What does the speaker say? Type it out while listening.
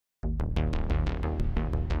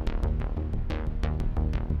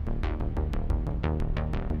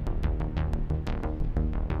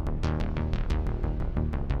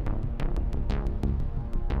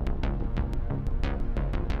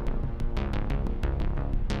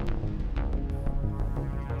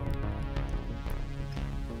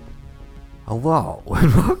Hello.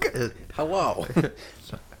 Hello.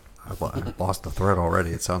 I lost the thread already.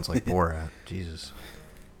 It sounds like Borat. Jesus.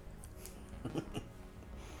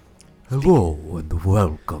 Hello and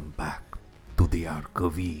welcome back to the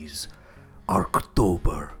Archives.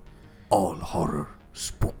 Arktober. All horror.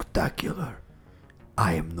 Spooktacular.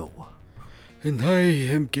 I am Noah. And I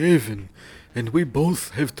am Gavin, and we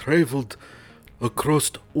both have traveled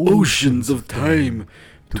across oceans of time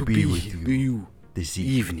to be with you this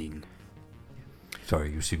evening.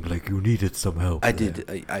 Sorry, you seemed like you needed some help. I there.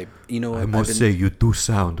 did. I must say, you do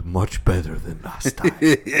sound much better than last time.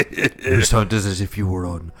 You sound as if you were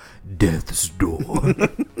on death's door.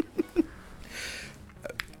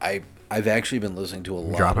 I've actually been listening to a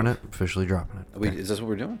lot. Dropping it? Officially dropping it. Wait, Okay. is this what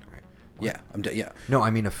we're doing? Yeah, yeah. No,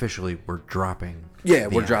 I mean officially, we're dropping. Yeah,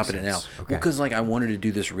 the we're dropping it now. accents. Okay. Well, because I wanted to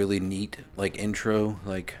do this really neat intro.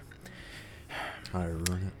 How did I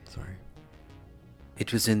ruin it? Sorry.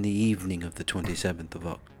 It was in the evening of the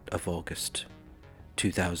 27th of August,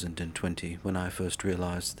 2020, when I first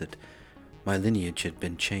realized that my lineage had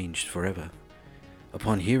been changed forever.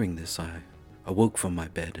 Upon hearing this, I awoke from my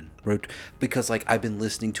bed and wrote, because I've been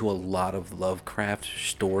listening to a lot of Lovecraft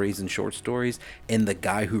stories and short stories, and the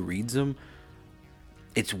guy who reads them,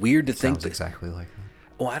 it's weird to think Sounds that, exactly like that.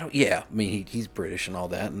 well, I mean, he's British and all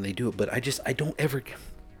that, and they do it, but I don't ever,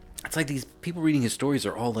 it's like these people reading his stories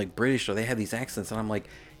are all British, or they have these accents, and I'm like,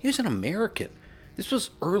 he was an American. This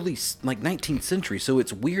was early 19th century, so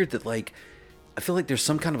it's weird that I feel like there's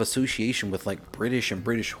some kind of association with British and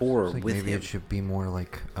British horror with maybe him. it should be more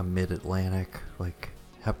like a mid-Atlantic,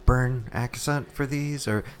 Hepburn accent for these,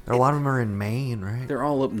 or a lot of them are in Maine, right? They're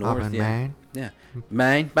all up north, in yeah. Maine. Yeah,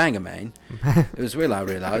 Maine, Bangor, Maine. It was real. I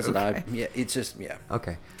realized that it's just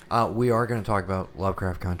Okay. We are going to talk about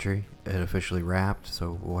Lovecraft Country. It officially wrapped,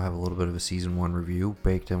 so we'll have a little bit of a season 1 review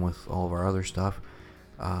baked in with all of our other stuff.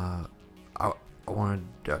 I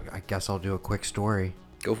guess I'll do a quick story.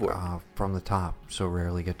 Go for it. From the top. So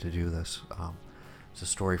rarely get to do this. It's a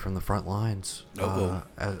story from the front lines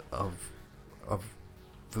of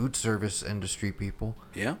food service industry people.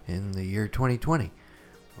 Yeah. In the year 2020.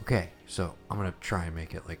 Okay, so I'm gonna try and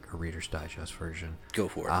make it like a Reader's Digest version. Go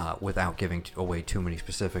for it. Without giving away too many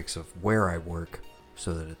specifics of where I work,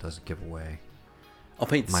 so that it doesn't give away I'll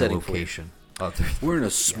paint the my setting location. for you. We're in a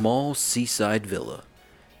small seaside villa,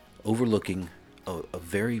 overlooking a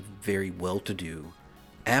very, very well-to-do,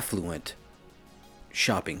 affluent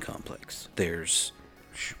shopping complex. There's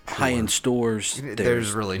high-end stores.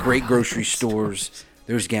 There's really great no grocery high-end stores.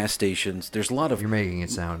 There's gas stations. There's a lot of You're making it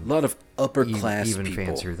sound upper class even people.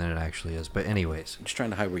 fancier than it actually is. But anyways, I'm just trying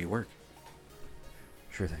to hide where you work.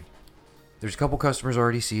 sure thing. There's a couple customers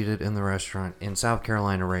already seated in the restaurant. In South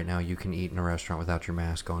Carolina right now, you can eat in a restaurant without your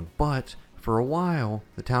mask on. But for a while,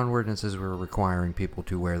 the town ordinances were requiring people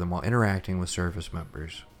to wear them while interacting with service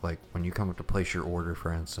members. Like when you come up to place your order,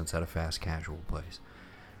 for instance, at a fast casual place.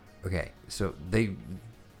 Okay, so the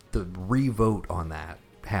re-vote on that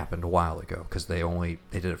happened a while ago because they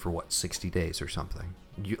did it for 60 days or something.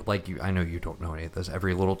 I know you don't know any of this.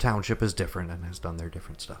 Every little township is different and has done their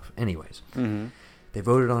different stuff. Anyways, They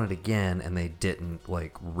voted on it again and they didn't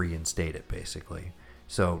reinstate it basically.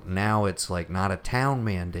 So now it's not a town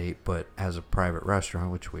mandate, but as a private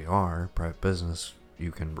restaurant, which we are, private business,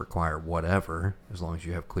 you can require whatever as long as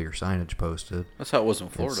you have clear signage posted. That's how it was in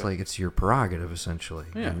Florida. It's your prerogative essentially.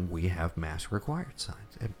 Yeah. And we have mask required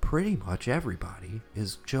signs. And pretty much everybody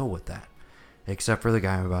is chill with that. Except for the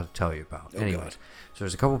guy I'm about to tell you about. Oh, Anyways, God. so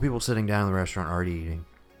there's a couple people sitting down in the restaurant already eating.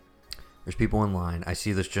 There's people in line. I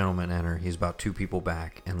see this gentleman enter. He's about 2 people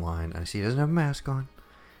back in line. I see he doesn't have a mask on.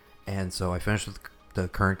 And so I finish with the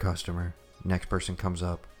current customer. Next person comes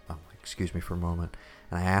up. I'm like, excuse me for a moment.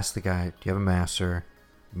 And I ask the guy, do you have a mask, sir?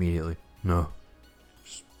 Immediately, no.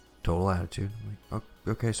 Just total attitude. I'm like,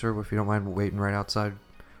 oh, okay, sir, if you don't mind waiting right outside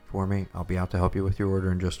for me, I'll be out to help you with your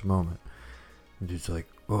order in just a moment. And dude's like,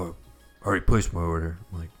 oh, I already placed my order.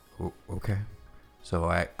 I'm like, oh, okay. So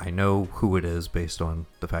I know who it is based on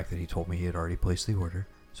the fact that he told me he had already placed the order.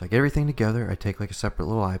 So I get everything together. I take a separate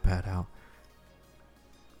little iPad out.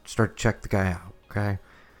 Start to check the guy out, okay?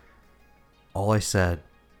 All I said,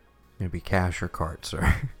 going to be cash or card,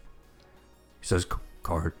 sir. He says,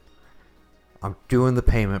 card. I'm doing the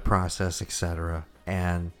payment process, etc.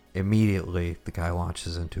 And immediately the guy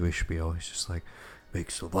launches into his spiel. He's just like,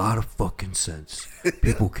 makes a lot of fucking sense.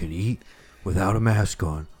 People can eat without a mask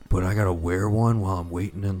on, but I gotta wear one while I'm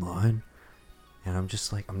waiting in line. And I'm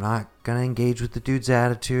just like, I'm not gonna engage with the dude's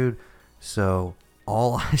attitude. So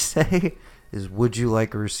all I say is, would you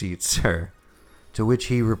like a receipt, sir? To which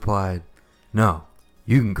he replied, no,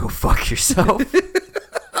 you can go fuck yourself.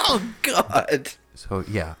 Oh, God. So,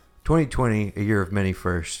 yeah, 2020, a year of many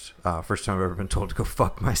firsts. First time I've ever been told to go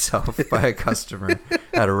fuck myself by a customer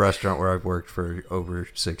at a restaurant where I've worked for over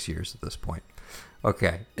 6 years at this point.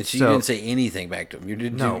 Okay. And so you didn't say anything back to him? You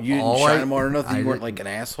didn't shine him on or nothing? You weren't like an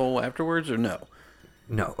asshole afterwards, or no?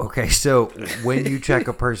 No. Okay, so when you check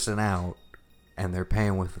a person out and they're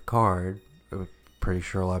paying with a card, I'm pretty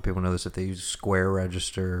sure a lot of people know this if they use Square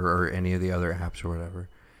Register or any of the other apps or whatever,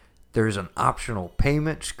 there's an optional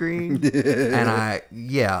payment screen. And I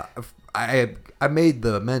made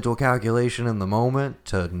the mental calculation in the moment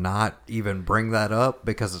to not even bring that up,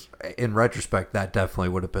 because in retrospect, that definitely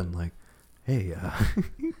would have been like, hey,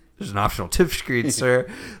 there's an optional tip screen, sir.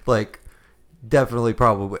 Like, definitely,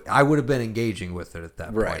 probably, I would have been engaging with it at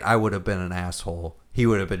that point. I would have been an asshole. He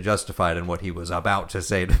would have been justified in what he was about to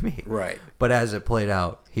say to me. Right. But as it played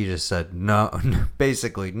out, he just said, no,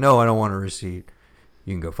 basically, no, I don't want a receipt.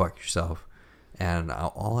 You can go fuck yourself. And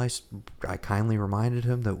I kindly reminded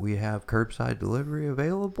him that we have curbside delivery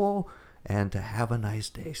available and to have a nice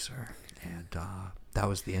day, sir. And that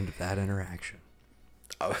was the end of that interaction.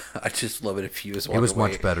 I just love it if you was walking away. It was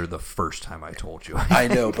away. Much better the first time I told you. I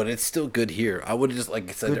know, but it's still good here. I would have just, like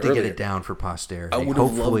I said good earlier, to get it down for posterity.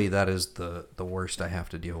 Hopefully that is the worst I have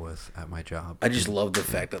to deal with at my job. I just love the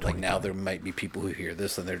fact that, like, now there might be people who hear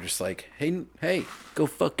this and they're just like, hey, go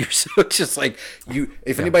fuck yourself. It's just like,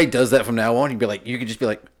 if anybody does that from now on, you could just be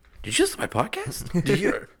like, did you listen to my podcast?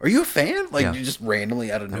 Are you a fan? Like, you just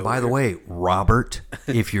randomly out of nowhere. And by the way, Robert,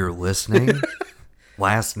 if you're listening,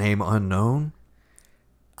 last name unknown,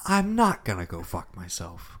 I'm not going to go fuck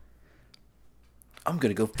myself. I'm going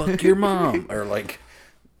to go fuck your mom. Or, like,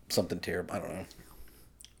 something terrible. I don't know.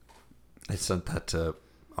 I sent that to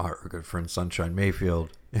our good friend Sunshine Mayfield,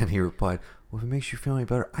 and he replied, well, if it makes you feel any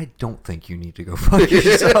better, I don't think you need to go fuck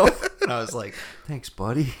yourself. And I was like, thanks,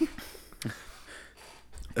 buddy.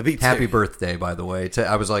 Happy birthday, by the way.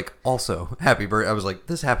 I was like, also, happy birthday. I was like,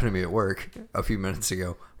 this happened to me at work a few minutes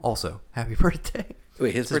ago. Also, happy birthday.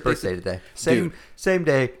 Wait, his birthday today. Same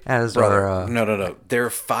day as brother, our... No. There are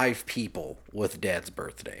 5 people with Dad's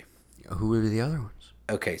birthday. Who are the other ones?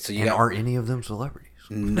 Okay, so are any of them celebrities?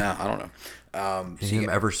 No, I don't know. Any of them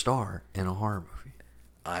ever star in a horror movie?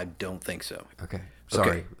 I don't think so. Okay. Sorry.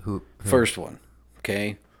 Okay. Who? First one.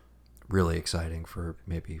 Okay. Really exciting for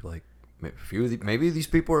maybe these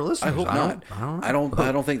people are listeners. I hope not. I don't know.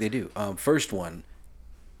 I don't think they do. First one,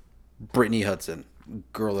 Brittany Hudson,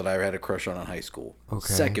 girl that I had a crush on in high school.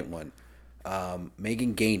 Okay. Second one,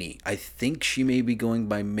 Megan Gainey. I think she may be going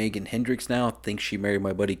by Megan Hendricks now. I think she married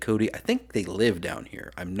my buddy Cody. I think they live down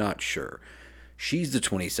here. I'm not sure. She's the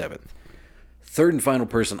 27th. Third and final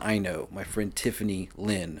person I know, my friend Tiffany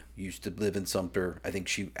Lynn, used to live in Sumter. I think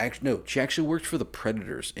she actually works for the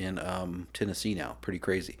Predators in Tennessee now. Pretty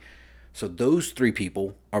crazy. So those 3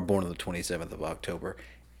 people are born on the 27th of October.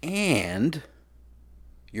 And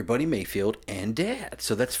your buddy Mayfield and Dad.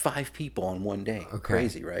 So that's 5 people on one day. Okay.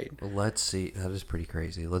 Crazy, right? Well, let's see. That is pretty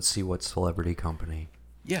crazy. Let's see what celebrity company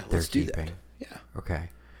let's do keeping. That. Yeah. Okay.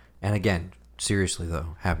 And again, seriously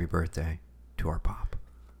though, happy birthday to our Pop.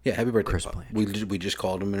 Yeah, happy birthday, Chris Pop. Blanchard. We just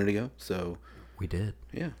called him a minute ago, so... We did.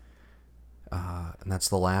 Yeah. And that's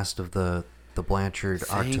the last of the Blanchard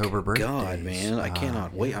Thank October birthdays. God, man. I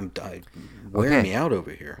cannot wait. I'm wearing me out over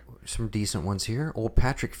here. Some decent ones here. Old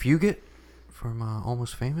Patrick Fugit from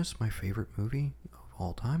Almost Famous, my favorite movie of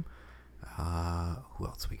all time. Who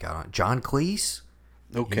else we got on? John Cleese.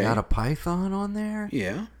 Okay. You got a Python on there.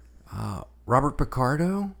 Yeah. Robert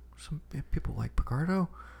Picardo. Some people like Picardo.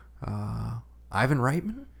 Ivan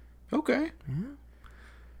Reitman. Okay.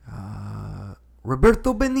 Yeah.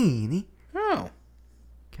 Roberto Benigni. Oh.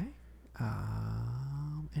 Okay.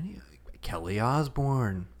 Kelly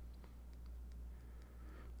Osbourne.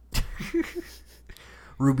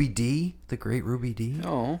 Ruby Dee, the great Ruby Dee.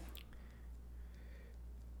 Oh.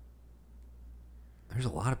 There's a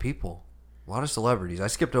lot of people. A lot of celebrities. I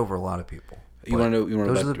skipped over a lot of people. You want to know?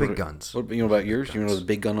 Those are the big guns. What, you know about yours? You know the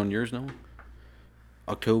big gun on yours now?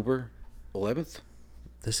 October 11th?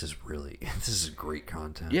 This is great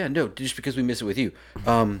content. Yeah, no, just because we miss it with you.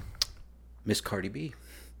 Miss Cardi B.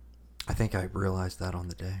 I think I realized that on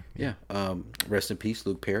the day. Yeah. Rest in peace,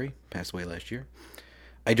 Luke Perry. Passed away last year.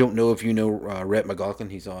 I don't know if you know Rhett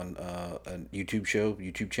McLaughlin. He's on a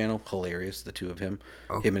YouTube channel. Hilarious, the two of him.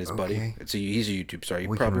 Him and his buddy. He's a YouTube star. You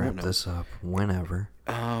we probably can wrap won't know. this up whenever.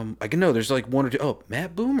 I can know. There's like 1 or 2. Oh,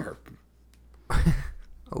 Matt Boomer.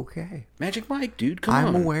 Okay. Magic Mike, dude. Come on.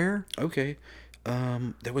 I'm aware. Okay.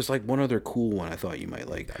 There was like one other cool one I thought you might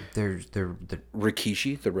like. There's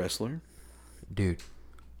Rikishi, the wrestler. Dude.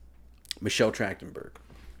 Michelle Trachtenberg.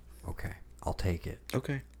 Okay. I'll take it.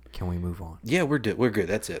 Okay. can we move on? Yeah, we're good.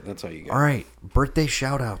 That's it. That's all you got. All right, birthday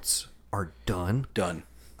shout-outs are done. Done.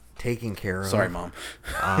 Taken care of. Sorry, Mom.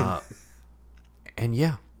 And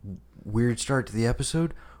yeah, weird start to the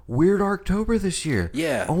episode. Weird Arkttober this year.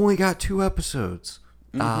 Yeah. Only got 2 episodes.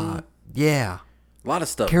 Yeah. A lot of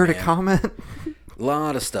stuff, Care to man. comment? A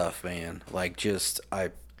lot of stuff, man. Like, just,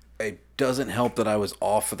 it doesn't help that I was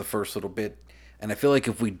off for the first little bit. And I feel like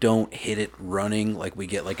if we don't hit it running, like we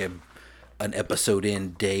get like an episode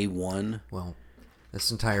in day 1. Well,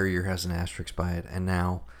 this entire year has an asterisk by it. And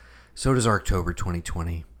now, so does Arkttober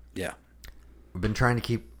 2020. Yeah. We've been trying to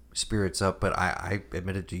keep spirits up, but I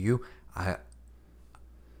admitted to you, I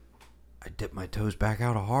dipped my toes back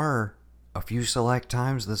out of horror a few select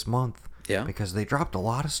times this month. Yeah. Because they dropped a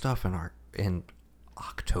lot of stuff in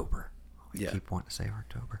October. I Yeah. keep wanting to say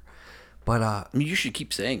Arkttober. But I mean, you should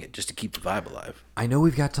keep saying it just to keep the vibe alive. I know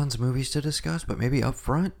we've got tons of movies to discuss, but maybe up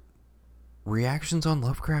front, reactions on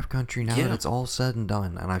Lovecraft Country now that it's all said and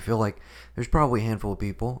done. And I feel like there's probably a handful of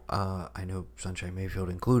people, I know Sunshine Mayfield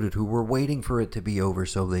included, who were waiting for it to be over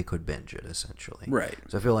so they could binge it, essentially. Right.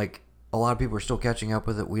 So I feel like a lot of people are still catching up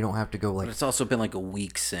with it. We don't have to go like... But it's also been like a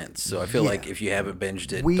week since, so I feel like if you haven't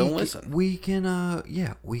binged it, don't listen. We can,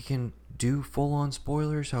 we can do full-on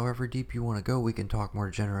spoilers, however deep you want to go. We can talk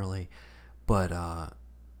more generally. But,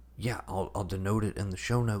 I'll denote it in the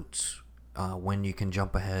show notes when you can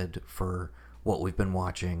jump ahead for what we've been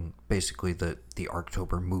watching, basically the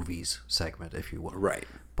Arkttober movies segment, if you will. Right.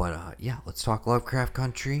 But, let's talk Lovecraft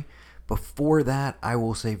Country. Before that, I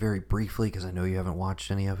will say very briefly, because I know you haven't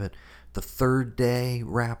watched any of it, the third day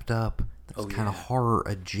wrapped up. It's kind of horror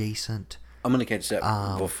adjacent. I'm going to catch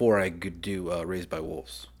that before I could do Raised by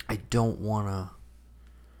Wolves. I don't want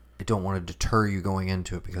to deter you going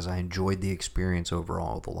into it because I enjoyed the experience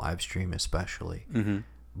overall, the live stream especially. Mm-hmm.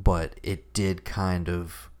 But it did kind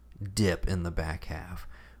of dip in the back half,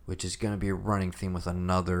 which is going to be a running theme with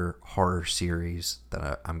another horror series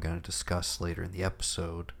that I'm going to discuss later in the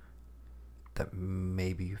episode that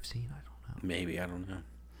maybe you've seen. I don't know. Maybe, I don't know.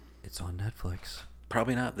 It's on Netflix.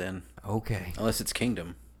 Probably not then. Okay. Unless it's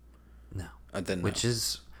Kingdom. No. Then no. Which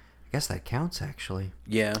is, I guess that counts actually.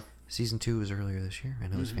 Yeah. Season 2 was earlier this year,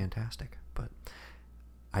 and it was fantastic. But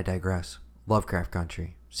I digress. Lovecraft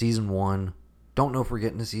Country. Season 1. Don't know if we're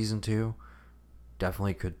getting to Season 2.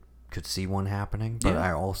 Definitely could see one happening. But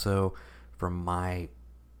I also, from my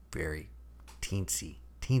very teensy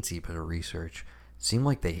bit of research, it seemed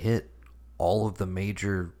like they hit all of the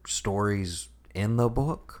major stories in the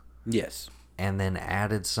book. Yes. And then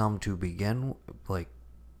added some to begin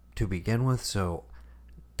with. So,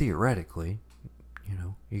 theoretically...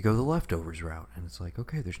 you go the leftovers route, and it's like,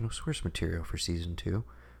 okay, there's no source material for season 2.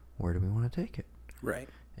 Where do we want to take it? Right.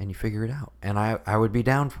 And you figure it out. And I would be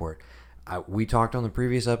down for it. We talked on the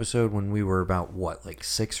previous episode when we were about,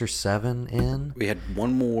 6 or 7 in? We had two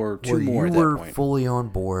more at that point. You were fully on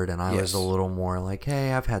board, and I was a little more like,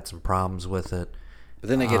 hey, I've had some problems with it. But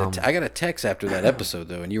then I got a text after that episode,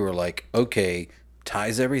 though, and you were like, okay,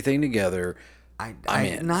 ties everything together.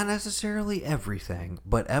 Not necessarily everything,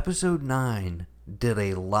 but episode 9 did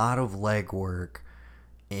a lot of legwork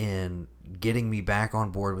in getting me back on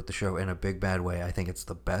board with the show in a big bad way. I think it's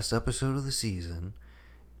the best episode of the season.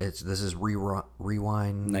 This is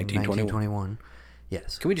Rewind 1921.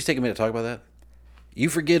 Yes. Can we just take a minute to talk about that? You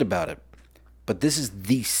forget about it, but this is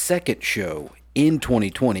the second show in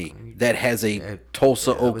 2020 that has a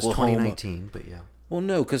Tulsa, Oklahoma. It was 2019, but yeah. Well,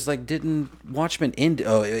 no, because didn't Watchmen end?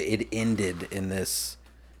 Oh, it ended in this.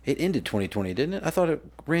 It ended 2020, didn't it? I thought it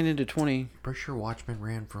ran into 20. Pretty sure Watchmen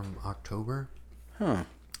ran from October,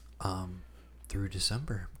 through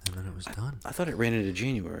December, and then it was done. I thought it ran into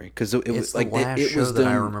January because it was the last show that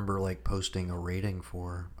I remember posting a rating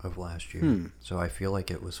for of last year. So I feel like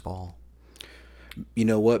it was fall. You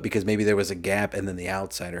know what? Because maybe there was a gap, and then The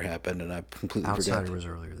Outsider happened, and I completely forgot. Outsider was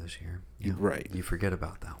earlier this year. Yeah. Right. You forget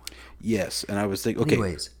about that one. Yes, and I was thinking, okay.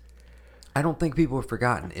 Anyways, I don't think people have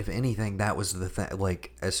forgotten. If anything, that was the thing.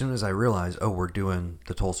 As soon as I realized, we're doing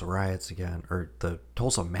the Tulsa riots again, or the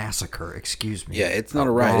Tulsa massacre, excuse me. Yeah, it's not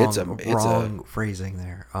a riot. Wrong phrasing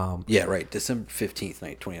there. Yeah, right. December 15th,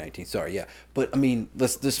 2019. Sorry, yeah. But, I mean,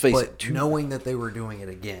 let's just face it. Knowing that they were doing it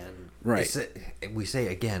again. Right. We say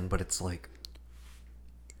again, but it's like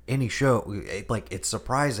any show, it's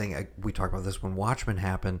surprising. We talked about this when Watchmen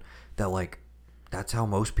happened, that, that's how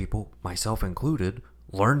most people, myself included,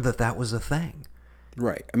 learned that was a thing.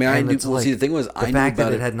 Right. I mean, I knew. Well, see, the thing was, I knew about it. The fact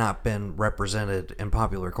that it had not been represented in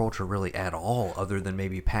popular culture really at all, other than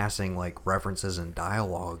maybe passing references and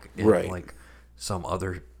dialogue in some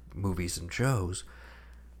other movies and shows.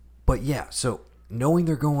 But yeah, so knowing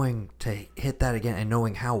they're going to hit that again and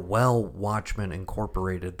knowing how well Watchmen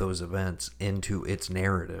incorporated those events into its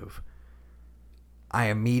narrative, I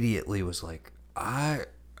immediately was like,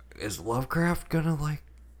 is Lovecraft gonna like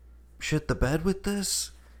shit the bed with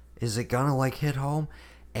this? Is it gonna like hit home?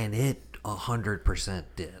 And it 100%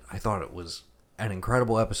 did. I thought it was an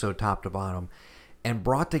incredible episode top to bottom and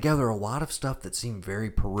brought together a lot of stuff that seemed very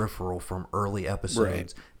peripheral from early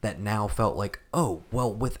episodes that now felt like, oh,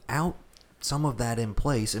 well, without some of that in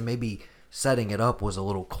place, and maybe setting it up was a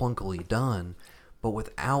little clunkily done, but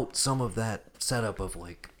without some of that setup of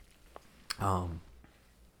like,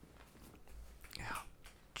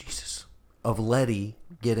 of Letty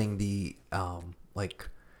getting the like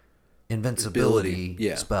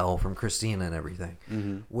invincibility spell from Christina and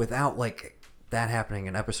everything, without like that happening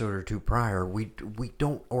an episode or two prior, we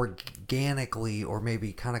don't organically or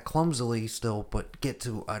maybe kind of clumsily still, but get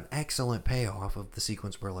to an excellent payoff of the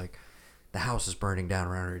sequence where like the house is burning down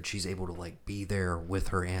around her and she's able to like be there with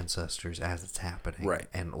her ancestors as it's happening, right?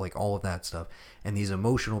 And like all of that stuff and these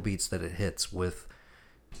emotional beats that it hits with,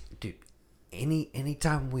 dude.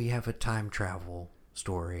 Anytime we have a time travel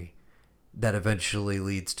story that eventually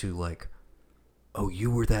leads to like, oh,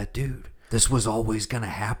 you were that dude. This was always gonna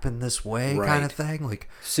happen this way, kind of thing. Like,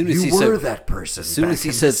 soon as you were that person. As soon as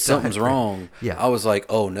he said something's wrong, yeah, I was like,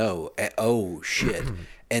 oh no, oh shit.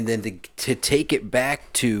 And then to take it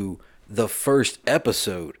back to the first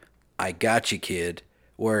episode, I got you, kid,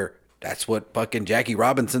 where that's what fucking Jackie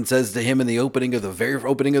Robinson says to him in the very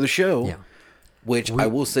opening of the show. Yeah. Which I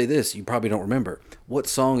will say this, you probably don't remember. What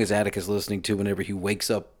song is Atticus listening to whenever he wakes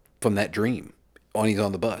up from that dream when he's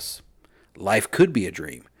on the bus? Life Could Be a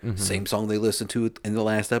Dream. Same song they listened to in the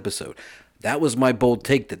last episode. That was my bold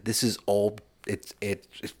take that this is all, it's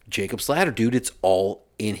Jacob Slatter, dude. It's all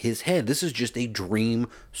in his head. This is just a dream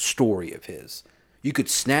story of his. You could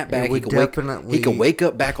snap back. He could wake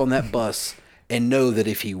up back on that bus and know that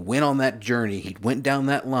if he went on that journey, he went down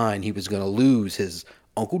that line, he was going to lose his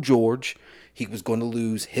Uncle George. He was going to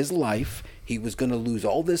lose his life. He was going to lose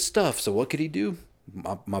all this stuff. So what could he do?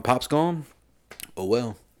 My pop's gone. Oh,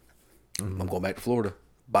 well. I'm going back to Florida.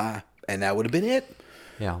 Bye. And that would have been it.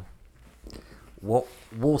 Yeah. Well,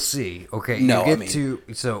 we'll see. Okay.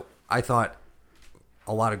 So I thought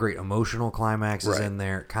a lot of great emotional climaxes in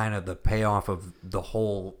there. Kind of the payoff of the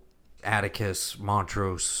whole Atticus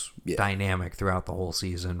Montrose dynamic throughout the whole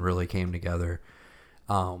season really came together.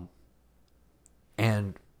 And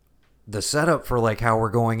the setup for like how we're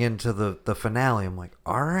going into the finale, I'm like,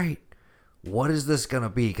 all right, what is this gonna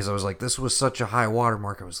be? Because I was like, this was such a high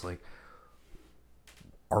watermark. I was like,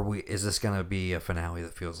 is this gonna be a finale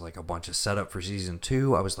that feels like a bunch of setup for season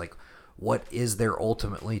 2? I was like, what is there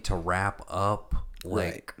ultimately to wrap up,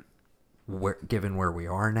 like, given where we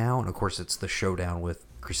are now? And of course it's the showdown with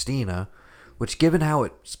Christina, which given how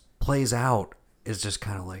it plays out is just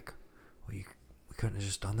kind of like, well, we couldn't have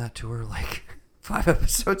just done that to her like 5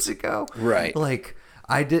 episodes ago, right? Like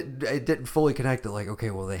I didn't fully connect it. Like,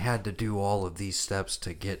 okay, well, they had to do all of these steps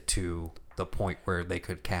to get to the point where they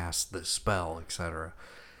could cast the spell, etc.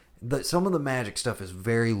 Some of the magic stuff is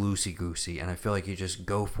very loosey goosey, and I feel like you just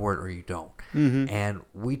go for it or you don't. And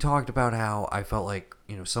we talked about how I felt like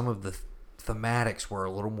some of the thematics were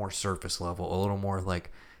a little more surface level, a little more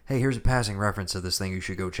like, hey, here's a passing reference to this thing you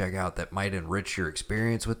should go check out that might enrich your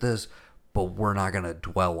experience with this. But we're not going to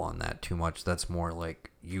dwell on that too much. That's more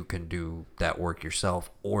like you can do that work yourself,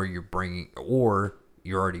 or you're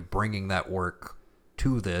already bringing that work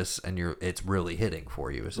to this, and it's really hitting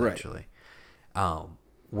for you essentially. Right.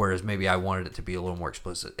 Whereas maybe I wanted it to be a little more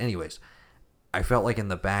explicit. Anyways, I felt like in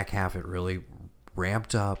the back half it really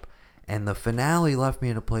ramped up, and the finale left me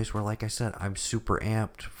in a place where, like I said, I'm super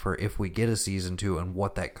amped for if we get a season 2 and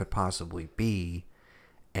what that could possibly be,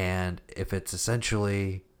 and if it's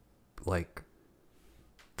essentially like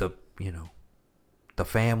the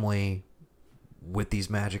family with these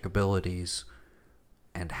magic abilities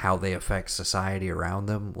and how they affect society around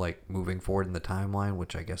them, like moving forward in the timeline,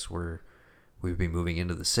 which I guess we'd be moving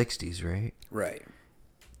into the 60s, right? Right.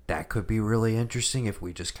 That could be really interesting if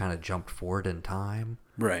we just kind of jumped forward in time.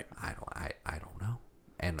 Right. I don't know.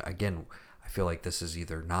 And again, I feel like this is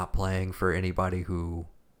either not playing for anybody who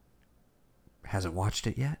hasn't watched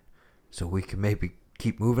it yet, so we can maybe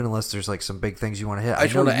keep moving unless there's like some big things you want to hit. I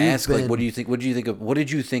just want to ask, like, what did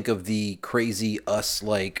you think of the crazy Us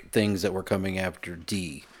like things that were coming after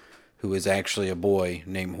D, who is actually a boy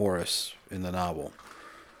named Horace in the novel?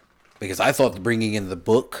 Because I thought bringing in the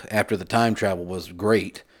book after the time travel was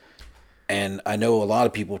great, and I know a lot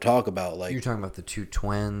of people talk about like you're talking about the 2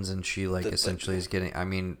 twins, and she essentially is getting. I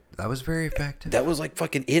mean, that was very effective. That was like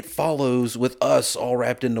fucking It Follows with Us all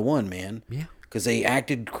wrapped into one, man. Yeah. because they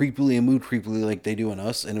acted creepily and moved creepily like they do in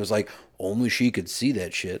Us, and it was like only she could see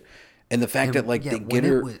that shit. And the fact that like they get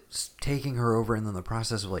her, it was taking her over, and then the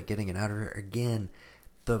process of like getting it out of her again,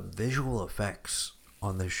 the visual effects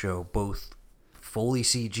on this show, both fully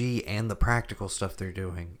CG and the practical stuff they're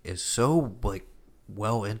doing, is so like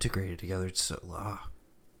well integrated together. It's so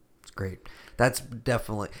it's great. That's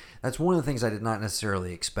one of the things I did not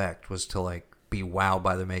necessarily expect, was to like be wowed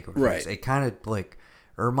by the makeup. Right. It kind of like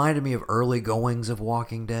it reminded me of early goings of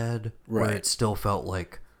Walking Dead, where Right. it still felt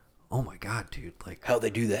like, oh my god, dude, like how they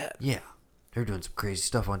do that. yeah, they're doing some crazy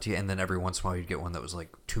stuff on TV. And then every once in a while you'd get one that was like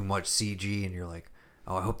too much CG, and you're like,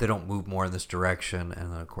 oh, I hope they don't move more in this direction.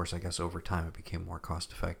 And then of course, I guess over time it became more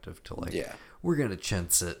cost effective to like, we're gonna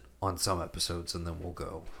chintz it on some episodes, and then we'll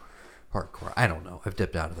go hardcore. I don't know. I've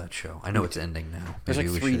dipped out of that show. I know it's ending now. There's Maybe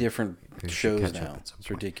like we 3 should- different we should shows catch up now. at some It's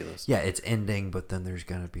point. ridiculous. Yeah, it's ending, but then there's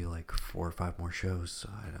gonna be like 4 or 5 more shows. So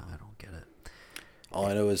I don't get it. All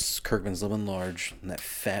I know is Kirkman's living large, and that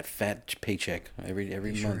fat paycheck every He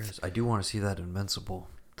month. sure is. I do want to see that Invincible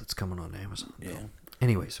that's coming on Amazon. Yeah. Though.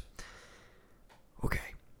 Anyways.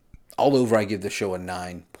 Okay. All over, I give the show a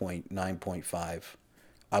 9.5.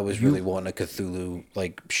 I was really wanting a Cthulhu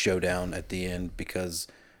like showdown at the end, because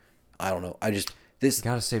I don't know. You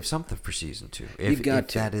gotta save something for season 2. You've got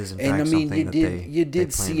to. That is in and fact I mean, something you did they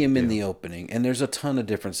plan see to him in do. the opening, and there's a ton of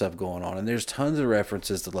different stuff going on, and there's tons of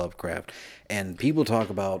references to Lovecraft, and people talk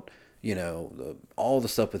about all the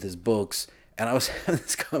stuff with his books. And I was having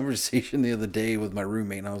this conversation the other day with my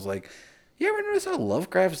roommate, and I was like, "You ever notice how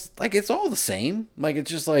Lovecraft's like it's all the same? Like it's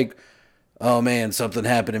just like." Oh man, something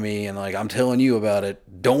happened to me, and like I'm telling you about it.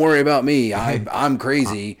 Don't worry about me. I'm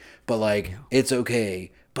crazy, but like it's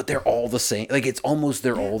okay. But they're all the same. Like it's almost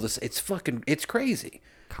they're all the same. It's crazy.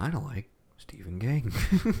 Kind of like Stephen King.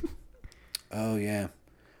 Oh yeah.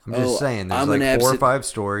 I'm just saying, there's like 4 or 5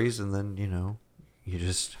 stories, and then you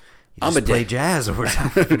just play jazz over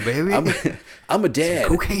something, baby. I'm a dad.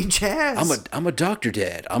 Cocaine jazz. I'm a doctor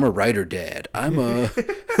dad. I'm a writer dad. I'm an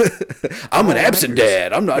absent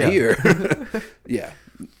dad. I'm not here. Yeah.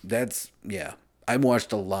 I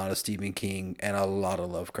watched a lot of Stephen King and a lot of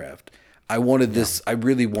Lovecraft. I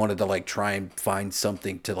really wanted to like try and find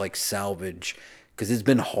something to like salvage, because it's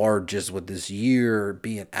been hard just with this year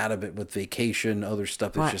being out of it with vacation, other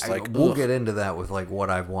stuff. It's just like we'll get into that with like what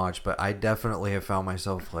I've watched, but I definitely have found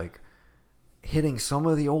myself like hitting some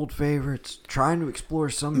of the old favorites, trying to explore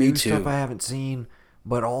some new stuff I haven't seen,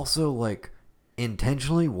 but also like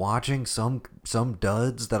intentionally watching some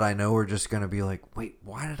duds that I know are just gonna be like, wait,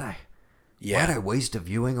 why did I waste a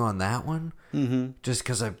viewing on that one? Mm-hmm. Just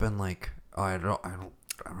because I've been like, oh, I don't have.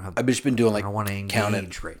 I've just been doing like I want to count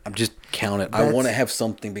engage it. right now. I'm just count it. I want to have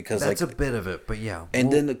something, because That's like a bit of it, but yeah.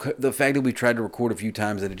 and then the fact that we tried to record a few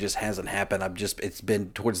times and it just hasn't happened. It's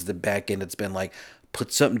been towards the back end. It's been like,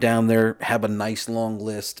 put something down there, have a nice long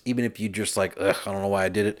list. Even if you just like, ugh, I don't know why I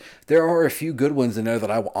did it. There are a few good ones in there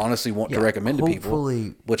that I honestly want to recommend to people,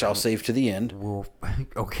 which I'll save to the end.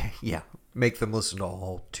 Okay, yeah. Make them listen to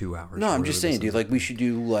all 2 hours. No, I'm just saying, dude, like we should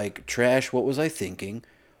do like trash. What was I thinking?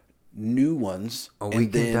 New ones, we and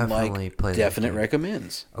can then definitely like play that definite game.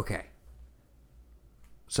 recommends. Okay.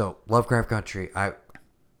 So Lovecraft Country, I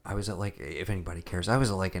was at like, if anybody cares, I was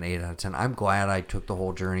at like an 8 out of 10. I'm glad I took the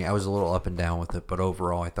whole journey. I was a little up and down with it, but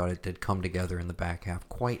overall I thought it did come together in the back half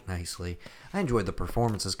quite nicely. I enjoyed the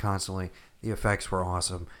performances constantly. The effects were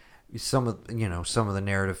awesome. Some of the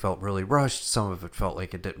narrative felt really rushed. Some of it felt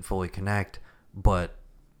like it didn't fully connect, but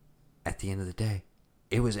at the end of the day,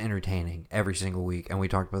 it was entertaining every single week. And we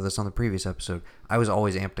talked about this on the previous episode. I was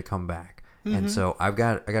always amped to come back. Mm-hmm. And so I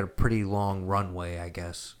got a pretty long runway, I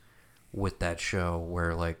guess, with that show,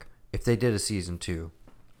 where like if they did a season 2,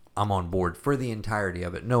 I'm on board for the entirety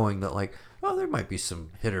of it, knowing that like, oh, there might be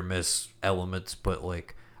some hit or miss elements, but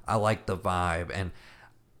like I like the vibe. And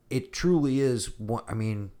it truly is, I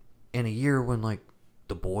mean, in a year when like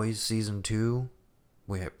The Boys season 2,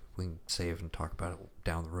 we can save and talk about it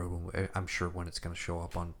down the road. I'm sure when it's going to show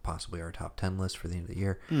up on possibly our top 10 list for the end of the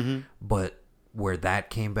year. Mm-hmm. But where that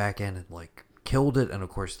came back in and like killed it, and of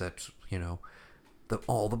course that's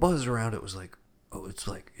all the buzz around it was like, oh,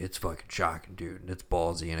 it's fucking shocking, dude, and it's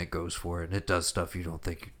ballsy, and it goes for it, and it does stuff you don't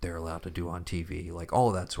think they're allowed to do on TV, like all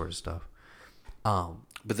of that sort of stuff.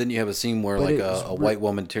 But then you have a scene where like a white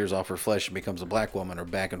woman tears off her flesh and becomes a black woman, or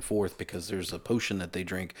back and forth, because there's a potion that they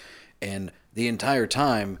drink. And the entire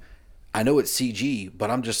time, I know it's CG, but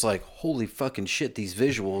I'm just like, holy fucking shit, these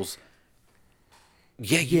visuals.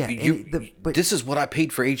 But this is what I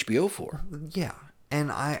paid for HBO for. Yeah.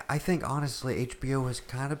 And I think, honestly, HBO has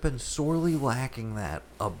kind of been sorely lacking that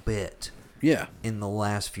a bit. Yeah. In the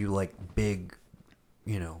last few, like, big,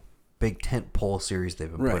 big tent pole series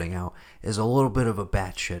they've been Right. putting out is a little bit of a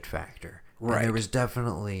batshit factor. Right. And there was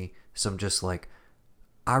definitely some just like,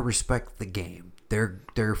 I respect the game.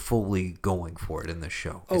 They're fully going for it in this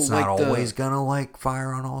show. Oh, It's not like always gonna like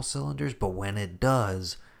fire on all cylinders, but when it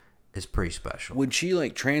does, it's pretty special. When she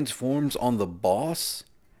like transforms on the boss,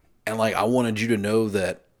 and like I wanted you to know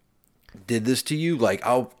that did this to you, like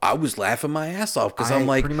I was laughing my ass off because I'm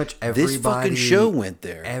like, pretty much this fucking show went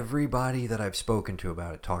there. Everybody that I've spoken to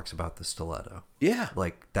about it talks about the stiletto. Yeah,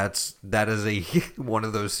 Like that is a one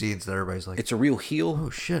of those scenes that everybody's like, it's a real heel. oh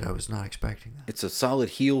shit, I was not expecting that. It's a solid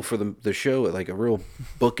heel for the show, like a real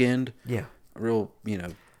bookend. Yeah. A real,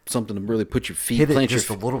 something to really put your feet, Hit it plant just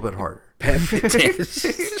your a little bit harder.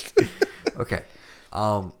 feet. Okay.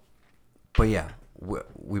 But yeah,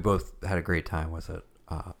 we both had a great time with it.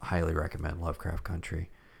 Highly recommend Lovecraft Country.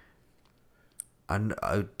 A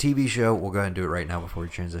TV show, we'll go ahead and do it right now before we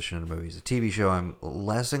transition into movies. A TV show I'm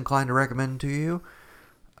less inclined to recommend to you,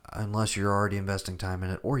 unless you're already investing time in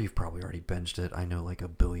it, or you've probably already binged it. I know like a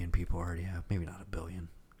billion people already have. Maybe not a billion.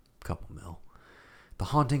 A couple mil. The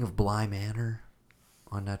Haunting of Bly Manor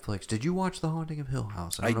on Netflix. Did you watch The Haunting of Hill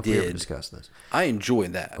House? I don't know if we ever discussed this. I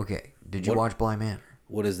enjoyed that. Okay. Did you watch Bly Manor?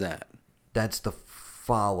 What is that? That's the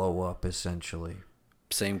follow-up, essentially.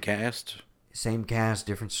 Same cast? Same cast,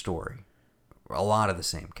 different story. A lot of the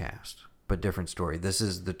same cast, but different story. This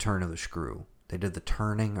is the turn of the screw. They did The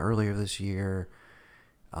Turning earlier this year.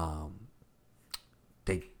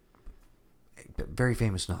 Very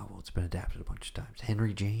famous novel. It's been adapted a bunch of times.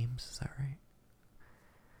 Henry James, is that right?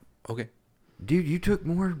 Okay. Dude, you took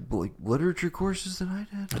more like literature courses than I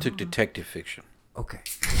did? I took detective fiction. Okay.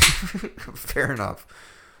 Fair enough.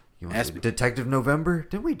 You want Ask to me. Detective November?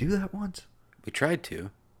 Didn't we do that once? We tried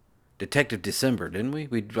to. Detective December, didn't we?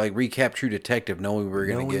 We like recapped True Detective knowing we were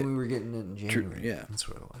going to get... we were getting it in January. yeah. That's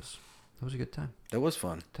what it was. That was a good time. That was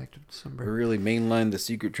fun. Detective We December. really mainlined the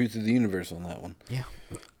secret truth of the universe on that one. Yeah.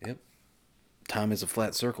 Yep. Time is a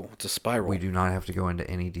flat circle. It's a spiral. We do not have to go into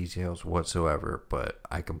any details whatsoever, but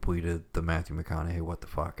I completed the Matthew McConaughey What the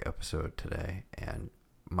Fuck episode today, and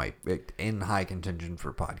in high contention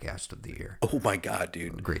for podcast of the year. Oh my God,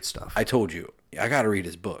 dude. Great stuff. I told you. I got to read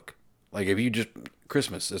his book. Like, if you just...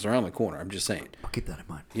 Christmas is around the corner. I'm just saying. I'll keep that in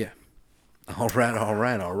mind. Yeah. All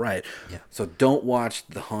right. Yeah. So don't watch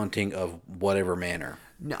The Haunting of whatever manor.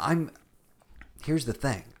 No, here's the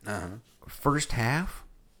thing. First half,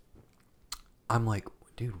 I'm like,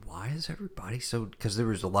 dude, why is everybody so... Because there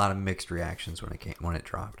was a lot of mixed reactions when it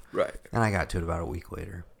dropped. Right. And I got to it about a week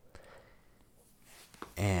later.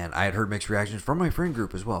 And I had heard mixed reactions from my friend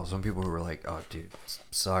group as well. Some people who were like, oh, dude,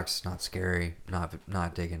 sucks, not scary, not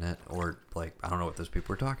digging it. Or, like, I don't know what those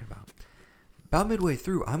people were talking about. About midway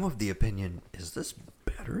through, I'm of the opinion, is this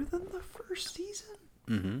better than the first season?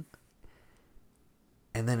 Mm-hmm.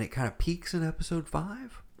 And then it kind of peaks in episode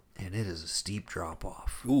 5. And it is a steep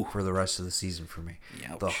drop-off for the rest of the season for me.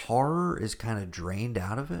 Ouch. The horror is kind of drained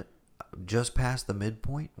out of it just past the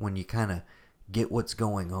midpoint when you kind of get what's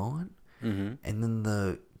going on. Mm-hmm. And then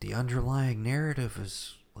the underlying narrative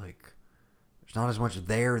is like, there's not as much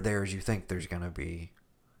there as you think there's going to be.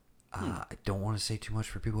 I don't want to say too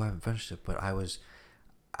much for people who haven't finished it, but I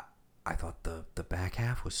thought the back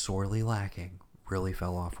half was sorely lacking. Really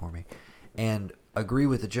fell off for me. And agree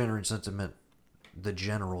with the general sentiment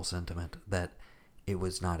that it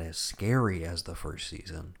was not as scary as the first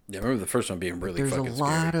season. Yeah, I remember the first one being really fucking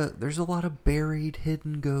scary. There's a lot of buried,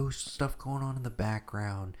 hidden ghost stuff going on in the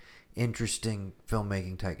background. Interesting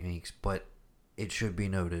filmmaking techniques, but it should be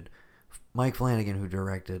noted, Mike Flanagan, who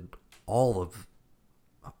directed all of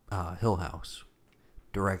Hill House,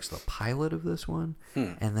 directs the pilot of this one,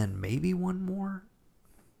 and then maybe one more.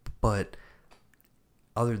 But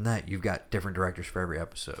other than that, you've got different directors for every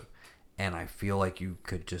episode. And I feel like you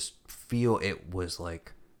could just feel it was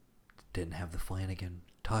like, didn't have the Flanagan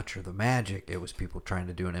touch or the magic. It was people trying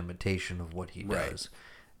to do an imitation of what he does.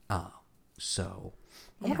 So...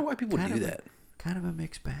 I wonder why people do that. Kind of a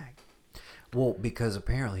mixed bag. Well, because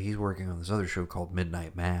apparently he's working on this other show called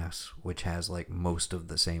Midnight Mass, which has like most of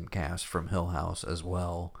the same cast from Hill House as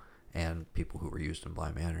well, and people who were used in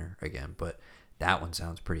Bly Manor again. But that one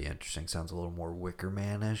sounds pretty interesting. Sounds a little more Wicker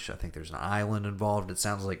Man-ish. I think there's an island involved. It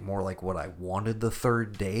sounds like more like what I wanted the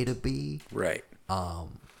third day to be. Right.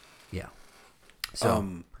 Yeah.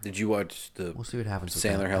 So did you watch the we'll see what happens with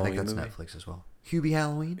Sandler that. Halloween I think that's movie? Netflix as well. Hubie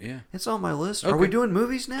Halloween? Yeah. It's on my list. Okay. Are we doing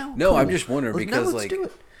movies now? No, Cool. I'm just wondering because let's do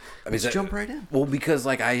it. Let's jump right in. Well, because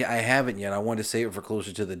like I haven't yet. I wanted to save it for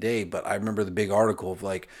closer to the day, but I remember the big article of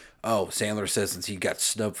like, oh, Sandler says since he got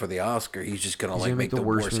snubbed for the Oscar, he's just gonna He's like gonna make the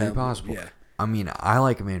worst movie possible. Yeah. I mean, I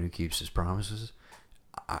like A Man Who Keeps His Promises.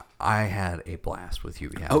 I had a blast with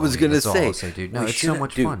Hubie Halloween. I was gonna That's all say, I'll say, dude. No, it's so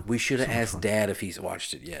much fun. We should have So much asked fun. Dad if he's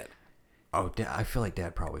watched it yet. Oh, I feel like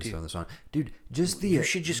Dad probably throwing this on. Dude, just the You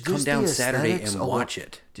should just come down the Saturday aesthetics and watch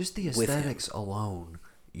it. Just the with him. aesthetics alone,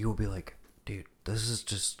 you'll be like, dude, this is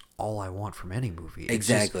just all I want from any movie. It's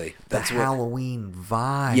Exactly. just That's the what- Halloween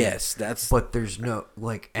vibe. Yes, that's. But there's no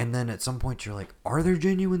like, and then at some point you're like, are there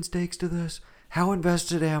genuine stakes to this? How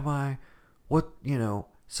invested am I? What,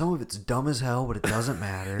 some of it's dumb as hell, but it doesn't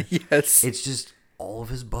matter. Yes. It's just all of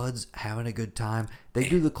his buds having a good time. They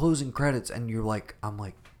do the closing credits, and I'm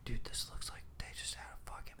like, dude, this looks like they just had a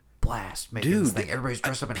fucking blast making this thing. Everybody's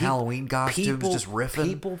dressed up in Halloween costumes, just riffing.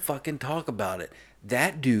 People fucking talk about it.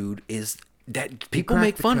 That dude is that. People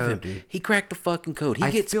make cracked the fun of code, him. dude. He cracked the fucking code. He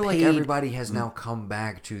I gets feel paid. like everybody has now come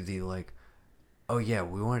back to the like, oh yeah,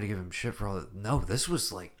 we wanted to give him shit for all that. No, this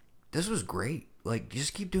was great. Like,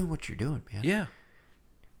 just keep doing what you're doing, man. Yeah.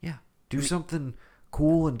 Yeah. Do something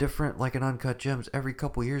cool and different, like an Uncut Gems, every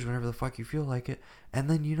couple years whenever the fuck you feel like it. And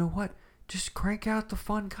then, you know what? Just crank out the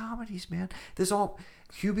fun comedies, man.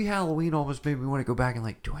 Hubie Halloween almost made me want to go back and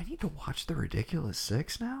like, do I need to watch The Ridiculous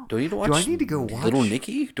Six now? Do I need to watch? Do I need to go watch Little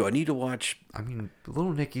Nicky? Do I need to watch? I mean,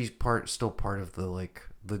 Little Nicky's still part of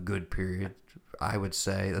the good period, I would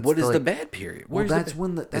say. What is the bad period? Well, that's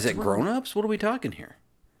when the... Is it Grown Ups? What are we talking here?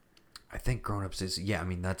 I think Grown Ups is... Yeah, I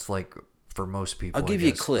mean, that's like, for most people, I'll give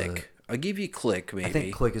you Click. I'll give you Click, maybe. I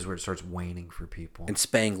think Click is where it starts waning for people. And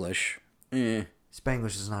Spanglish.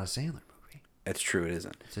 Spanglish is not a Sandler movie. That's true, it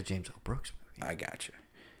isn't. It's a James L. Brooks movie. I gotcha.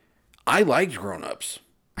 I liked Grown Ups.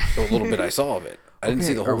 A little bit I saw of it. I didn't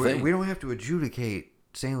see the whole thing. We don't have to adjudicate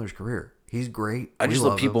Sandler's career. He's great. I just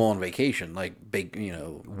love love people him. on vacation, like big,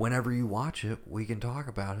 Whenever you watch it, we can talk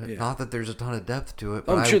about it. Yeah. Not that there's a ton of depth to it. Oh,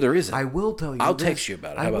 But I'm sure there isn't. I will tell you. I'll text you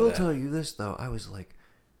about it. How I about will that? tell you this though. I was like,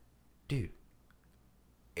 dude,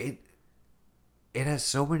 it has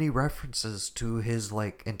so many references to his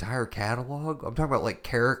like entire catalog. I'm talking about like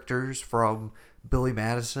characters from Billy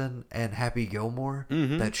Madison and Happy Gilmore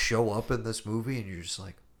that show up in this movie, and you're just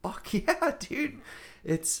like, fuck yeah, dude.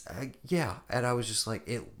 It's yeah, and I was just like,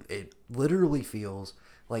 it literally feels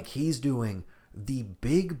like he's doing the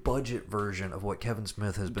big budget version of what Kevin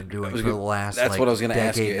Smith has been doing for the last. That's like, what I was going to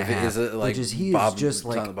ask you. decade and a If it half, is it like which is he Bob, is just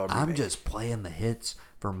Son like, of Bob I'm remake. just playing the hits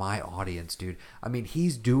for my audience, dude. I mean,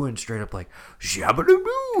 he's doing straight up like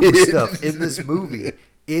shabba-doo-boo stuff in this movie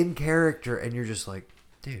in character, and you're just like,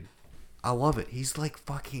 dude, I love it. He's like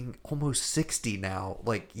fucking almost 60 now.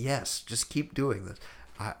 Like, yes, just keep doing this.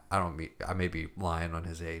 I may be lying on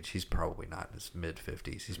his age. He's probably not in his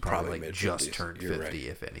mid-50s. He's probably like just mid-50s. turned 50, You're right.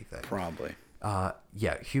 if anything. Probably.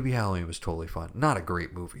 Yeah, Hubie Halloween was totally fun. Not a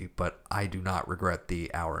great movie, but I do not regret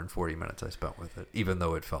the hour and 40 minutes I spent with it, even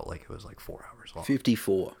though it felt like it was like 4 hours long.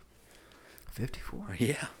 54. 54?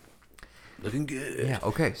 Yeah. Looking good. Yeah,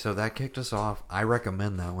 okay, so that kicked us off. I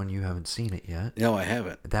recommend that one. You haven't seen it yet. No, I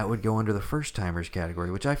haven't. That would go under the first timers category,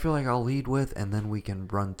 which I feel like I'll lead with, and then we can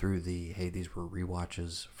run through the, hey, these were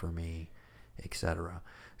rewatches for me, etc.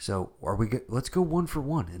 So let's go one for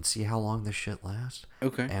one and see how long this shit lasts.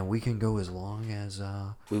 Okay. And we can go as long as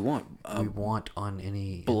We want. we want on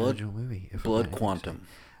any Blood- individual movie. If Blood anything. Quantum.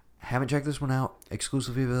 Haven't checked this one out.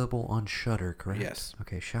 Exclusively available on Shudder, correct? Yes.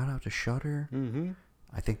 Okay, shout out to Shudder. Mm-hmm.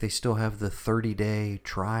 I think they still have the 30-day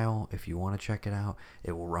trial if you want to check it out.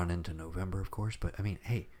 It will run into November, of course. But, I mean,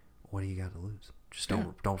 hey, what do you got to lose? Just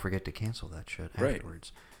don't forget to cancel that shit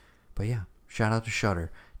afterwards. But, yeah, shout out to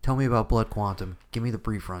Shudder. Tell me about Blood Quantum. Give me the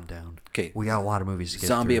brief rundown. Okay. We got a lot of movies to get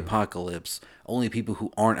Zombie through. apocalypse. Only people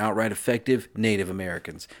who aren't outright effective, Native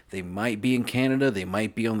Americans. They might be in Canada. They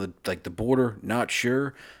might be on the border. Not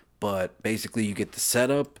sure. But basically, you get the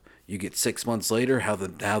setup. You get 6 months later how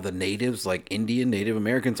the natives, like Native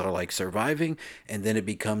Americans, are like surviving, and then it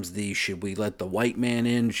becomes should we let the white man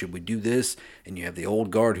in? Should we do this? And you have the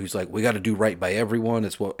old guard who's like, we got to do right by everyone.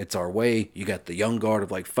 It's our way. You got the young guard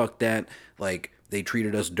of like, fuck that. Like, they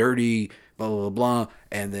treated us dirty, blah blah blah blah.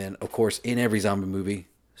 And then of course in every zombie movie,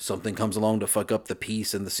 something comes along to fuck up the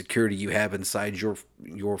peace and the security you have inside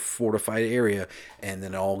your fortified area, and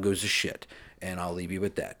then it all goes to shit. And I'll leave you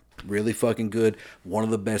with that. Really fucking good. One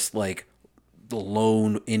of the best, like, the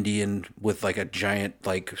lone Indian with like a giant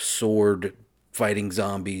like sword fighting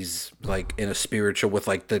zombies, like in a spiritual with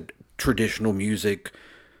like the traditional music,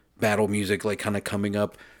 battle music, like kind of coming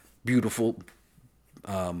up. Beautiful.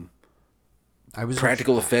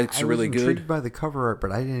 Practical effects are really good. I was intrigued by the cover art,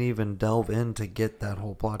 but I didn't even delve in to get that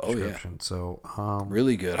whole plot description. So,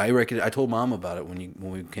 really good. I told Mom about it when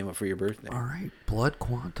we came up for your birthday. all right, Blood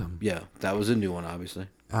Quantum. Yeah, that was a new one, obviously.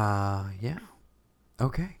 Yeah.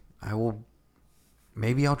 Okay. I will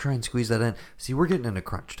maybe I'll try and squeeze that in. See, we're getting into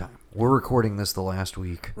crunch time. We're recording this the last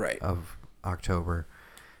week of October.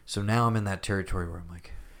 So now I'm in that territory where I'm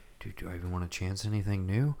like, dude, do I even want to chance anything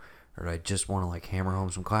new? Or do I just want to like hammer home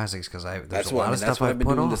some classics? Because there's a lot of stuff I've been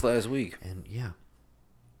doing this last week. And yeah,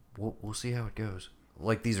 we'll see how it goes.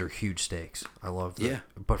 Like, these are huge stakes. I love that. Yeah.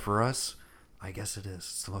 But for us, I guess it is.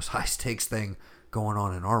 It's the most high stakes thing going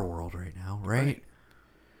on in our world right now, right?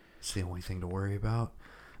 It's the only thing to worry about.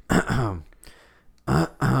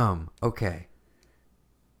 Okay.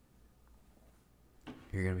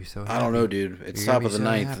 You're going to be so happy. I don't know, dude. It's top of the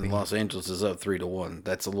ninth, and Los Angeles is up 3-1.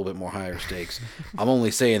 That's a little bit more higher stakes. I'm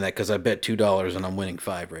only saying that because I bet $2 and I'm winning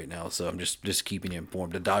 $5 right now, so I'm just keeping you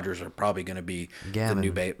informed. The Dodgers are probably going to be the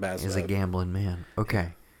new Bass is a gambling man.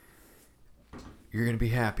 Okay. You're going to be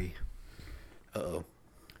happy. Uh-oh.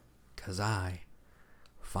 Because I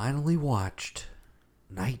finally watched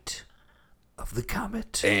Night of the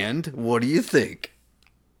Comet. And what do you think?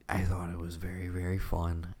 I thought it was very, very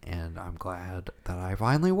fun, and I'm glad that I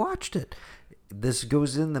finally watched it. This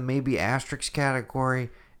goes in the maybe asterisk category.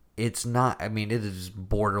 It's not, I mean, it is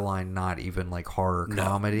borderline not even like horror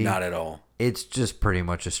comedy. Not at all. It's just pretty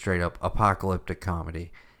much a straight up apocalyptic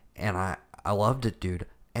comedy. And I loved it, dude.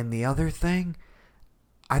 And the other thing,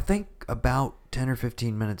 I think about 10 or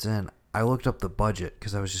 15 minutes in, I looked up the budget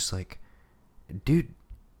because I was just like, dude,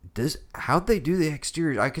 how'd they do the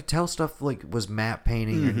exterior? I could tell stuff like was matte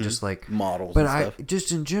painting and just like models. But and stuff.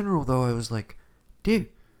 Just in general though, I was like, dude,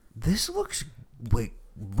 this looks like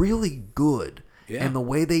really good. Yeah. And the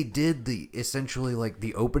way they did essentially like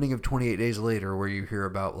the opening of 28 Days Later, where you hear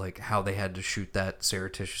about like how they had to shoot that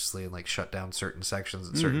surreptitiously and like shut down certain sections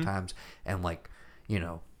at certain times and like, you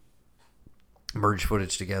know, merge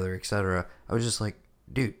footage together, etc. I was just like,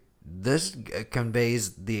 dude, this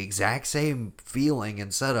conveys the exact same feeling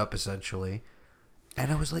and setup, essentially.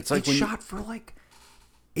 And I was like, it's shot for like,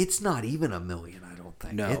 it's not even $1 million, I don't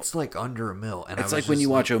think. No. It's like under $1 million. And it's like when you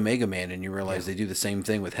watch Omega Man and you realize they do the same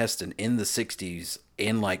thing with Heston in the 60s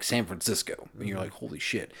in like San Francisco. And you're like, holy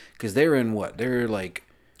shit. Because they're in what? They're like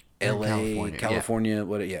LA, California.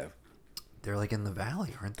 What? Yeah. They're like in the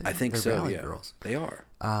valley, aren't they? I think They're so, Valley yeah. Girls. They are.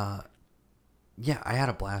 Yeah, I had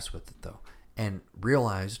a blast with it, though. And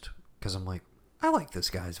realized, because I'm like, I like this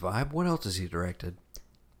guy's vibe. What else has he directed?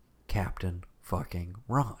 Captain fucking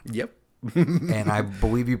Ron. Yep. And I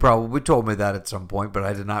believe you probably told me that at some point, but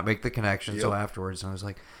I did not make the connection until afterwards. And I was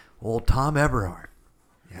like, well, Tom Eberhard.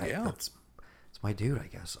 Yeah. That's my dude, I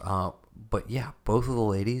guess. But yeah, both of the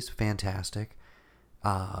ladies, fantastic.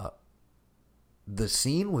 The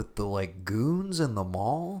scene with the like goons in the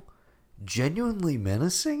mall, genuinely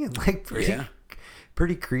menacing and like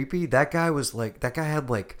pretty creepy. That guy had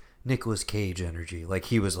like Nicolas Cage energy. Like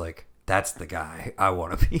he was like, that's the guy I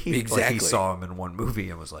want to be. Exactly. Like he saw him in one movie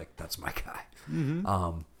and was like, that's my guy. Mm-hmm.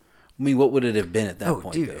 I mean, what would it have been at that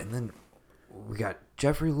point? Dude, though? And then we got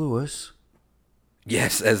Jeffrey Lewis.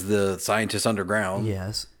 Yes, as the scientist underground.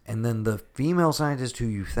 Yes. And then the female scientist who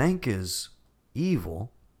you think is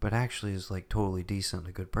evil, but actually is like totally decent,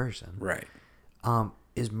 a good person. Right.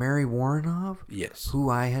 Is Mary Warrenov. Yes. Who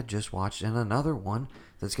I had just watched in another one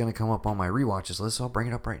that's going to come up on my rewatches list. So I'll bring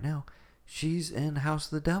it up right now. She's in House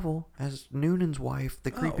of the Devil as Noonan's wife,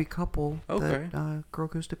 the creepy couple that girl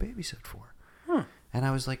goes to babysit for. Huh. And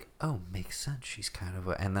I was like, oh, makes sense. She's kind of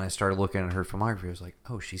and then I started looking at her filmography. I was like,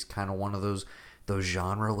 oh, she's kind of one of those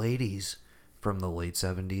genre ladies from the late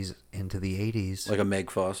 70s into the 80s. Like a Meg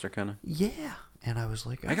Foster kind of? Yeah. And I was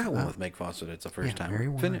like, I got one with Meg Foster. It's the first time.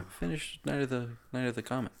 Finish Night of the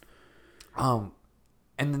Comet.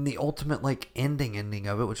 And then the ultimate like ending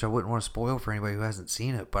of it, which I wouldn't want to spoil for anybody who hasn't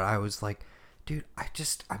seen it, but I was like, dude, I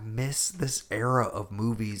miss this era of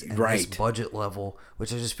movies and this budget level,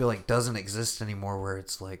 which I just feel like doesn't exist anymore. Where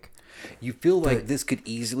it's like, you feel like this could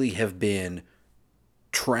easily have been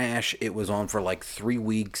trash. It was on for like 3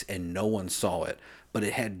 weeks and no one saw it. But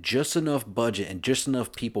it had just enough budget and just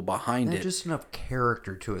enough people behind it. Just enough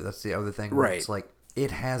character to it. That's the other thing. Right. It's like,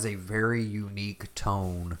 it has a very unique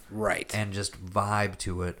tone. Right. And just vibe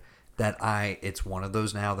to it that it's one of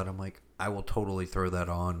those now that I'm like, I will totally throw that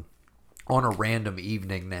on a random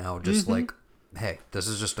evening now. Just like, hey, this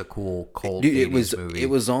is just a cool, cold 80s movie. It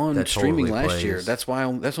was on streaming totally last year. That's the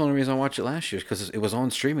only reason I watched it last year, because it was on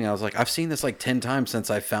streaming. I was like, I've seen this like 10 times since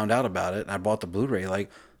I found out about it, and I bought the Blu-ray. Like,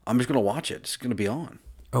 I'm just going to watch it. It's going to be on.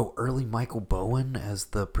 Oh, early Michael Bowen as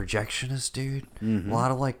the projectionist dude. Mm-hmm.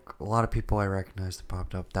 A lot of people I recognized that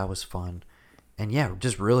popped up. That was fun. And yeah,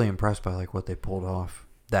 just really impressed by like what they pulled off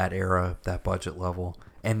that era, that budget level,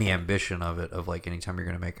 and the ambition of it, of like anytime you're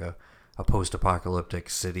going to make a post-apocalyptic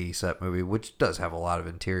city set movie, which does have a lot of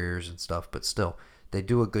interiors and stuff, but still they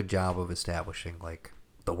do a good job of establishing like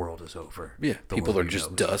the world is over. Yeah, The people world are you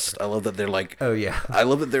just know is dust. over. I love that they're like. Oh yeah. I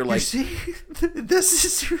love that they're like. You see, this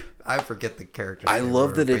is. I forget the character. I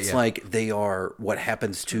love that it's like they are what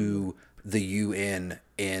happens to the UN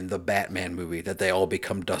in the Batman movie, that they all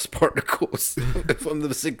become dust particles from the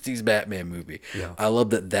 60s Batman movie. Yeah. I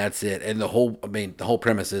love that that's it. And the whole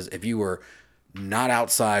premise is if you were not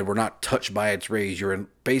outside, were not touched by its rays, you're in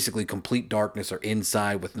basically complete darkness or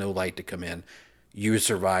inside with no light to come in, you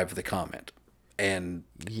survive the comet. And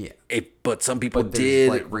yeah, but some people there's, did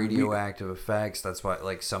like radioactive effects. That's why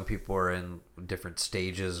like some people are in different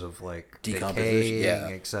stages of like Decomposition,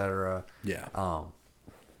 decaying, etc. Yeah.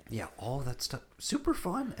 Yeah, all of that stuff super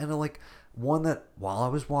fun. And like one that while I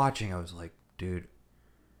was watching, I was like, dude,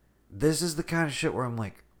 this is the kind of shit where I'm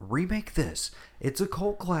like, remake this. It's a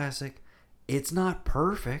cult classic. It's not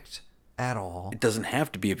perfect at all. It doesn't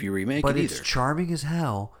have to be if you remake But it it's either. charming as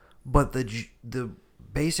hell. But the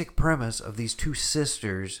basic premise of these two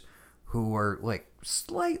sisters who are like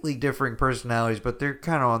slightly differing personalities, but they're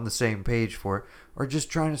kind of on the same page for it, are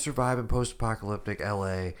just trying to survive in post-apocalyptic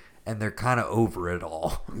LA, and they're kind of over it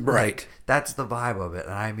all. Right. Like, that's the vibe of it.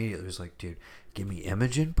 And I immediately was like, dude, give me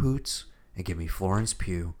Imogen Poots and give me Florence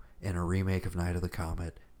Pugh in a remake of Night of the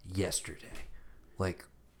Comet yesterday. Like,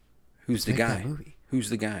 Who's the make that guy? movie. Who's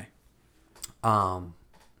the guy? Oh,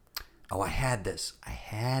 I had this. Oh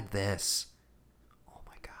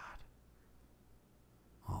my god.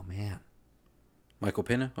 Oh man. Michael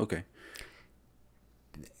Pena? Okay.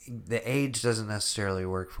 The age doesn't necessarily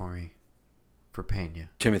work for me. For Pena.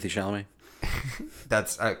 Timothy Chalamet?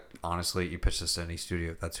 That's honestly, you pitch this to any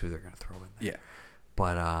studio, that's who they're gonna throw in there. Yeah.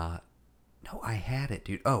 But no, I had it,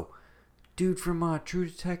 dude. Oh, dude from True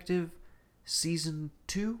Detective season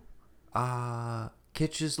 2,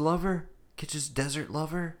 Kitsch's lover, Kitsch's desert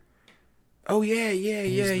lover. Oh, yeah.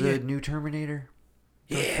 He's the new Terminator.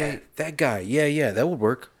 Yeah, that guy. Yeah, that would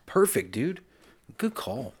work. Perfect, dude. Good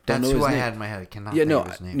call. That's Don't know who his I name. had in my head. I cannot Yeah, think no,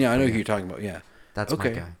 of his name. yeah, I know but who you're talking about. Yeah, That's okay.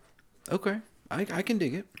 my guy. Okay, I can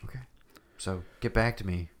dig it. Okay. So get back to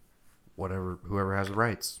me. Whoever has the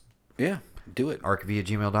rights. Yeah, do it.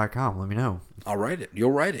 arkv@gmail.com. Let me know. I'll write it.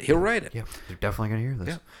 You'll write it. He'll write it. Yeah, they're definitely gonna hear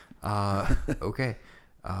this. Okay.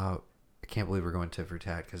 I can't believe we're going tit for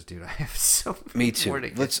tat because, dude, I have so many Me too. more to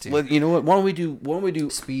get Let's. to. You know what? Why don't we do?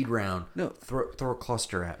 Speed round. No. Throw a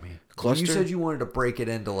cluster at me. Cluster? You said you wanted to break it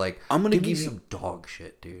into like. I'm gonna give me give you- some dog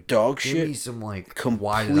shit, dude. Dog give shit? me some like. Complete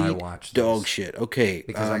Why did I watch this? dog shit. Okay,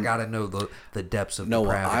 Because I gotta know the depths of No,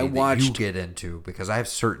 depravity I that you watched- get into, because I have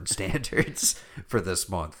certain standards for this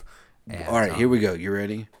month. And, all right, here we go. You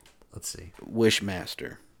ready? Let's see.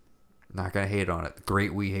 Wishmaster, Not gonna hate on it.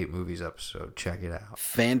 Great We Hate Movies episode. Check it out.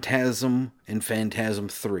 Phantasm, and Phantasm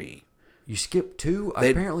 3. You skipped 2.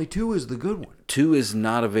 Apparently 2 is the good one. 2 is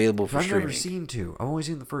not available for I've streaming. never seen 2. I've only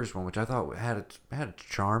seen the first one, which I thought had its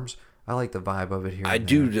charms. I like the vibe of it here. I and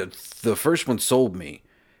do. there. The first one sold me,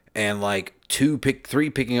 and like 3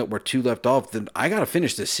 picking up where 2 left off. Then I gotta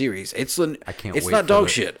finish this series. It's can't It's wait not for dog the-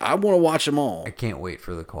 shit. I want to watch them all. I can't wait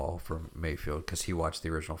for the call from Mayfield because he watched the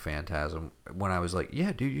original Phantasm. When I was like,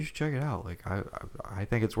 "Yeah, dude, you should check it out. Like, I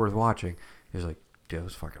think it's worth watching." He was like, "Dude, it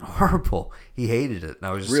was fucking horrible." He hated it, and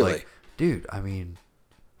I was just Really? like, "Dude, I mean,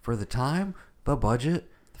 for the time, the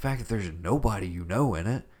budget, the fact that there's nobody you know in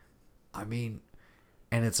it, I mean,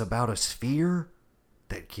 and it's about a sphere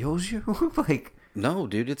that kills you, like." No,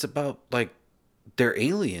 dude, it's about like they're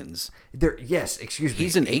aliens. Yes, excuse me.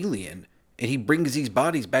 He's an alien, and he brings these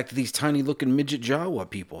bodies back to these tiny looking midget Jawa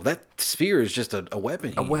people. That sphere is just a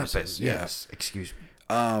weapon. a weapon. uses. Yeah. Yes, excuse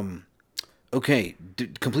me. Okay,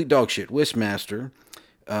 complete dog shit. Wishmaster.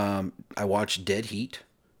 I watched Dead Heat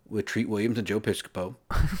with Treat Williams and Joe Piscopo.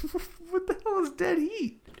 What the hell is Dead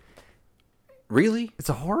Heat? Really? It's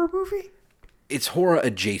a horror movie. It's horror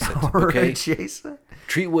adjacent. Horror okay. adjacent.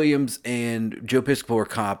 Treat Williams and Joe Piscopo are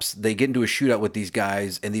cops. They get into a shootout with these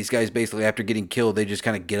guys, and these guys basically, after getting killed, they just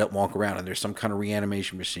kind of get up and walk around, and there's some kind of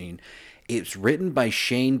reanimation machine. It's written by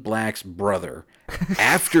Shane Black's brother.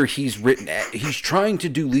 After he's trying to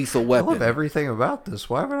do Lethal I Weapon. love everything about this.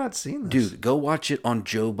 Why have I not seen this? Dude, go watch it on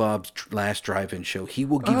Joe Bob's last drive-in show. He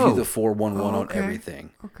will give you the 411 on okay.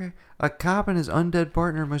 everything. Okay. A cop and his undead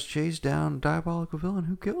partner must chase down a diabolical villain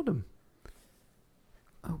who killed him.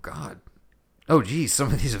 Oh, God. Oh, geez,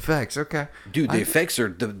 some of these effects. Okay. Dude, the effects are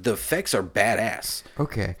badass.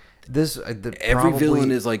 Okay. This Every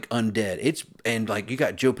villain is like undead. And like you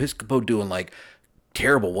got Joe Piscopo doing like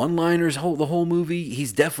terrible one-liners the whole movie.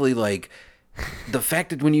 He's definitely like the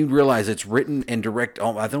fact that when you realize it's written and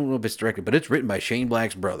I don't know if it's directed, but it's written by Shane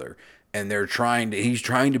Black's brother, and he's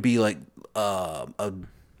trying to be like a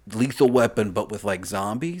Lethal Weapon but with like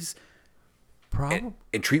zombies. problem.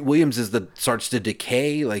 And Treat Williams starts to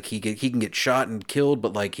decay. Like he can get shot and killed,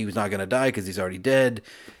 but like he was not gonna die because he's already dead.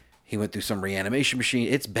 He went through some reanimation machine.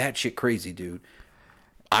 It's batshit crazy, dude.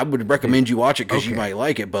 I would recommend you watch it because you might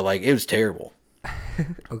like it, but like it was terrible.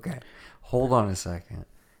 Okay, hold on a second.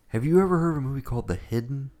 Have you ever heard of a movie called The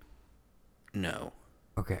Hidden? No.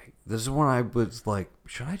 Okay, this is one I was like,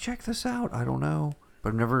 should I check this out? I don't know, but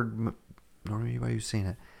I've never known anybody who's seen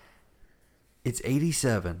it. It's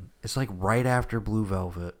 87. It's like right after Blue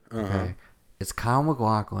Velvet. Okay, it's Kyle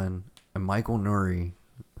MacLachlan and Michael Nouri,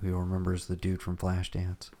 who you'll remember is the dude from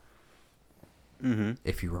Flashdance. Mm-hmm.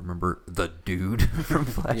 If you remember the dude from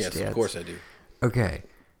Flashdance. Yes, of course I do. Okay.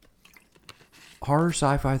 Horror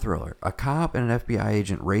sci-fi thriller. A cop and an FBI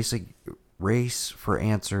agent race for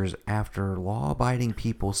answers after law-abiding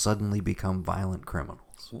people suddenly become violent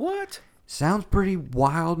criminals. What? Sounds pretty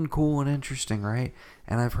wild and cool and interesting, right?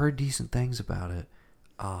 And I've heard decent things about it.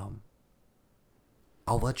 I'll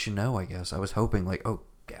let you know, I guess. I was hoping, like, oh,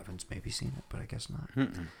 Gavin's maybe seen it, but I guess not.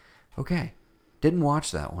 Mm-mm. Okay. Didn't watch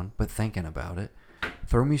that one, but thinking about it.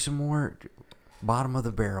 Throw me some more bottom of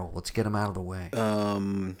the barrel. Let's get them out of the way.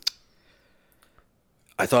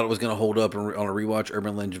 I thought it was going to hold up on a rewatch.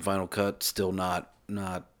 Urban Legend Final Cut, still not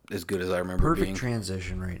as good as I remember Perfect being.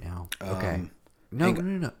 transition right now. Okay.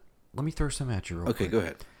 No. Let me throw some at you real quick. Okay, go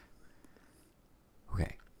ahead.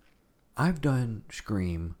 Okay. I've done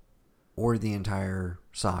Scream or the entire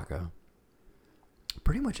saga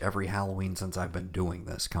pretty much every Halloween since I've been doing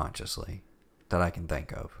this consciously that I can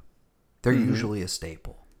think of. They're usually a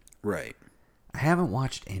staple. Right. I haven't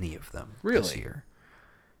watched any of them this Really? year.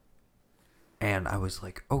 And I was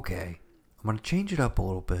like, okay, I'm going to change it up a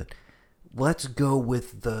little bit. Let's go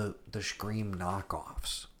with the Scream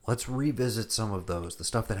knockoffs. Let's revisit some of those, the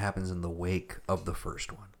stuff that happens in the wake of the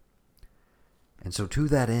first one. And so to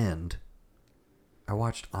that end, I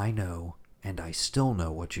watched I Know and I Still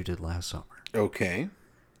Know What You Did Last Summer. Okay.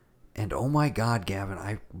 And oh my God,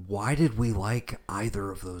 Gavin, why did we like either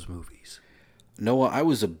of those movies? Noah, I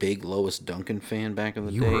was a big Lois Duncan fan back in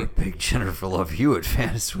the day. You were a big Jennifer Love Hewitt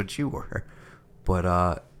fan, is what you were.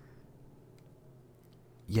 But,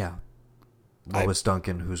 yeah. Lois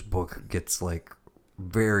Duncan, whose book gets, like,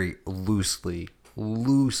 very loosely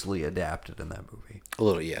adapted in that movie. A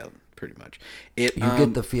little, yeah, pretty much. You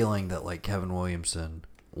get the feeling that, like, Kevin Williamson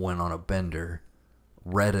went on a bender,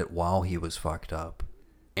 read it while he was fucked up,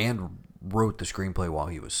 and wrote the screenplay while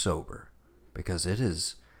he was sober. Because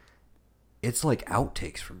it's like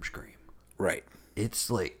outtakes from Scream. Right. It's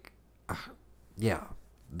like, yeah,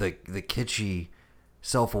 the kitschy,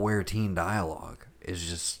 self-aware teen dialogue is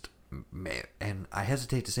just, and I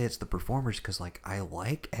hesitate to say it's the performers because, like, I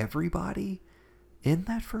like everybody in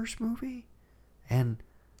that first movie, and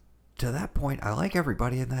to that point, I like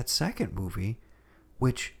everybody in that second movie,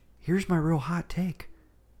 which, here's my real hot take,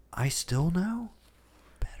 I Still Know,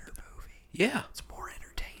 better movie. Yeah. It's more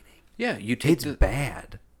entertaining. Yeah, you take It's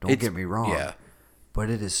bad, don't get me wrong. Yeah. But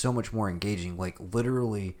it is so much more engaging. Like,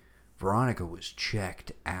 literally, Veronica was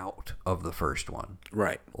checked out of the first one.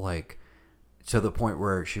 Right. Like, to the point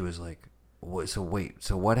where she was like,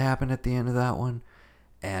 so what happened at the end of that one?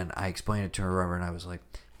 And I explained it to her, and I was like,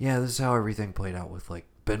 yeah, this is how everything played out with, like,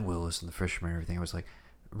 Ben Willis and the Fisherman and everything. I was like,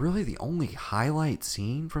 really, the only highlight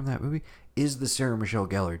scene from that movie is the Sarah Michelle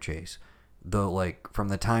Gellar chase. From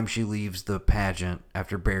the time she leaves the pageant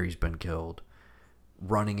after Barry's been killed,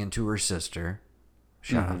 running into her sister,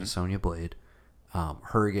 shout out to Sonya Blade,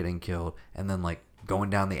 her getting killed, and then, like,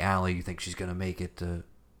 going down the alley, you think she's going to make it to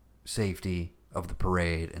safety of the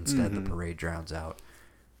parade. Instead, the parade drowns out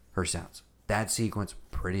her sounds. That sequence,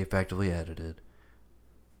 pretty effectively edited,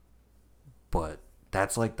 but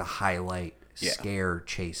that's, like, the highlight scare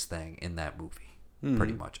chase thing in that movie,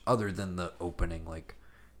 pretty much, other than the opening, like,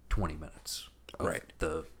 20 minutes of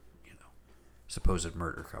the, supposed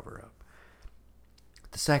murder cover-up.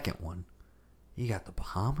 The second one, you got the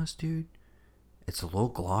Bahamas, dude. It's a little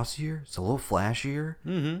glossier. It's a little flashier.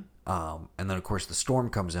 Mm-hmm. And then, of course, the storm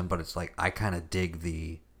comes in, but it's like, I kind of dig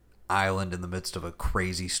the island in the midst of a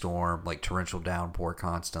crazy storm, like torrential downpour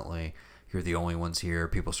constantly. You're the only ones here.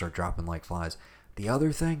 People start dropping like flies. The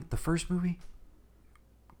other thing, the first movie,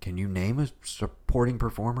 can you name a supporting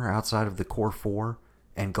performer outside of the core four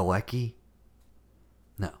and Galecki?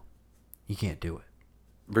 No. You can't do it.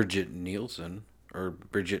 Bridget Nielsen. Or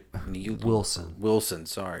Bridget Wilson. Wilson,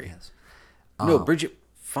 sorry. Yes. No, Bridget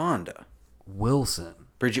Fonda. Wilson.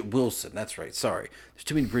 Bridget Wilson, that's right. Sorry. There's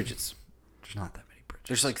too many Bridgets. There's not that many Bridgets.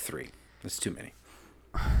 There's like 3. That's too many.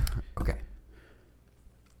 Okay.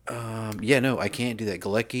 Yeah, no, I can't do that.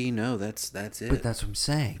 Galecki, no, that's it. But that's what I'm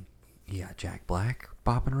saying. You got Jack Black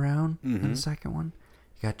bopping around in the second one.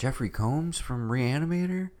 You You got Jeffrey Combs from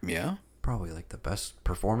Reanimator. Yeah. Probably like the best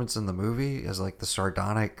performance in the movie as like the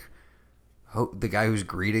sardonic, the guy who's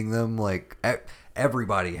greeting them. Like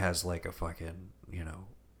everybody has like a fucking,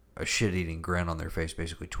 a shit-eating grin on their face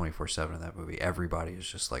basically 24/7 in that movie. Everybody is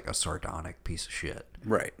just like a sardonic piece of shit.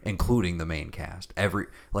 Right. Including the main cast.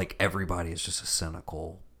 Everybody is just a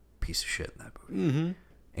cynical piece of shit in that movie. Mm-hmm.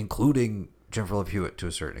 Including Jennifer Love Hewitt to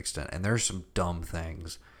a certain extent. And there's some dumb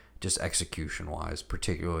things, just execution-wise,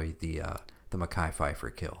 particularly the Mekhi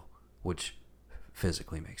Phifer kill, which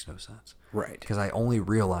physically makes no sense. Right. Because I only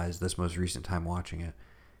realized this most recent time watching it.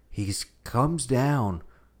 He comes down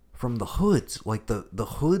from the hoods, like the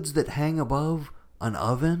hoods that hang above an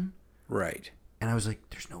oven. Right. And I was like,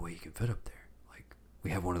 there's no way you can fit up there. Like,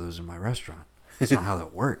 we have one of those in my restaurant. That's not how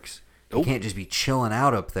that works. You can't just be chilling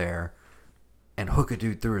out up there and hook a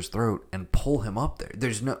dude through his throat and pull him up there.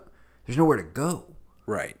 There's nowhere to go.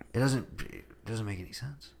 Right. It doesn't make any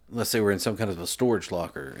sense. Unless they were in some kind of a storage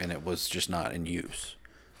locker and it was just not in use.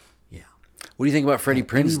 Yeah. What do you think about Freddie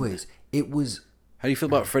Prinze? Anyways, it was... How do you feel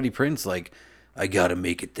about Freddie Prinze? Like, I gotta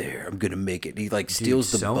make it there. I'm gonna make it. He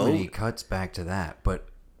steals the boat. So many cuts back to that. But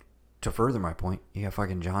to further my point, you got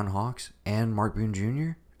fucking John Hawkes and Mark Boone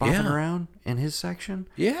Jr. bopping around in his section.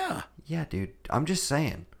 Yeah. Yeah, dude. I'm just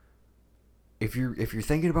saying. If you're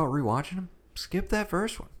thinking about rewatching them, skip that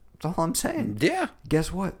first one. That's all I'm saying. Yeah.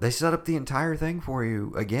 Guess what? They set up the entire thing for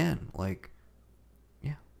you again. Like,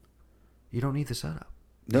 yeah. You don't need the setup.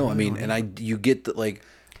 No, I mean, and you get the, like,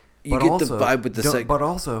 you get the vibe with the second. But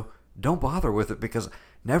also, don't bother with it because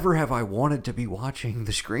never have I wanted to be watching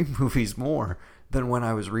the Scream movies more than when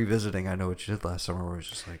I was revisiting I Know What You Did Last Summer, where it was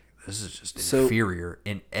just like, this is just inferior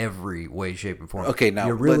in every way, shape, and form. Okay, now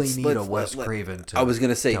you really need a Wes Craven to. I was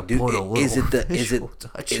gonna say, dude, is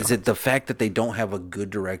it the fact that they don't have a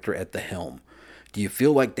good director at the helm? Do you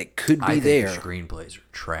feel like they could be I think there? The screenplays are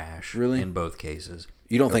trash. Really? In both cases.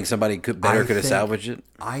 You don't think somebody could have salvaged it?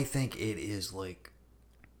 I think it is like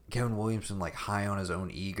Kevin Williamson, like high on his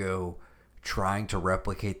own ego, trying to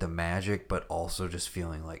replicate the magic, but also just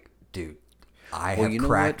feeling like, dude, I have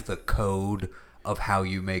cracked the code of how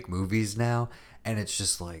you make movies now, and it's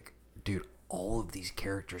just like, dude, all of these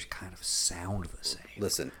characters kind of sound the same.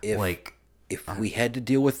 Listen, if we had to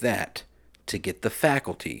deal with that to get the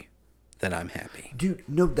Faculty, then I'm happy. Dude,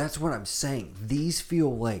 no, that's what I'm saying. These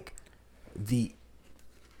feel like the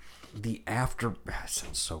after... That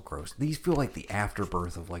sounds so gross. These feel like the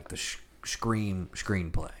afterbirth of like the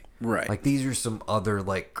screenplay. Right. Like these are some other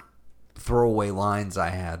like throwaway lines I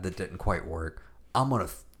had that didn't quite work. I'm gonna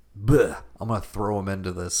throw them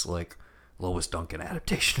into this like Lois Duncan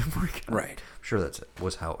adaptation of Rick. Right. I'm sure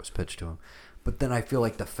was how it was pitched to him. But then I feel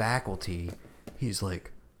like the Faculty, he's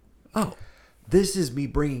like, oh, this is me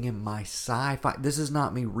bringing in my sci-fi. This is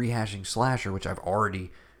not me rehashing slasher, which I've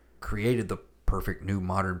already created the perfect new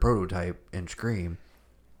modern prototype in Scream.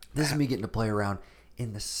 This is me getting to play around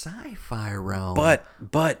in the sci-fi realm.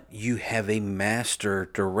 But you have a master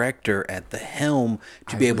director at the helm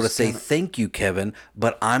to be able to say, thank you, Kevin,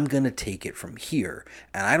 but I'm going to take it from here.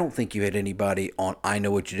 And I don't think you had anybody on I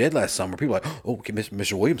Know What You Did Last Summer. People are like, oh, okay,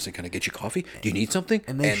 Mr. Williamson, can I get you coffee? Do you need something?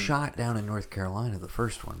 And they shot down in North Carolina, the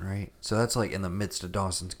first one, right? So that's like in the midst of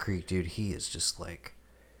Dawson's Creek, dude. He is just like...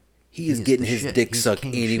 He is getting his dick sucked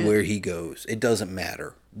anywhere he goes. It doesn't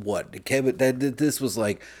matter what. Kevin, this was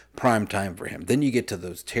like prime time for him. Then you get to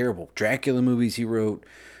those terrible Dracula movies he wrote.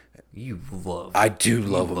 I do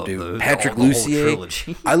love them, dude. Patrick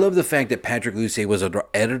Lussier. I love the fact that Patrick Lussier was an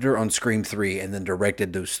editor on Scream 3 and then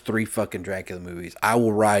directed those 3 fucking Dracula movies. I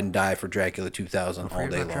will ride and die for Dracula 2000 all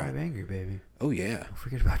day long. Drive Angry, baby. Oh, yeah. Don't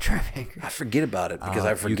forget about Drive Angry. I forget about it because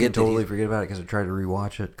I forget. You can totally forget about it because I tried to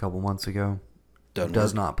rewatch it a couple months ago. It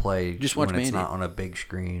does not play just watch when Mandy. It's not on a big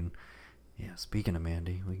screen. Yeah, speaking of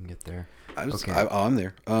Mandy, we can get there. I'm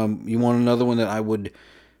there. You want another one that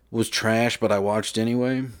was trash, but I watched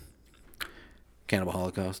anyway? Cannibal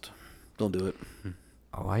Holocaust. Don't do it.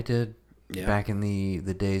 Oh, I did. Yeah. Back in the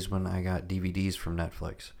days when I got DVDs from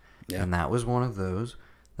Netflix. Yeah. And that was one of those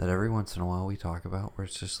that every once in a while we talk about where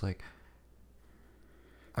it's just like,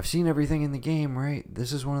 I've seen everything in the game, right?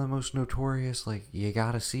 This is one of the most notorious, like, you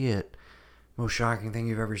gotta see it, most shocking thing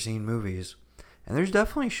you've ever seen movies. And there's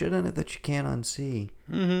definitely shit in it that you can't unsee.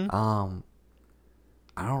 Mm-hmm.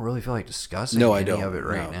 I don't really feel like discussing any of it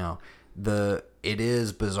right now. It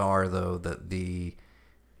is bizarre, though, that the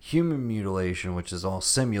human mutilation, which is all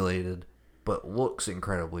simulated, but looks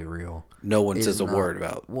incredibly real. No one says a word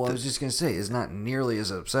about. Well, I was just going to say, is not nearly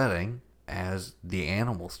as upsetting as the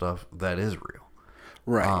animal stuff that is real.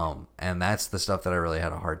 Right. And that's the stuff that I really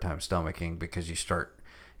had a hard time stomaching because you start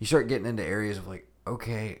getting into areas of like,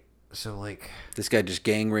 okay, So, like... This guy just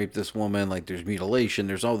gang raped this woman. Like, there's mutilation.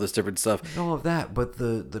 There's all this different stuff. All of that, but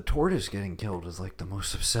the tortoise getting killed is, like, the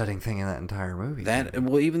most upsetting thing in that entire movie.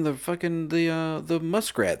 Well, even the fucking, the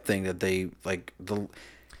muskrat thing that they, like, the...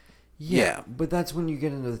 Yeah, but that's when you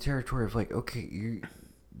get into the territory of, like, okay,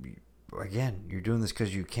 again, you're doing this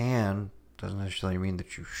because you can. Doesn't necessarily mean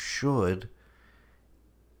that you should.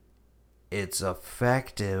 It's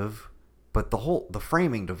effective, but the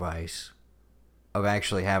framing device of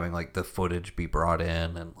actually having, like, the footage be brought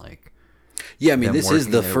in and, like... Yeah, I mean, this is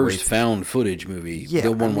the first found footage movie. Yeah,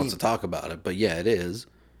 no one wants to talk about it, but yeah, it is.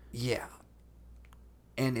 Yeah.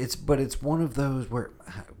 And it's one of those where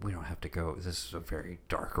we don't have to go. This is a very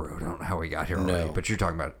dark road. I don't know how we got here already, but you're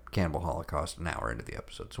talking about Cannibal Holocaust an hour into the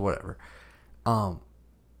episode, so whatever. A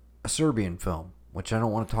Serbian film, which I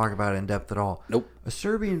don't want to talk about in depth at all. Nope. A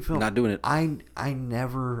Serbian film. Not doing it. I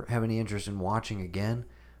never have any interest in watching again,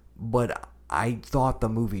 but I thought the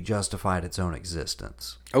movie justified its own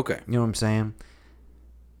existence. Okay. You know what I'm saying?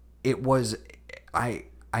 It was...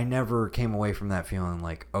 I never came away from that feeling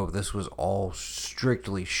like, oh, this was all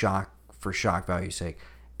strictly shock value's sake.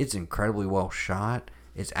 It's incredibly well shot.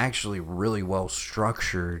 It's actually really well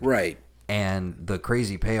structured. Right. And the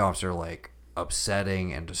crazy payoffs are, like,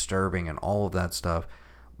 upsetting and disturbing and all of that stuff.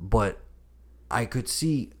 But I could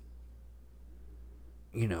see,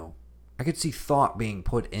 thought being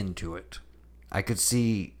put into it. I could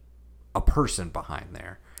see a person behind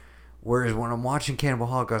there. Whereas when I'm watching Cannibal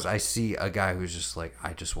Holocaust, I see a guy who's just like,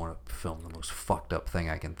 I just want to film the most fucked up thing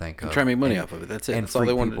I can think of. Try to make money off of it. That's it. And that's all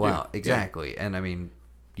they want to do. Out. Exactly. Yeah. And I mean,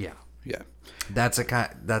 yeah. Yeah. That's like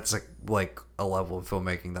a level of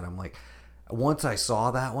filmmaking that I'm like, once I saw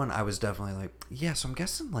that one, I was definitely like, yeah, so I'm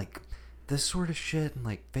guessing like this sort of shit and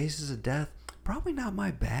like Faces of Death, probably not my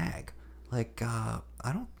bag. Like, I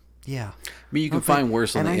don't. Yeah. I mean, you can find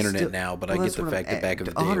worse on the internet now, but I get the fact that back in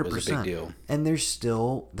the day 100%. It was a big deal. And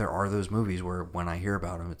there are those movies where when I hear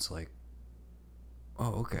about them, it's like,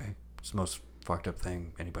 oh, okay. It's the most fucked up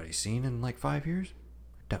thing anybody's seen in like 5 years.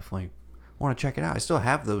 Definitely want to check it out. I still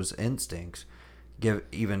have those instincts,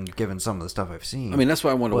 even given some of the stuff I've seen. I mean, that's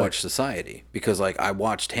why I wanted to watch Society, because like I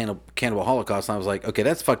watched Cannibal Holocaust and I was like, okay,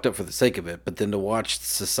 that's fucked up for the sake of it. But then to watch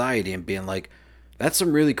Society and being like, that's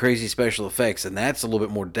some really crazy special effects, and that's a little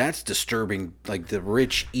bit more, that's disturbing, like the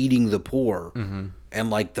rich eating the poor,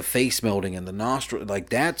 and like the face melting and the nostril, like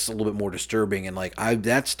that's a little bit more disturbing, and like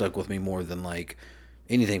that stuck with me more than like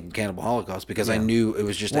anything from Cannibal Holocaust, because I knew it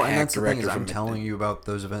was just a hack director. I'm telling you about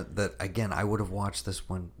those events that, again, I would have watched this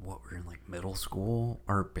when, we were in like middle school,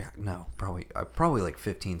 or no, probably like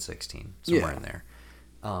 15, 16, somewhere in there.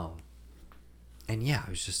 And yeah, it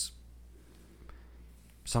was just,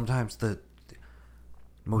 sometimes the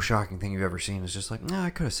most shocking thing you've ever seen is just like, nah,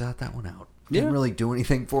 I could have sat that one out. Didn't really do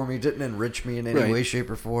anything for me. Didn't enrich me in any way,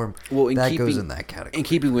 shape, or form. Well, that goes in that category. In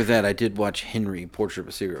keeping with that, I did watch Henry, Portrait of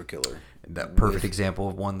a Serial Killer. That perfect example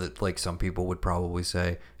of one that, like, some people would probably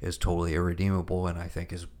say is totally irredeemable, and I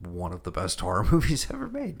think is one of the best horror movies ever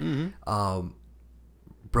made. Mm-hmm.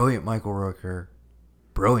 Brilliant Michael Rooker,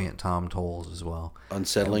 brilliant Tom Tolles as well.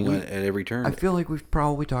 Unsettling at every turn. I feel like we've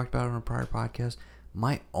probably talked about it on a prior podcast.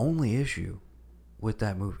 My only issue with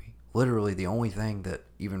that movie, literally the only thing that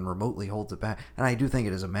even remotely holds it back, and I do think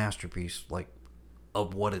it is a masterpiece, like,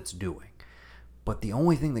 of what it's doing, but the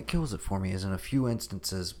only thing that kills it for me is in a few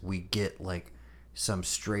instances we get like some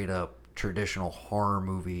straight up traditional horror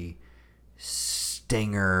movie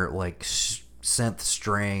stinger, like synth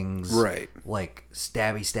strings, right, like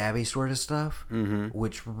stabby sort of stuff,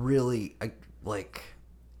 which really like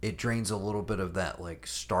it drains a little bit of that like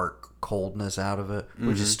stark coldness out of it,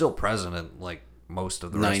 which is still present in like most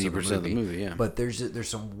of the rest 90% of the movie, yeah. But there's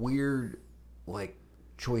some weird like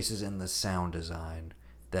choices in the sound design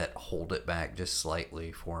that hold it back just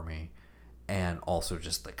slightly for me, and also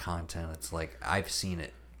just the content. It's like I've seen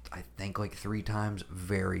it, I think like 3 times,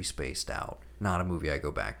 very spaced out. Not a movie I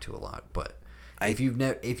go back to a lot, but if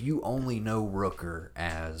you only know Rooker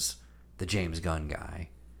as the James Gunn guy,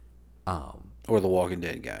 or the Walking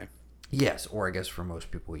Dead guy, yes, or I guess for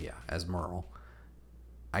most people, yeah, as Merle.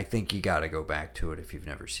 I think you got to go back to it if you've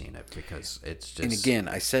never seen it, because it's just. And again,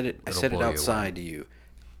 I said it outside to you.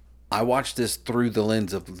 I watched this through the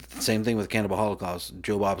lens of the same thing with Cannibal Holocaust,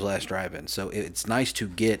 Joe Bob's Last Drive-In. So it's nice to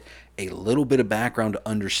get a little bit of background to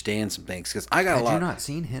understand some things, because I got a lot. Had you not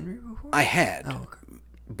seen Henry before? I had, okay.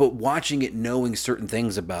 But watching it, knowing certain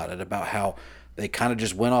things about it, about how they kind of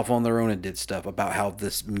just went off on their own and did stuff, about how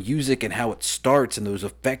this music and how it starts and those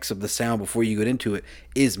effects of the sound before you get into it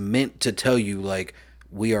is meant to tell you like,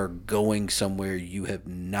 we are going somewhere you have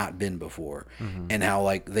not been before. And how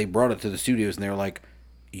like they brought it to the studios and they're like,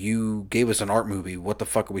 you gave us an art movie. What the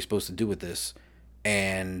fuck are we supposed to do with this?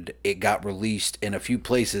 And it got released in a few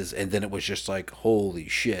places, and then it was just like, holy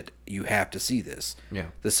shit, you have to see this. Yeah.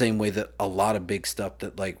 The same way that a lot of big stuff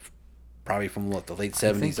that, like, probably from what, the late 70s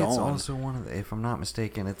I think it's on. also one of the, if I'm not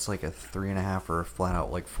mistaken, it's like a 3.5 or a flat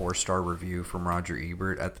out like 4-star review from Roger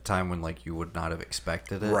Ebert at the time when like you would not have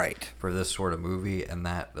expected it, Right. for this sort of movie, and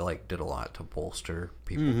that like did a lot to bolster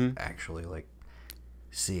people actually like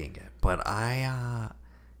seeing it. But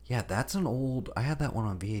yeah, that's an old. I had that one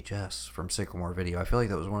on VHS from Sycamore Video. I feel like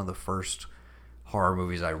that was one of the first horror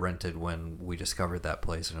movies I rented when we discovered that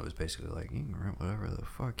place, and it was basically like, you can rent whatever the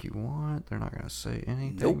fuck you want. They're not gonna say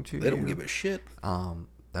anything to you. They don't give a shit.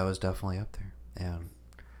 That was definitely up there, and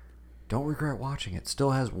don't regret watching it.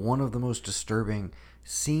 Still has one of the most disturbing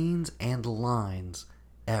scenes and lines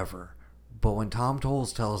ever. But when Tom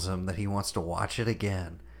Tolles tells him that he wants to watch it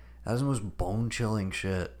again, that is the most bone-chilling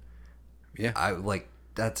shit. Yeah. I like.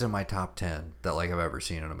 That's in my top 10 that like I've ever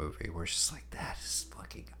seen in a movie. Where it's just like, that is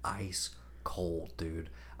fucking ice cold, dude.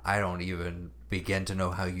 I don't even begin to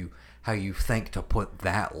know how you think to put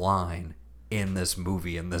that line in this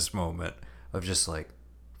movie in this moment of just like,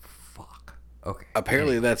 fuck. Okay.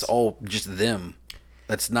 Apparently that's all just them.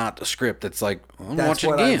 That's not a script. That's like, I'm That's watch it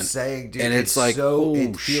what again. I'm saying, dude. And it's like, oh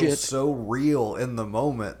it feels shit. so real in the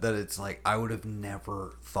moment that it's like, I would have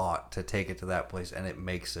never thought to take it to that place, and it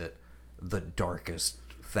makes it the darkest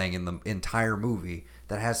thing in the entire movie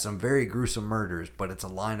that has some very gruesome murders, but it's a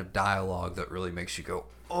line of dialogue that really makes you go,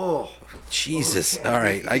 oh, Jesus. okay. All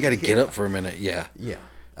right. I got to get up for a minute. Yeah.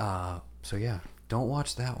 Yeah. So yeah, don't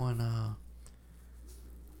watch that one.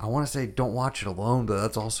 I want to say don't watch it alone, but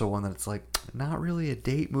that's also one that's like not really a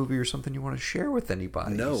date movie or something you want to share with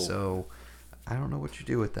anybody. No. So I don't know what you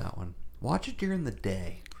do with that one. Watch it during the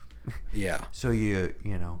day. Yeah. So you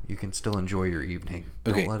can still enjoy your evening.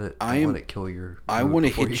 Okay, Don't let it kill your. I mood want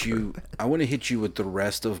to before hit you. you. I want to hit you with the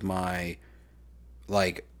rest of my,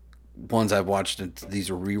 like, ones I've watched. And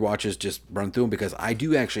these are rewatches. Just run through them because I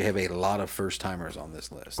do actually have a lot of first timers on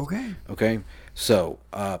this list. Okay. Okay. So,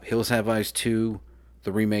 Hills Have Eyes 2,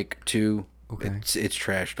 the remake 2. Okay. It's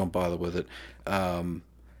trash. Don't bother with it.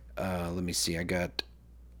 Let me see. I got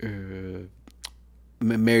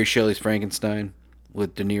Mary Shelley's Frankenstein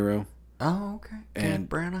with De Niro. Oh, okay. And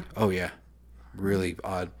Branagh. Oh yeah, really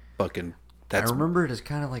odd fucking. I remember it as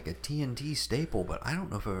kind of like a TNT staple, but I don't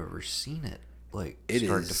know if I've ever seen it like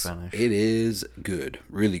start to finish. It is good,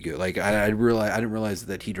 really good. Like I didn't realize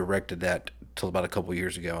that he directed that till about a couple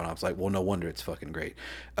years ago, and I was like, well, no wonder it's fucking great.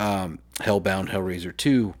 Hellbound, Hellraiser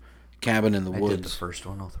 2, Cabin in the Woods. I did the first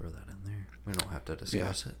one. I'll throw that in there. We don't have to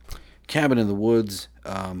discuss it. Cabin in the Woods,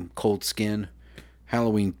 Cold Skin,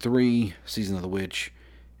 Halloween 3, Season of the Witch,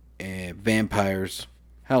 and Vampires,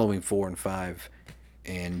 Halloween 4 and 5,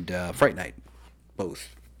 and Fright Night,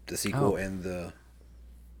 both the sequel and the.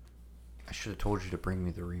 I should have told you to bring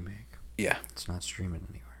me the remake. Yeah, it's not streaming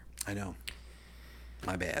anywhere. I know.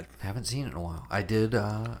 My bad. Haven't seen it in a while. I did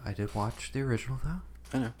watch the original though.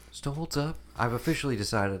 I know. Still holds up. I've officially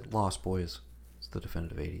decided Lost Boys is the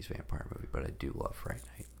definitive 80s vampire movie, but I do love Fright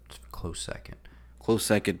Night. It's a close second. Close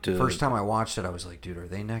second to. First time I watched it, I was like, dude, are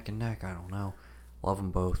they neck and neck? I don't know. Love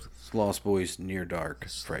them both. Lost Boys, Near Dark,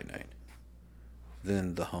 Fright Night.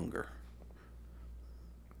 Then The Hunger.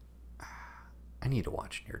 I need to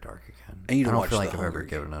watch Near Dark again. I don't feel like I've ever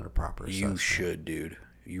given it a proper assessment. You should, dude.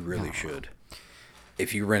 You really should.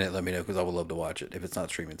 If you rent it, let me know because I would love to watch it if it's not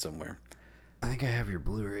streaming somewhere. I think I have your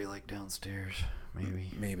Blu-ray like downstairs.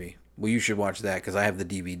 Maybe. Well, you should watch that because I have the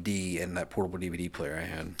DVD and that portable DVD player I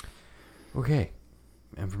had. Okay.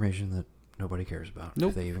 Information that nobody cares about. Nope.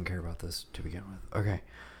 If they even care about this to begin with. Okay.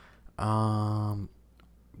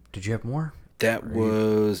 Did you have more? That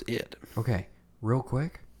was it. Okay. Real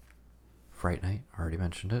quick. Fright Night. Already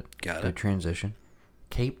mentioned it. Got it. Good transition.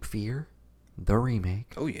 Cape Fear. The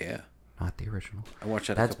remake. Oh, yeah. Not the original. I watched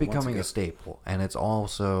that That's a couple becoming a months staple. And it's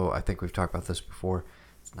also, I think we've talked about this before,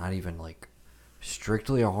 it's not even like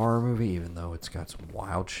strictly a horror movie, even though it's got some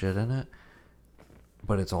wild shit in it.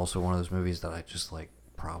 But it's also one of those movies that I just like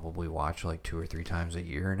probably watch like 2 or 3 times a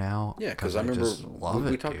year now. Yeah, because I remember just love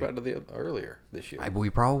we it, talked dude. about it earlier this year.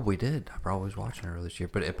 We probably did. I probably was watching it earlier this year,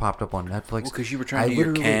 but it popped up on Netflix. Well, because you were trying to do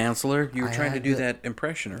your counselor. You were trying to do that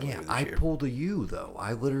impression earlier Yeah, this I year. pulled a U, though. I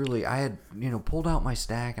had, pulled out my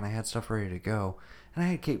stack, and I had stuff ready to go. And I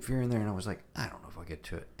had Cape Fear in there, and I was like, I don't know if I'll get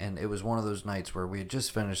to it. And it was one of those nights where we had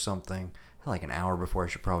just finished something, like an hour before I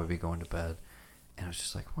should probably be going to bed. And I was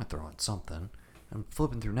just like, I'm going to throw on something. I'm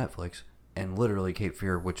flipping through Netflix, and literally Cape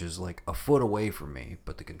Fear, which is like a foot away from me,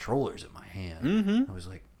 but the controller's in my hand. Mm-hmm. I was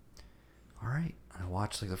like, all right. I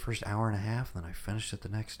watched like the first hour and a half, and then I finished it the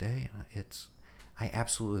next day, and I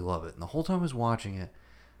absolutely love it. And the whole time I was watching it,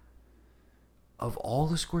 of all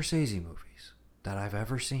the Scorsese movies that I've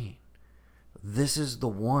ever seen, this is the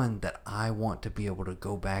one that I want to be able to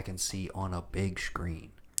go back and see on a big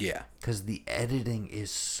screen. Yeah. Because the editing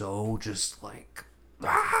is so just like,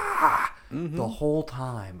 the whole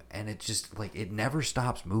time. And it just, like, it never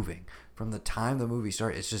stops moving. From the time the movie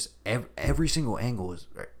starts, it's just every single angle is,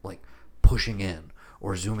 like, pushing in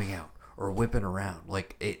or zooming out or whipping around.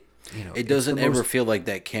 Like, it, you know. It doesn't ever feel like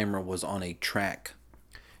that camera was on a track.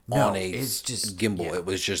 No, on a it's just gimbal. Yeah. It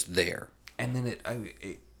was just there. And then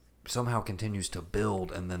it somehow continues to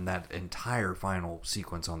build, and then that entire final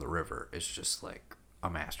sequence on the river is just like a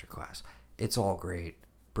masterclass. It's all great.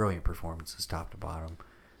 Brilliant performances top to bottom.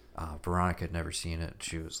 Veronica had never seen it.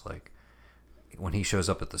 She was like, when he shows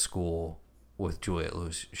up at the school with Juliette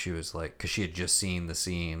Lewis, she was like, because she had just seen the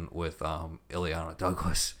scene with Ileana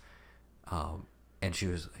Douglas. And she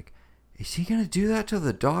was like, is he going to do that to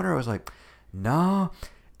the daughter? I was like, nah,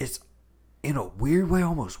 it's in a weird way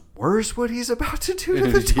almost worse what he's about to do to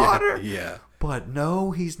the daughter. Yeah. But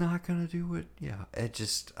no, he's not going to do it. Yeah. It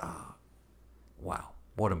just, wow.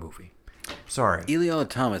 What a movie. Sorry. Ileana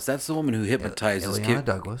Thomas, that's the woman who hypnotizes Ileana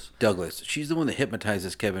Douglas. Douglas. She's the one that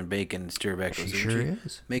hypnotizes Kevin Bacon and Stuart Beckles. She sure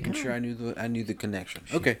is. Making sure I knew the connection.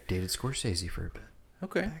 She okay. dated Scorsese for a bit.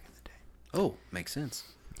 Okay. Back in the day. Oh, makes sense.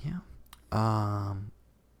 Yeah.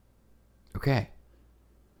 Okay.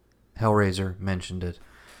 Hellraiser mentioned it.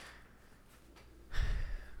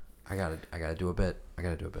 I gotta do a bit.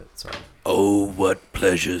 Sorry. Oh, what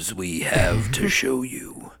pleasures we have to show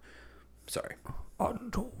you. Sorry.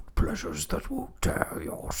 Untold pleasures that will tear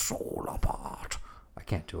your soul apart. I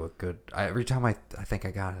can't do it good. Every time I think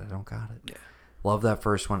I got it, I don't got it. Yeah. Love that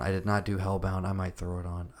first one. I did not do Hellbound. I might throw it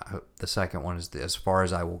on. The second one is as far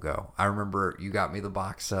as I will go. I remember you got me the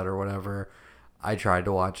box set or whatever. I tried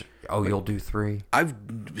to watch. Oh, you'll do 3? I've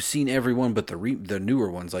seen every one but the newer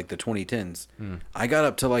ones, like the 2010s. I got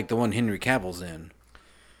up to like the one Henry Cavill's in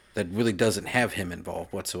that really doesn't have him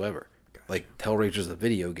involved whatsoever. Gotcha. Like Hellraiser's a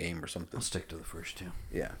video game or something. I'll stick to the first 2.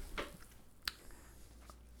 Yeah.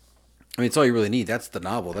 I mean, it's all you really need. That's the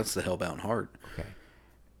novel. That's the Hellbound Heart. Okay.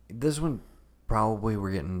 This one, probably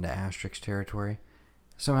we're getting into asterisk territory.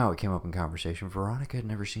 Somehow it came up in conversation. Veronica had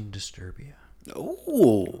never seen Disturbia.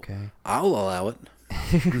 Oh. Okay. I'll allow it.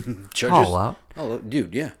 Call out. Oh,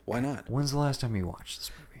 dude, yeah. Why not? When's the last time you watched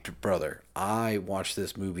this movie? Brother, I watch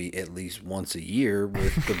this movie at least once a year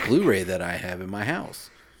with the Blu-ray that I have in my house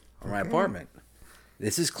or my apartment.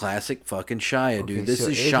 This is classic fucking Shia, dude. This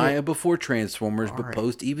is Shia before Transformers, but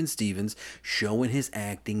post Even Stevens showing his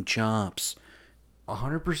acting chops.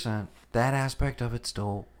 100%. That aspect of it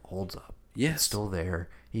still holds up. Yes. It's still there.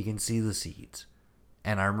 You can see the seeds.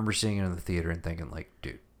 And I remember seeing it in the theater and thinking, like,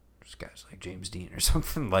 dude, this guy's like James Dean or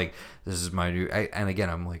something. Like, this is my new... and again,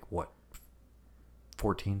 I'm like, what,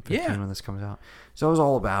 14, 15 when this comes out? So I was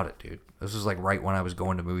all about it, dude. This was like right when I was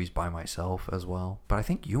going to movies by myself as well. But I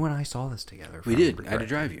think you and I saw this together. We did. I had to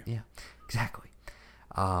drive you. Yeah, exactly.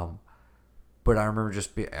 But I remember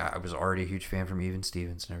I was already a huge fan from Even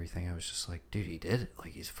Stevens and everything. I was just like, dude, he did it.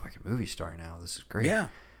 Like, he's a fucking movie star now. This is great. Yeah.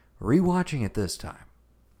 Rewatching it this time,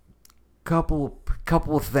 couple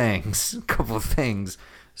of things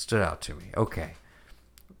stood out to me. Okay.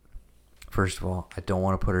 First of all, I don't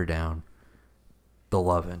want to put her down. The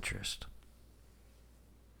love interest.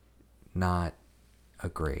 Not a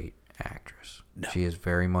great actress. No. She is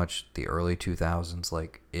very much the early 2000s,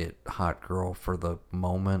 like, hot girl for the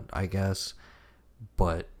moment, I guess.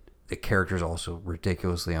 But the character is also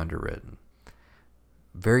ridiculously underwritten.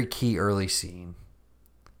 Very key early scene.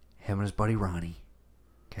 Him and his buddy Ronnie.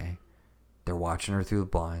 Okay. They're watching her through the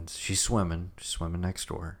blinds. She's swimming next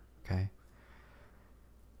door. Okay.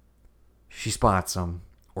 She spots him,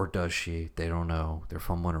 or does she? They don't know. They're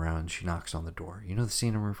fumbling around, and she knocks on the door. You know the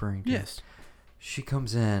scene I'm referring to? Yes. She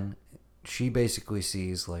comes in. She basically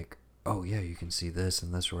sees, like, oh, yeah, you can see this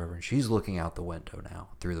and this or whatever. And she's looking out the window now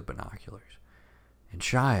through the binoculars. And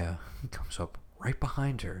Shia comes up right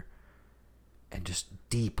behind her and just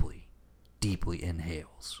deeply, deeply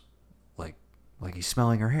inhales. Like he's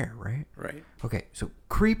smelling her hair, right? Right. Okay, so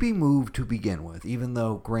creepy move to begin with. Even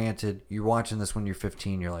though, granted, you're watching this when you're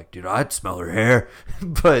 15, you're like, dude, I'd smell her hair.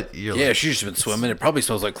 But you're like... Yeah, she's just been swimming. It probably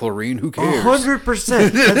smells like chlorine. Who cares?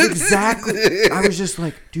 100%. That's exactly... I was just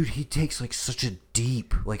like, dude, he takes like such a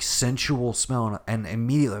deep, like sensual smell. And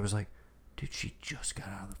immediately I was like, dude, she just got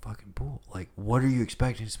out of the fucking pool. Like, what are you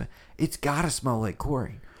expecting to smell? It's got to smell like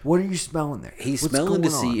chlorine. What are you smelling there? He's What's smelling to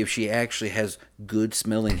going see on? if she actually has good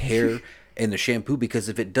smelling hair in the shampoo, because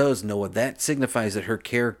if it does, Noah, that signifies that her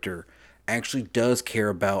character actually does care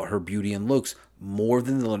about her beauty and looks more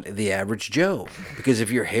than the average Joe. Because if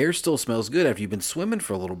your hair still smells good after you've been swimming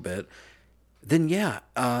for a little bit, then yeah,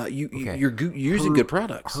 you're using good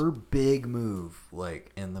products. Her big move,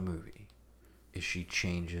 like in the movie, is she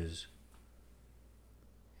changes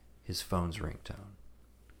his phone's ringtone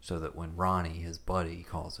so that when Ronnie, his buddy,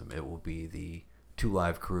 calls him, it will be the 2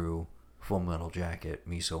 Live Crew Full Metal Jacket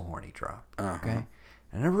Me So Horny drop. Okay,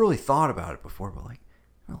 I never really thought about it before, but like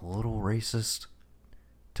a little racist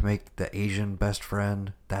to make the Asian best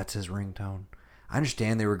friend that's his ringtone. I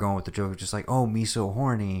understand they were going with the joke, just like, oh, me so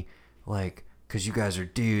horny, like, because you guys are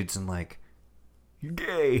dudes and like, you're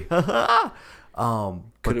gay. But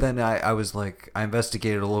then I was like, I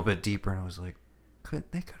investigated a little bit deeper and I was like,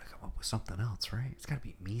 they could have come up with something else, right? It's got to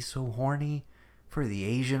be me so horny for the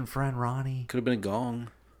Asian friend Ronnie. Could have been a gong.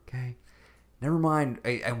 Okay, never mind.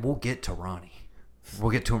 And we'll get to Ronnie.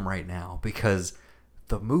 We'll get to him right now because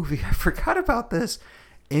the movie, I forgot about this,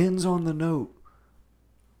 ends on the note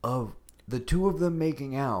of the two of them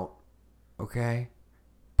making out, okay?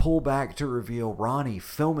 Pull back to reveal Ronnie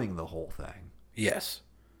filming the whole thing. Yes.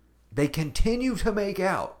 They continue to make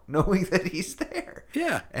out, knowing that he's there.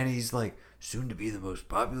 Yeah. And he's like, soon to be the most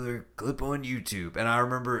popular clip on YouTube. And I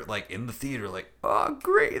remember, like, in the theater, like, oh,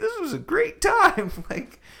 great, this was a great time.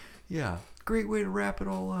 Like, yeah, great way to wrap it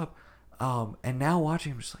all up. And now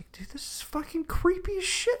watching, I'm just like, dude, this is fucking creepy as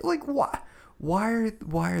shit. Like, why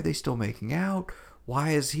are they still making out?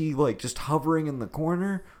 Why is he like just hovering in the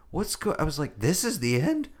corner? I was like, this is the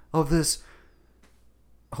end of this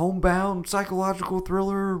homebound psychological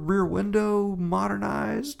thriller, Rear Window,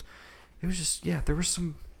 modernized. It was just, yeah, there were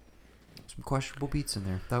some questionable beats in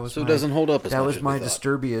there. That was so it doesn't hold up as much. That was as my we thought.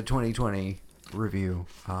 Disturbia 2020 review.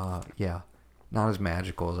 Yeah, not as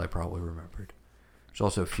magical as I probably remembered. There's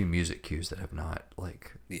also a few music cues that have not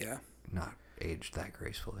not aged that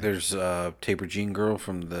gracefully. There's Taper Jean Girl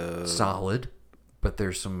from the... Solid, but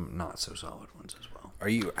there's some not so solid ones as well. Are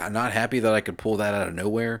you not happy that I could pull that out of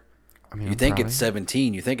nowhere? I mean, you think it's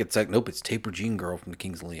 17. You think it's like, nope, it's Taper Jean Girl from the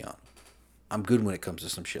Kings of Leon. I'm good when it comes to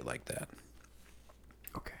some shit like that.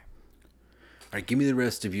 Okay. All right, give me the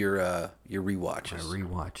rest of your rewatches. My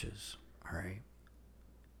rewatches. All right.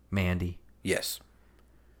 Mandy. Yes.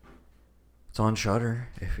 It's on Shudder.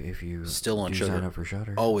 If you Still on do Shudder. sign up for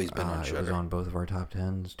Shudder. Always been on It Shudder. was on both of our top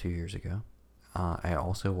 10s 2 years ago. I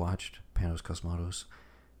also watched Panos Cosmatos'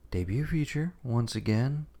 debut feature once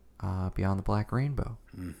again, Beyond the Black Rainbow.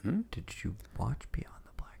 Mm-hmm. Did you watch Beyond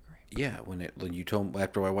the Black Rainbow? Yeah, when you told me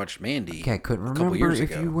after I watched Mandy. Okay, I couldn't a couple remember years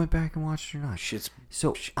if ago. you went back and watched it or not.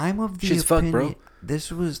 So sh- I'm of the shit's opinion. fucked, bro.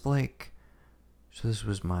 This was like, so this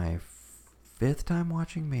was my 5th time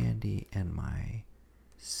watching Mandy and my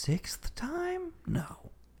 6th time?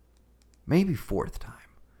 No. Maybe 4th time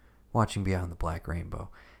watching Beyond the Black Rainbow.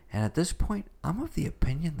 And at this point, I'm of the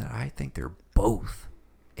opinion that I think they're both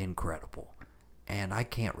incredible. And I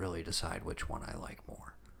can't really decide which one I like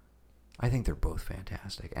more. I think they're both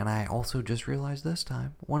fantastic. And I also just realized this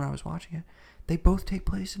time, when I was watching it, they both take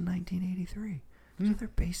place in 1983. So they're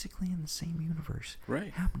basically in the same universe.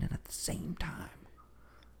 Right. Happening at the same time.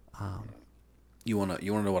 You wanna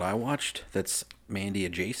know what I watched? That's Mandy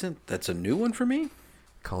adjacent. That's a new one for me.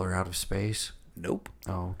 Color Out of Space. Nope.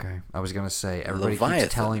 Oh, okay. I was going to say, everybody Leviathan.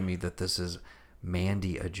 keeps telling me that this is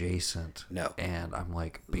Mandy adjacent. No. And I'm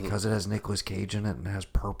like, because it has Nicolas Cage in it and has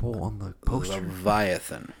purple on the poster.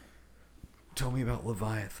 Leviathan. Tell me about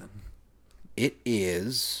Leviathan. It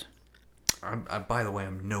is... By the way,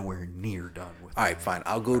 I'm nowhere near done with All right, fine.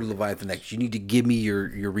 I'll go to Leviathan next. You need to give me your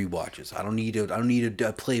rewatches. I don't need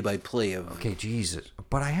a play-by-play of... Okay, Jesus.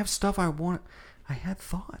 But I have stuff I want... I had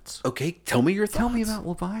thoughts. Okay, tell me your thoughts. Tell me about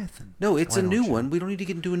Leviathan. No, it's Why a new don't you? one. We don't need to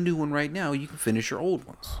get into a new one right now. You can finish your old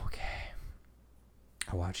ones. Okay.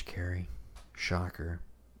 I watched Carrie. Shocker.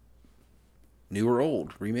 New or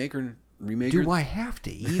old? Remake or... Do I have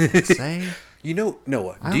to even say? You know,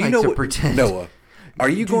 Noah. I Do you like know to what... pretend. Noah, are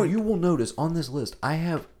you Dude, going... You will notice on this list, I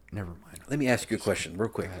have... Never mind. Let me ask you a question real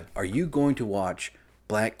quick. Are you going to watch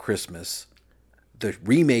Black Christmas, the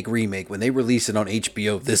remake, when they release it on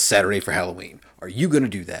HBO this Saturday for Halloween? Are you going to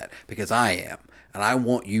do that? Because I am. And I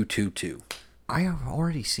want you to, too. I have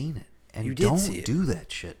already seen it. And You did don't see it. do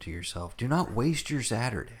that shit to yourself. Do not waste your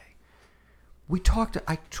Saturday. We talked...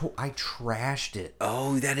 I trashed it.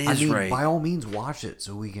 Oh, that is right. By all means, watch it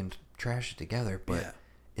so we can trash it together. But Yeah.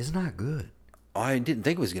 it's not good. I didn't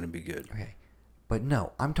think it was going to be good. Okay. But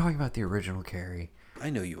no, I'm talking about the original Carrie. I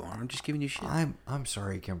know you are. I'm just giving you shit. I'm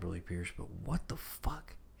sorry, Kimberly Pierce, but what the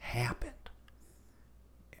fuck happened?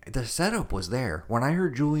 The setup was there. When I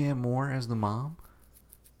heard Julianne Moore as the mom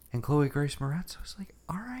and Chloe Grace Moretz, I was like,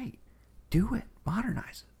 all right, do it.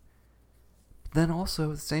 Modernize it. But then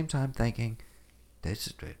also at the same time thinking,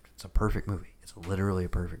 It's a perfect movie. It's literally a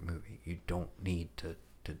perfect movie. You don't need to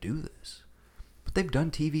do this. But they've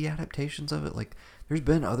done TV adaptations of it. Like, there's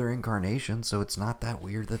been other incarnations, so it's not that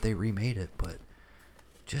weird that they remade it. But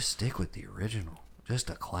just stick with the original. Just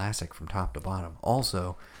a classic from top to bottom.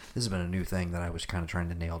 Also, this has been a new thing that I was kind of trying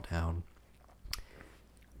to nail down.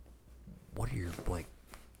 What are your, like,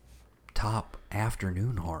 top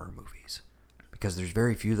afternoon horror movies? Because there's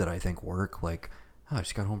very few that I think work. Like, oh, I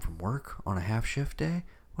just got home from work on a half shift day.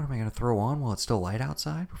 What am I going to throw on while it's still light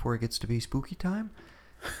outside before it gets to be spooky time?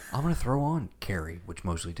 I'm going to throw on Carrie, which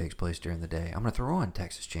mostly takes place during the day. I'm going to throw on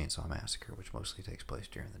Texas Chainsaw Massacre, which mostly takes place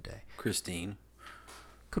during the day. Christine.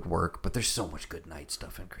 Could work, but there's so much good night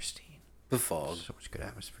stuff in Christine. The Fog. So much good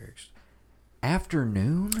atmospherics.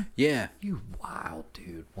 Afternoon? Yeah. You wild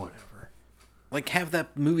dude. Whatever. Like, half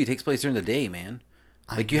that movie takes place during the day, man.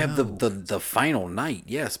 Like, you have the final night,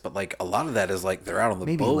 yes, but, like, a lot of that is, like, they're out on the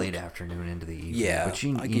boat. Maybe late afternoon into the evening. Yeah. But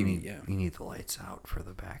you need the lights out for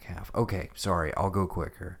the back half. Okay, sorry. I'll go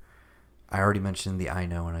quicker. I already mentioned the I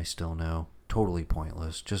Know and I Still Know. Totally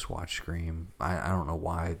pointless. Just watch Scream. I don't know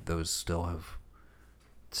why those still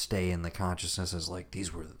stay in the consciousness as, like,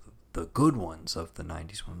 these were the good ones of the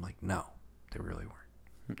 90s. When I'm like, no, they really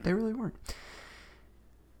weren't. They really weren't.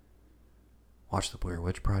 Watched the Blair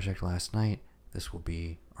Witch Project last night. This will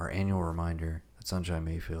be our annual reminder that Sunshine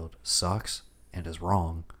Mayfield sucks and is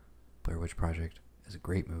wrong. Blair Witch Project is a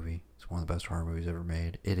great movie. It's one of the best horror movies ever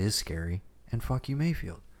made. It is scary. And fuck you,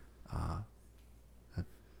 Mayfield. I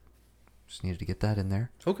just needed to get that in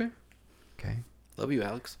there. Okay. Okay. Love you,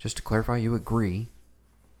 Alex. Just to clarify, you agree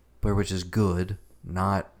Blair Witch is good,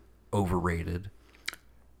 not overrated.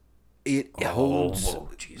 It holds...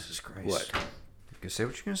 Whoa, Jesus Christ. What? You say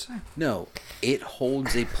what you're going to say. No, it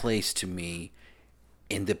holds a place to me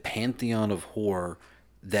in the pantheon of horror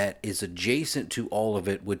that is adjacent to all of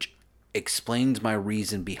it, which explains my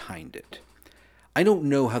reason behind it. I don't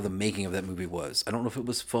know how the making of that movie was. I don't know if it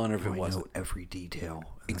was fun or if it wasn't. I know every detail.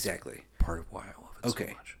 Exactly. Part of why I love it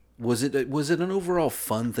so much. Was it an overall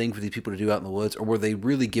fun thing for these people to do out in the woods, or were they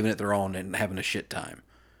really giving it their all and having a shit time?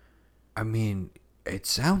 I mean, it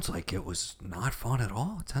sounds like it was not fun at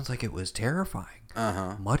all. It sounds like it was terrifying.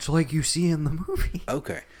 Uh-huh. Much like you see in the movie.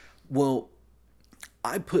 Okay. Well,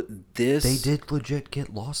 I put this... They did legit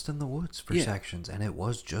get lost in the woods for sections, and it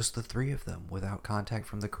was just the three of them without contact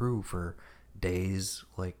from the crew for days,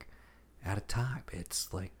 like, at a time.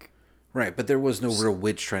 It's like... Right, but there was no real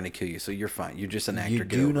witch trying to kill you, so you're fine. You're just an actor. You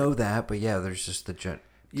do know that, but yeah, there's just the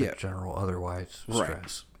general otherwise stress.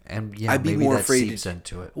 Right. And yeah, I'd be maybe more that afraid seeps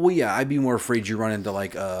into it. Well, yeah, I'd be more afraid you run into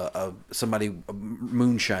like somebody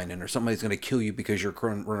moonshining or somebody's going to kill you because you're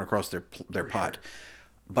running across their pot.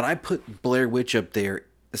 But I put Blair Witch up there,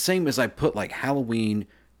 the same as I put like Halloween,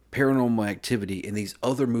 Paranormal Activity, and these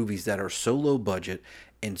other movies that are so low budget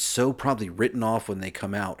and so probably written off when they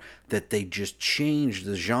come out that they just change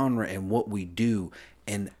the genre and what we do.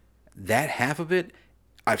 And that half of it,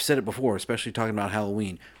 I've said it before, especially talking about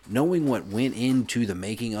Halloween, knowing what went into the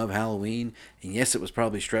making of Halloween, and yes, it was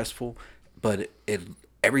probably stressful, but it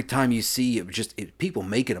every time you see it, people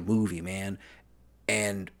making a movie, man,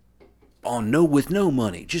 and with no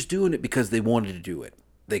money, just doing it because they wanted to do it.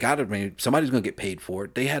 They got it. I mean, somebody's going to get paid for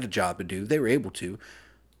it. They had a job to do. They were able to,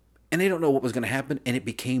 and they don't know what was going to happen, and it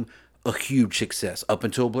became a huge success up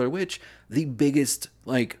until Blair Witch, the biggest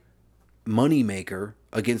like money maker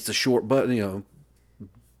against the short, but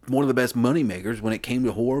one of the best money makers when it came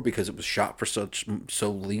to horror because it was shot for so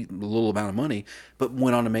little amount of money, but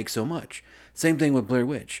went on to make so much. Same thing with Blair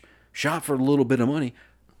Witch. Shot for a little bit of money,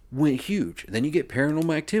 went huge. Then you get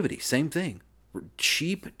Paranormal Activity. Same thing.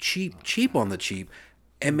 Cheap on the cheap,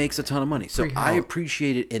 and makes a ton of money. So I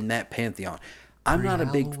appreciate it in that pantheon. I'm not a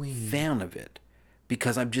big fan of it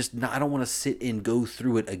because I'm just not, I don't want to sit and go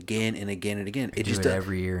through it again and again and again. It just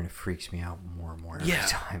every year and it freaks me out more and more every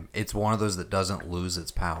time. It's one of those that doesn't lose its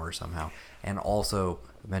power somehow. And also,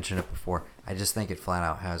 I mentioned it before, I just think it flat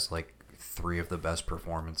out has like 3 of the best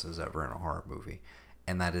performances ever in a horror movie.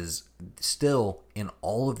 And that is still in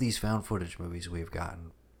all of these found footage movies we've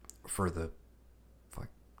gotten for the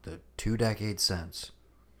 2 decades since.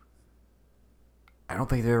 I don't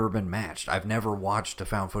think they've ever been matched. I've never watched a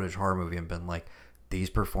found footage horror movie and been like, these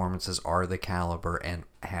performances are the caliber and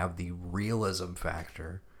have the realism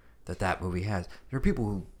factor that movie has. There are people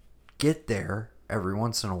who get there every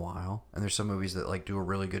once in a while, and there's some movies that like do a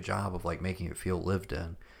really good job of like making it feel lived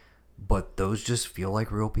in, but those just feel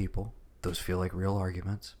like real people. Those feel like real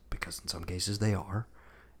arguments, because in some cases they are,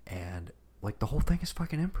 and like the whole thing is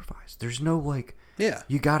fucking improvised. There's no like,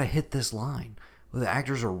 you gotta hit this line. the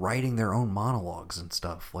actors are writing their own monologues and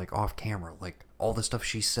stuff, like off camera, like all the stuff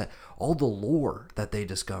she said, all the lore that they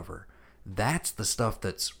discover. That's the stuff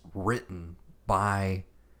that's written by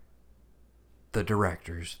the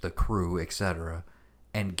directors, the crew, etc.,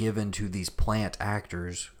 and given to these plant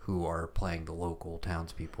actors who are playing the local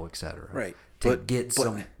townspeople, etc. Right. But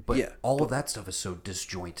all of that stuff is so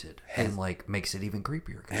disjointed and like makes it even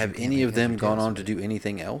creepier. Have any of them gone on to do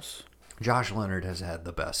anything else? Josh Leonard has had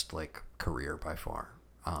the best like career by far.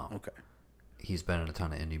 Okay. He's been in a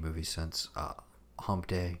ton of indie movies since Hump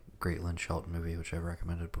Day, great Lynn Shelton movie, which I've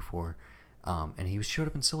recommended before. And he showed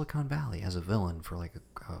up in Silicon Valley as a villain for like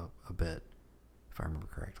a bit, if I remember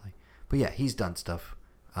correctly. But yeah, he's done stuff.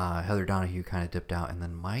 Heather Donahue kind of dipped out, and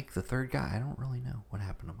then Mike, the third guy, I don't really know what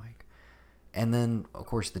happened to Mike. And then, of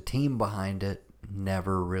course, the team behind it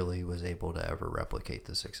never really was able to ever replicate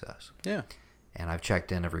the success. Yeah. And I've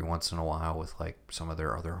checked in every once in a while with like some of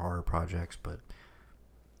their other horror projects, but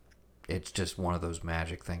it's just one of those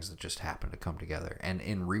magic things that just happened to come together. And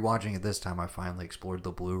in rewatching it this time, I finally explored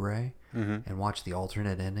the Blu-ray and watched the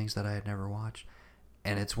alternate endings that I had never watched.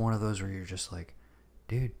 And it's one of those where you're just like,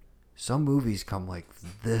 dude, some movies come like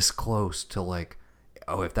this close to like,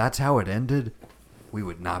 oh, if that's how it ended, we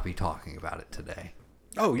would not be talking about it today.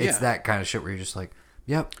 Oh, yeah. It's that kind of shit where you're just like,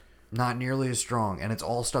 yep, not nearly as strong. And it's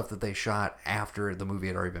all stuff that they shot after the movie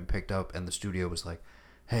had already been picked up and the studio was like,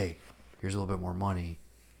 hey, here's a little bit more money.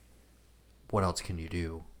 What else can you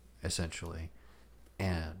do, essentially?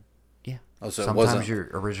 And yeah, so sometimes your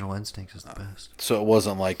original instinct is the best. So it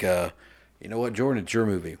wasn't like, you know what, Jordan, it's your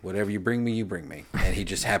movie. Whatever you bring me, you bring me. And he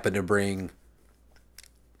just happened to bring...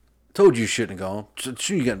 Told you shouldn't have gone.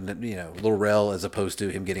 You got, Lil Rel as opposed to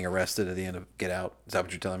him getting arrested at the end of Get Out. Is that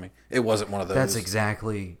what you're telling me? It wasn't one of those. That's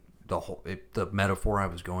exactly the metaphor I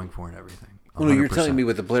was going for and everything. 100%. Well, no, you're telling me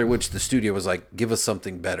with the Blair Witch, the studio was like, give us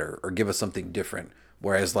something better or give us something different.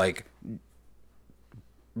 Whereas like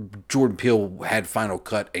Jordan Peele had Final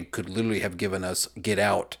Cut and could literally have given us Get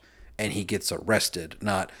Out and he gets arrested,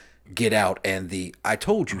 not Get Out and the I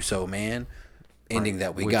told you so, man ending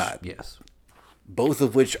that we got. Yes. Both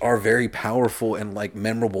of which are very powerful and like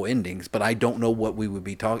memorable endings, but I don't know what we would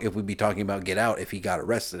be talking if we'd be talking about Get Out if he got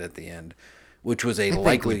arrested at the end, which was I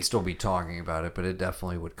think we'd still be talking about it, but it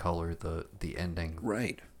definitely would color the ending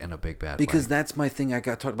right in a big bad because way. That's my thing. I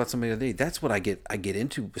got talked about somebody the other day. That's what I get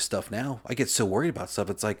into with stuff now. I get so worried about stuff.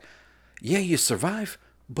 It's like, yeah, you survive,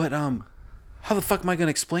 but how the fuck am I going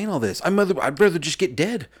to explain all this? I'd rather just get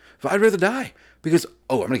dead. I'd rather die because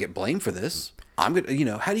I'm going to get blamed for this. I'm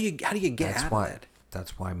gonna, how do you get out of that?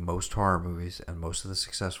 That's why most horror movies and most of the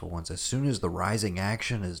successful ones, as soon as the rising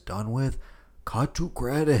action is done with, cut to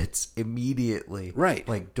credits immediately. Right.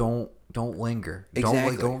 Like don't linger.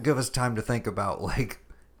 Exactly. Don't give us time to think about like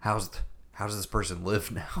how does this person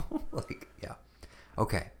live now? Like yeah.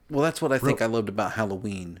 Okay. Well, that's what I think I loved about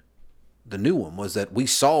Halloween, the new one, was that we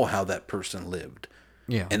saw how that person lived.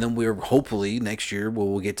 Yeah. And then we're hopefully next year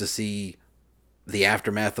we'll get to see the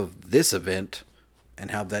aftermath of this event and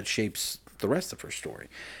how that shapes the rest of her story.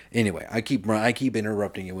 Anyway, I keep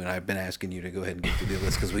interrupting you when I've been asking you to go ahead and get through the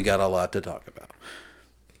list because we got a lot to talk about.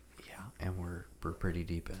 Yeah, and we're pretty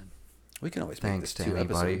deep in. We can always Thanks make this to 2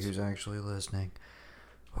 anybody episodes. who's actually listening.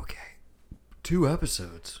 Okay, 2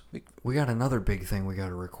 episodes. We got another big thing we got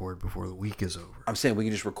to record before the week is over. I'm saying we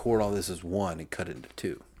can just record all this as 1 and cut it into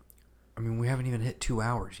 2. I mean, we haven't even hit 2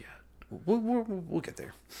 hours yet. We'll get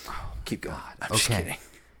there. Keep going. I'm just kidding.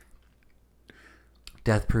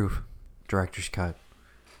 Death Proof, director's cut.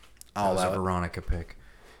 I'll allow a Veronica pick.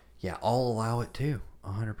 Yeah, I'll allow it too,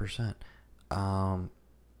 100%.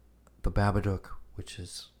 The Babadook, which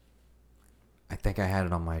is, I think I had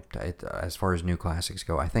it on my, as far as new classics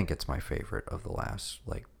go, I think it's my favorite of the last,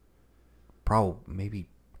 like, probably, maybe,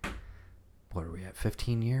 what are we at,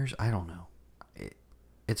 15 years? I don't know.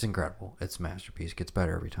 It's incredible. It's a masterpiece. It gets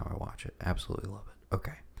better every time I watch it. Absolutely love it.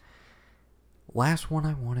 Okay. Last one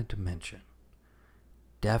I wanted to mention.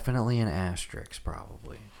 Definitely an asterisk,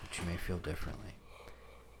 probably, but you may feel differently.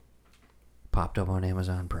 Popped up on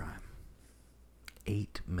Amazon Prime.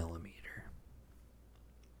 8mm.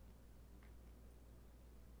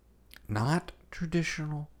 Not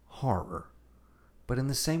traditional horror, but in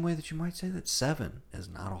the same way that you might say that Seven is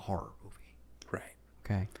not a horror movie. Right.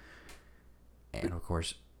 Okay. And of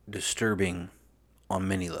course, disturbing on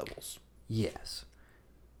many levels. Yes.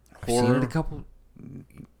 Horror. I've seen it a couple.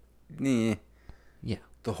 Yeah.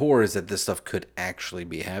 The horror is that this stuff could actually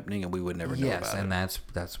be happening and we would never know about it. Yes, and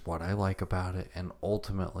that's what I like about it, and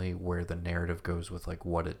ultimately where the narrative goes with like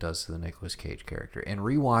what it does to the Nicolas Cage character. And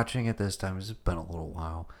rewatching it this time, it's been a little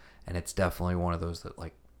while, and it's definitely one of those that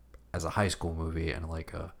like as a high school movie and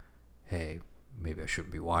like a, hey, maybe I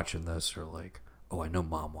shouldn't be watching this, or like, oh, I know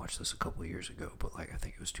Mom watched this a couple of years ago, but like I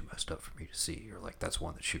think it was too messed up for me to see, or like that's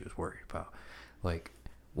one that she was worried about. Like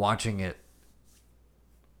watching it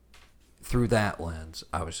through that lens,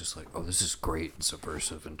 I was just like, oh, this is great and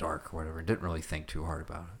subversive and dark or whatever. Didn't really think too hard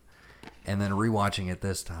about it. And then rewatching it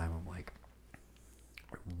this time, I'm like,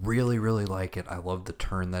 I really, really like it. I love the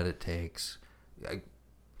turn that it takes.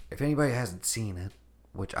 If anybody hasn't seen it,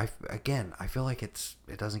 which I feel like it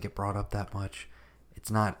doesn't get brought up that much.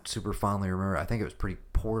 It's not super fondly remembered. I think it was pretty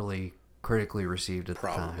poorly critically received at the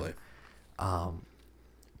time. Probably.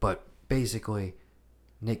 But basically,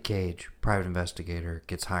 Nick Cage, private investigator,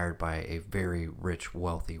 gets hired by a very rich,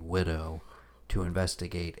 wealthy widow to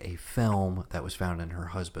investigate a film that was found in her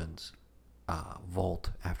husband's vault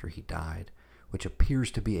after he died, which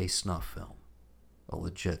appears to be a snuff film, a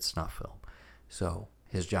legit snuff film. So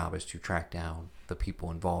his job is to track down the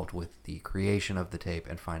people involved with the creation of the tape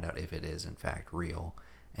and find out if it is in fact real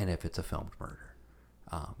and if it's a filmed murder.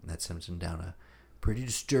 That sends him down a pretty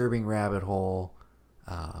disturbing rabbit hole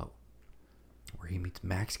where he meets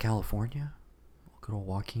Max California, good old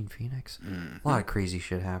Joaquin Phoenix. A lot of crazy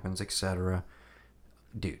shit happens, etc.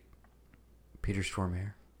 Dude, Peter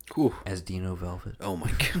Stormare as Dino Velvet. Oh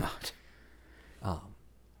my god.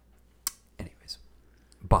 Anyways,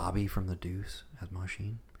 Bobby from The Deuce as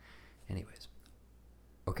Machine. Anyways,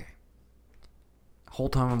 okay. Whole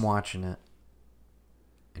time I'm watching it,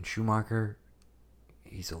 and Schumacher,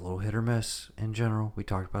 he's a little hit or miss in general. We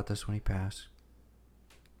talked about this when he passed.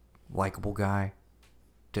 Likeable guy,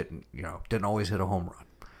 didn't always hit a home run.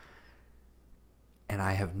 And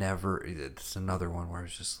I have never, it's another one where I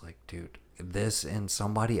was just like, dude, this in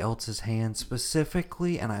somebody else's hands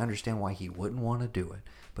specifically, and I understand why he wouldn't want to do it,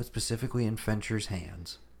 but specifically in Fincher's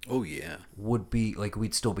hands. Oh yeah. Would be, like,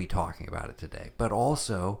 we'd still be talking about it today. But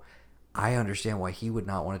also, I understand why he would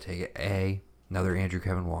not want to take it, another Andrew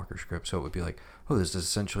Kevin Walker script, so it would be like, oh, this is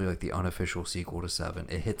essentially like the unofficial sequel to Seven.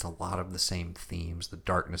 It hits a lot of the same themes, the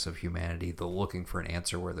darkness of humanity, the looking for an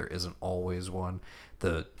answer where there isn't always one,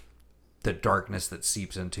 the darkness that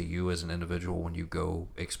seeps into you as an individual when you go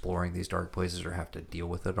exploring these dark places or have to deal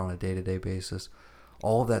with it on a day-to-day basis.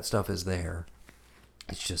 All of that stuff is there.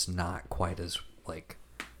 It's just not quite as, like,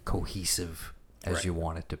 cohesive as you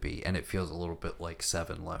want it to be, and it feels a little bit like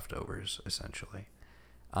Seven leftovers, essentially.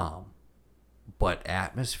 But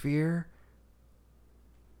atmosphere,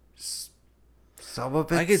 some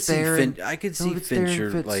of it's I could see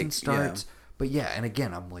Fincher like and starts. Yeah. But yeah, and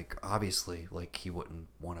again, I'm like, obviously, like, he wouldn't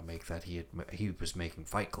want to make that. He was making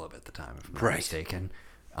Fight Club at the time, if I'm not mistaken.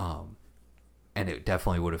 And it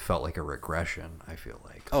definitely would have felt like a regression, I feel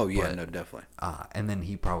like. Oh, yeah, but, no, definitely. And then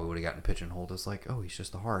he probably would have gotten pigeonholed as like, oh, he's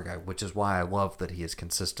just a horror guy, which is why I love that he has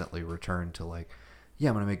consistently returned to, like, yeah,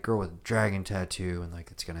 I'm going to make a girl with a dragon tattoo, and,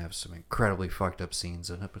 like, it's going to have some incredibly fucked up scenes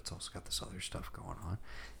in it, but it's also got this other stuff going on.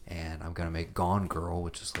 And I'm going to make Gone Girl,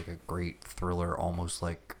 which is, like, a great thriller, almost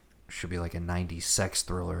like, should be like a 90s sex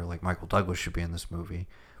thriller, like Michael Douglas should be in this movie.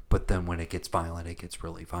 But then when it gets violent, it gets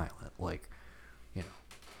really violent. Like, you know,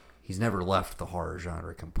 he's never left the horror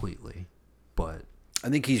genre completely, but I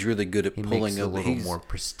think he's really good at pulling a little more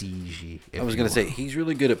prestige-y. I was going to say, he's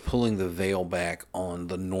really good at pulling the veil back on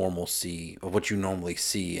the normalcy of what you normally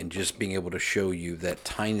see and just being able to show you that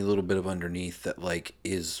tiny little bit of underneath that, like,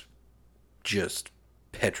 is just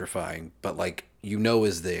petrifying, but, like, you know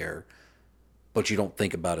is there, but you don't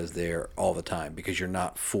think about is there all the time because you're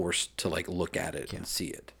not forced to, like, look at it and see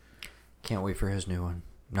it. Can't wait for his new one.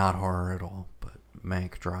 Not horror at all, but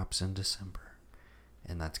Mank drops in December.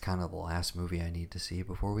 And that's kind of the last movie I need to see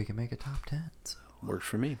before we can make a top 10. So works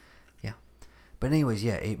for me. Yeah. But anyways,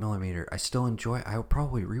 yeah, 8mm. I still enjoy it. I would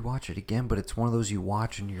probably rewatch it again, but it's one of those you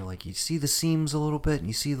watch and you're like, you see the seams a little bit and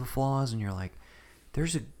you see the flaws and you're like,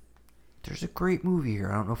 there's a great movie here.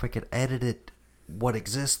 I don't know if I could edit it, what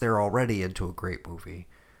exists there already, into a great movie.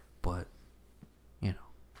 But, you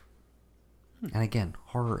know. And again,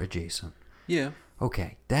 horror adjacent. Yeah.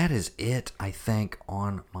 Okay, that is it, I think,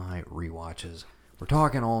 on my rewatches. We're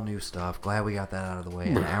talking all new stuff. Glad we got that out of the way.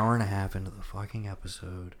 An hour and a half into the fucking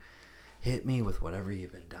episode. Hit me with whatever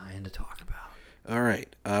you've been dying to talk about. All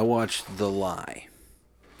right. I watched The Lie.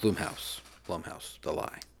 Blumhouse. The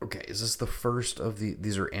Lie. Okay, is this the first of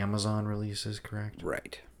these are Amazon releases, correct?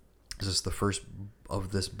 Right. Is this the first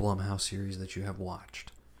of this Blumhouse series that you have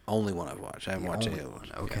watched? Only one I've watched. I haven't watched any of them.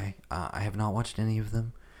 Okay. Yeah. I have not watched any of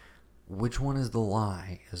them. Which one is The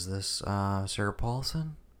Lie? Is this Sarah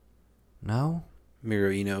Paulson? No?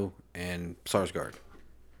 Mira Eno and Sarsgaard.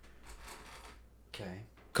 Okay.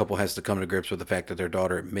 Couple has to come to grips with the fact that their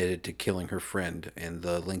daughter admitted to killing her friend and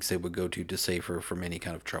the lengths they would go to save her from any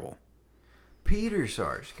kind of trouble. Peter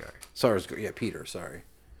Sarsgaard. Sarsgaard. Yeah, Peter. Sorry.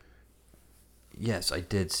 Yes, I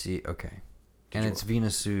did see. Okay. And it's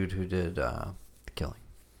Venus Sood who did The Killing.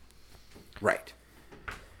 Right.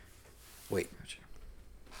 Wait.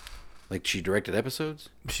 Like she directed episodes?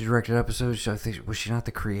 She directed episodes. I think was she not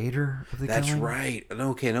the creator of The Killing? That's right.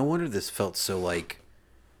 Okay, no wonder this felt so like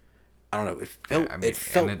I don't know. It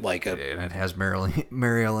felt like a and it has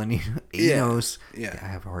Marielle Enos. Yeah, I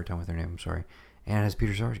have a hard time with her name. I'm sorry. And it has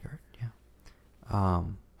Peter Sarsgaard. Yeah.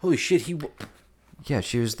 Holy shit! Yeah,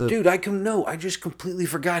 she was the dude. I just completely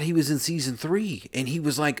forgot he was in season 3, and he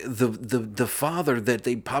was like the father that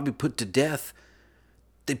they probably put to death.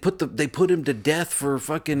 They put him to death for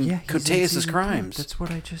fucking Coteus' crimes. That's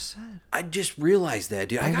what I just said. I just realized that,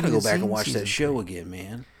 dude. I gotta go back and watch that show again,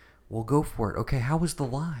 man. Well, go for it. Okay, how was The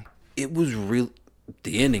Lie? It was real.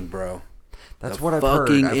 The ending, bro. That's what I've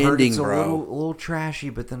heard. I've heard it's a little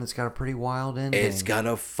trashy, but then it's got a pretty wild ending. It's got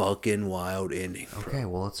a fucking wild ending. Bro. Okay,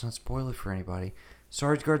 well, let's not spoil it for anybody.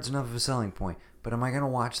 Sarsgaard's enough of a selling point, but am I gonna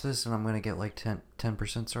watch this and I'm gonna get like 10%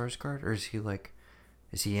 Sarsgaard, or is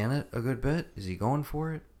he in it a good bit? Is he going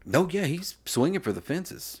for it? No, yeah, he's swinging for the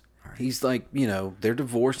fences. Right. He's like, they're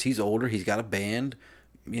divorced. He's older. He's got a band.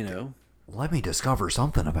 Let me discover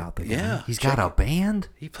something about the guy. Yeah, he's got a band.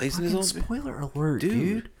 He plays in his own. Spoiler alert,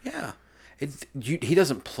 dude. Yeah, he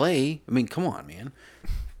doesn't play. I mean, come on, man.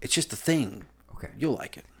 It's just a thing. Okay, you'll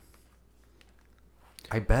like it.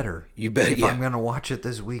 I better. You better. If I'm gonna watch it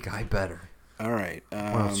this week, I better. All right. What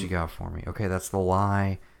else you got for me? Okay, that's The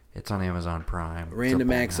Lie. It's on Amazon Prime.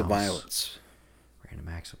 Random Acts of Violence. Random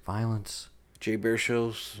Acts of Violence. Jay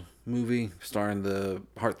Baruchel's movie starring the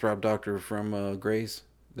heartthrob doctor from Grey's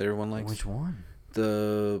that everyone likes. Which one?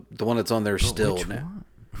 The one that's on there still. Which one?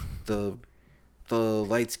 The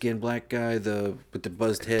light skinned black guy, with the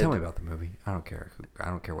buzzed head. Tell me about the movie. I don't care. I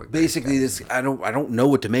don't care what. Basically, I don't know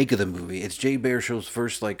what to make of the movie. It's Jay Baruchel's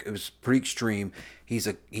first, it was pretty extreme. He's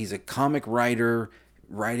a comic writer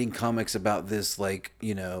writing comics about this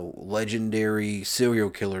legendary serial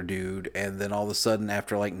killer dude, and then all of a sudden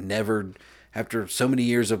after so many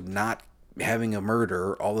years of not having a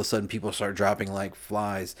murder, all of a sudden people start dropping like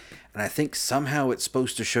flies. And I think somehow it's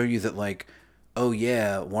supposed to show you that oh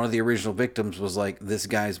yeah, one of the original victims was this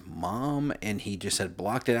guy's mom, and he just had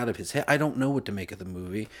blocked it out of his head. I don't know what to make of the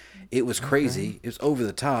movie. It was crazy. Okay. It was over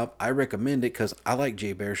the top. I recommend it because I like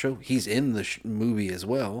Jay Baruchel. He's in the movie as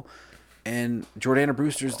well. And Jordana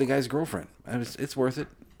Brewster's the guy's girlfriend. It's worth it.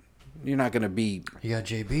 You're not going to be... You got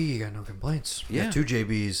JB, you got no complaints. You got 2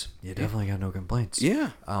 JBs, you definitely got no complaints.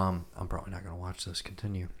 Yeah. I'm probably not going to watch this.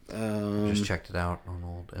 Continue. Just checked it out on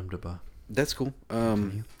old MDBA. That's cool.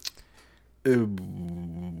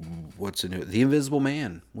 What's in it? The Invisible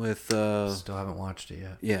Man with... Still haven't watched it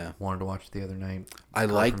yet. Yeah. Wanted to watch it the other night.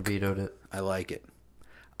 Vetoed it. I like it.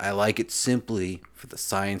 I like it simply for the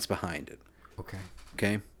science behind it. Okay?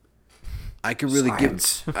 I could really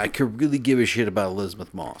give a shit about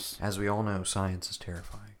Elizabeth Moss. As we all know, science is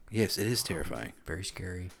terrifying. Yes, it is terrifying. Very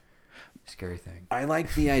scary thing. I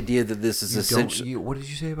like the idea that this is essentially... What did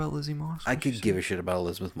you say about Lizzie Moss? I could give a shit about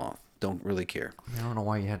Elizabeth Moss. Don't really care. I don't know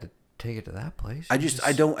why you had to take it to that place. A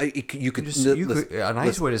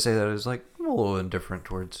nice way to say that is I'm a little indifferent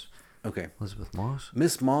towards Elizabeth Moss.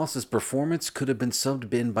 Miss Moss's performance could have been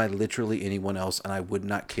subbed in by literally anyone else, and I would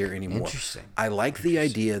not care anymore. Interesting. I like the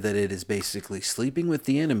idea that it is basically sleeping with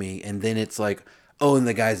the enemy, and then it's and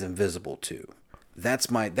the guy's invisible too.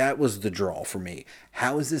 That was the draw for me.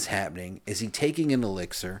 How is this happening? Is he taking an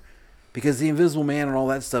elixir? Because the Invisible Man and all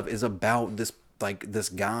that stuff is about this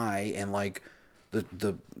guy, and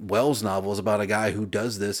the Wells novel is about a guy who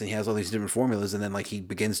does this and he has all these different formulas, and then he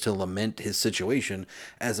begins to lament his situation,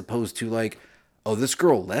 as opposed to oh, this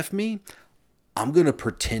girl left me, I'm gonna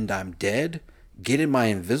pretend I'm dead, get in my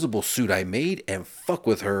invisible suit I made, and fuck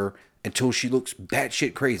with her until she looks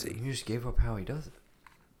batshit crazy. You just gave up how he does it.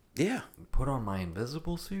 Yeah. Put on my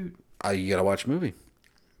invisible suit? You gotta watch the movie.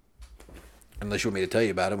 Unless you want me to tell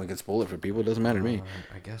you about it, we can spoil it for people. It doesn't matter to me.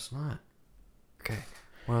 I guess not. Okay.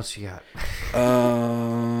 What else you got?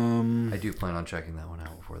 I do plan on checking that one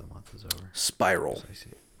out before the month is over. Spiral. I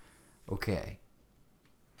see. Okay.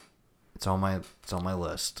 It's on my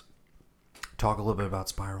list. Talk a little bit about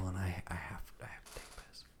Spiral, and I have to take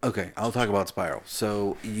this. Okay, I'll talk about Spiral.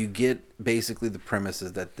 So you get basically the premise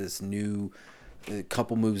is that this new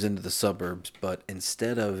couple moves into the suburbs, but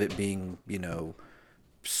instead of it being,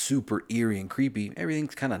 super eerie and creepy,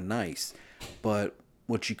 everything's kind of nice. But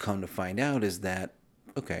what you come to find out is that,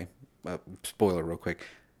 spoiler real quick,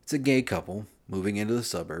 it's a gay couple moving into the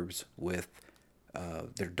suburbs with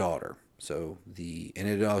their daughter. So and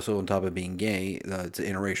it also, on top of being gay, it's an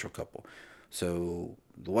interracial couple. So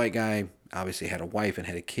The white guy obviously had a wife and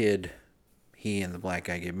had a kid. He and the black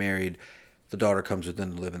guy get married. The daughter comes with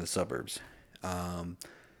them to live in the suburbs.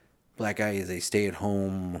 Black guy is a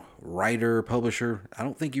stay-at-home writer, publisher. I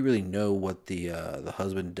don't think you really know what the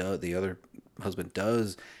husband does. The other husband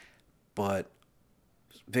does, but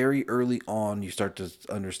very early on, you start to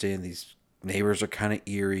understand these neighbors are kind of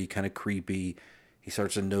eerie, kind of creepy. He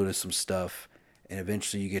starts to notice some stuff, and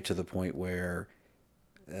eventually, you get to the point where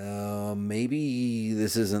maybe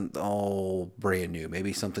this isn't all brand new.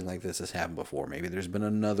 Maybe something like this has happened before. Maybe there's been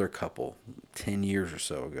another couple 10 years or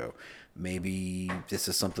so ago. Maybe this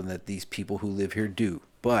is something that these people who live here do.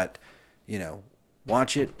 But,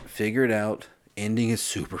 watch it, figure it out. Ending is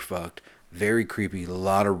super fucked. Very creepy. A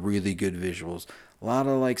lot of really good visuals. A lot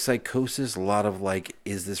of like psychosis. A lot of like,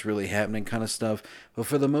 is this really happening kind of stuff. But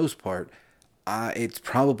for the most part, it's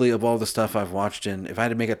probably of all the stuff I've watched, and if I had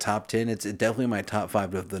to make a top 10, it's definitely my top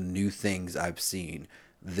 5 of the new things I've seen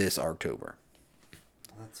this October.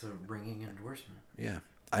 That's a ringing endorsement. Yeah.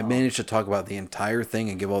 I managed to talk about the entire thing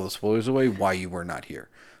and give all the spoilers away while you were not here.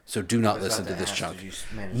 So do not listen to this chunk.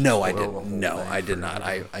 No, I didn't. No, I did not.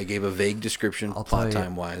 I gave a vague description, plot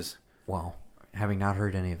time wise. Well, having not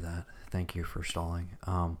heard any of that, thank you for stalling.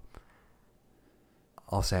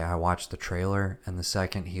 I'll say I watched the trailer, and the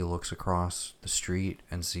second he looks across the street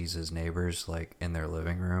and sees his neighbors like in their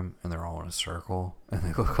living room, and they're all in a circle, and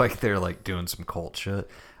they look like they're like doing some cult shit,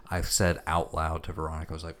 I said out loud to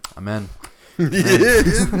Veronica, I was like, I'm in.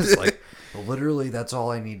 It's like, literally, that's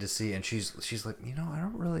all I need to see. And she's like, I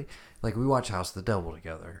don't really like. We watched House of the Devil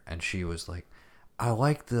together, and she was like, I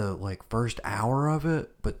like the like first hour of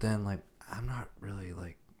it, but then like I'm not really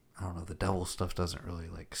like, I don't know, the devil stuff doesn't really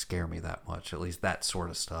like scare me that much, at least that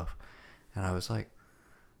sort of stuff. And I was like,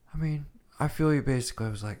 I mean, I feel you basically.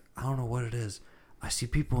 I was like, I don't know what it is. I see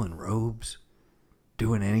people in robes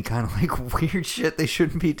doing any kind of like weird shit they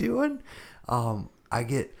shouldn't be doing. I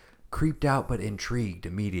get creeped out but intrigued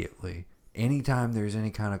immediately. Anytime there's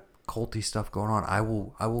any kind of culty stuff going on, I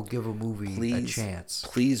will give a movie a chance.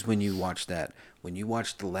 Please, when you watch the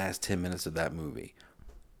last 10 minutes of that movie,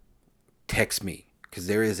 text me. Because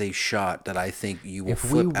there is a shot that I think you will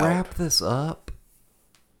flip out. If we wrap this up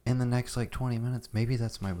in the next like 20 minutes, maybe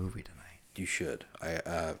that's my movie tonight. You should.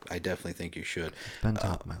 I definitely think you should. It's been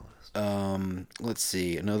top of my list. Let's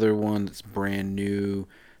see. Another one that's brand new.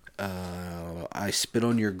 I Spit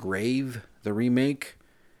on Your Grave, the remake.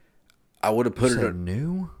 I would have put it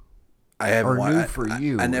new. I haven't new for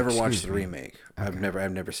you. I never watched the remake. Okay. I've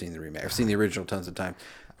never seen the remake. I've seen the original tons of times.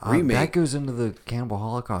 Remake that goes into the Cannibal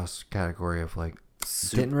Holocaust category of like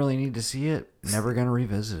didn't really need to see it. Never gonna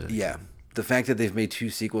revisit it. Yeah, the fact that they've made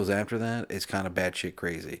 2 sequels after that is kind of batshit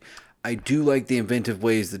crazy. I do like the inventive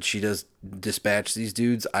ways that she does dispatch these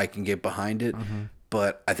dudes. I can get behind it. Mm-hmm.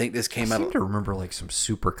 But I think this came out. I seem to remember like some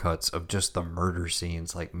supercuts of just the murder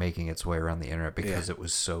scenes like making its way around the internet because it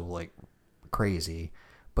was so like crazy.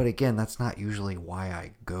 But again, that's not usually why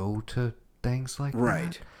I go to things like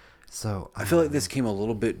that. So I feel like this came a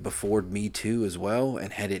little bit before Me Too as well,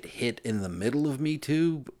 and had it hit in the middle of Me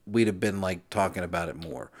Too, we'd have been like talking about it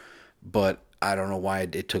more. But I don't know why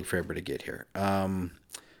it took forever to get here.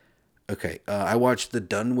 Okay, I watched the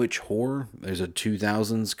Dunwich Horror. There's a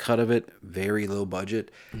 2000s cut of it, very low budget,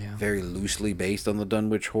 very loosely based on the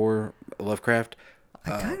Dunwich Horror Lovecraft.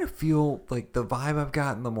 I kind of feel like the vibe I've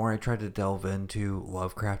gotten the more I try to delve into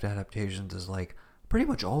Lovecraft adaptations is like pretty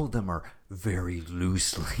much all of them are very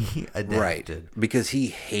loosely adapted. Right, because he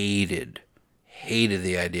hated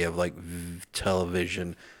the idea of like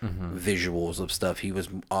television visuals of stuff. He was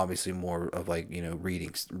obviously more of like,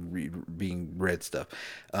 being read stuff.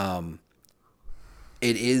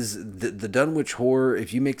 It is the Dunwich Horror.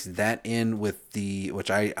 If you mix that in with which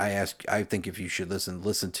I think if you should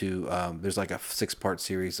listen to, there's like a 6-part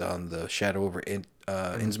series on the Shadow over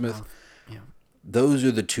Innsmouth. Yeah. Those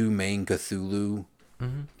are the 2 main Cthulhu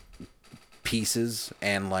pieces,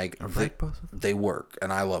 and like they work,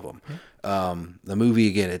 and I love them. Yeah. The movie,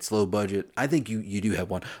 again, it's low budget. I think you do have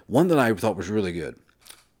one that I thought was really good.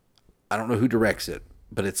 I don't know who directs it,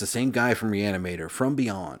 but it's the same guy from Reanimator, From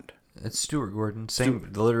Beyond. It's Stuart Gordon,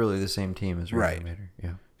 literally the same team as Reanimator. Right.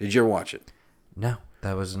 Yeah. Did you ever watch it? No,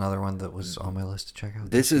 that was another one that was on my list to check out.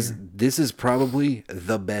 This is probably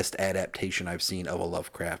the best adaptation I've seen of a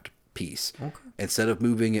Lovecraft piece. Okay. Instead of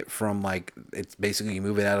moving it from like, it's basically you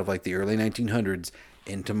move it out of like the early 1900s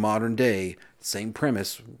into modern day, same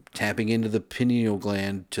premise, tapping into the pineal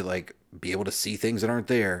gland to like be able to see things that aren't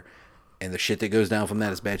there. And the shit that goes down from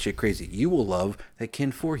that is batshit crazy. You will love that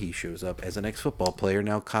Ken Voorhees shows up as an ex-football player,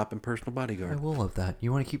 now cop and personal I bodyguard. will love that.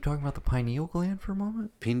 You want to keep talking about the pineal gland for a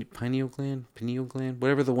moment? Pineal gland,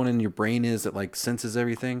 whatever the one in your brain is that like senses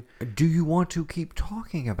everything. Do you want to keep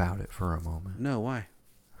talking about it for a moment? No, why?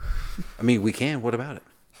 I mean, we can. What about it?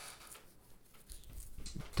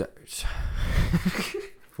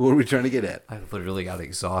 What are we trying to get at? I literally got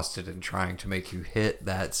exhausted in trying to make you hit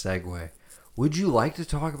that segue. Would you like to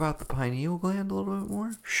talk about the pineal gland a little bit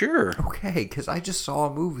more? Sure. Okay, because I just saw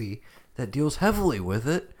a movie that deals heavily with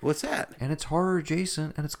it. What's that? And it's horror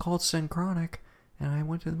adjacent, and it's called Synchronic. And I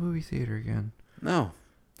went to the movie theater again. No.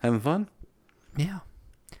 Having fun? Yeah.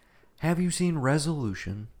 Have you seen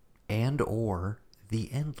Resolution and or The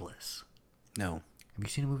Endless? No. Have you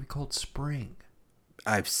seen a movie called Spring?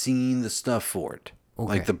 I've seen the stuff for it. Okay.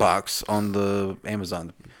 Like the box on the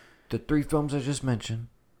Amazon. The 3 films I just mentioned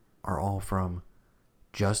are all from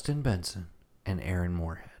Justin Benson and Aaron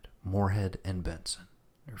Moorhead. Moorhead and Benson.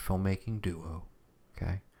 They're a filmmaking duo.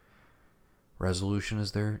 Okay? Resolution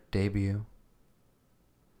is their debut.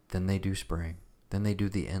 Then they do Spring. Then they do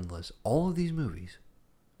The Endless. All of these movies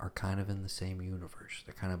are kind of in the same universe.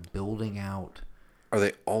 They're kind of building out. Are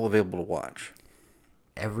they all available to watch?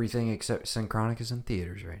 Everything except Synchronic is in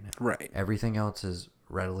theaters right now. Right. Everything else is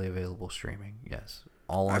readily available streaming. Yes.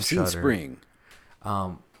 All on I've seen Shudder. Spring.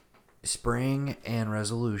 Spring and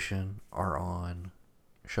Resolution are on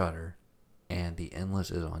Shudder, and The Endless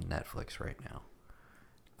is on Netflix right now.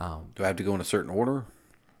 Do I have to go in a certain order?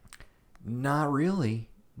 Not really.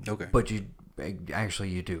 Okay. But you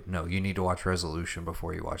do. No, you need to watch Resolution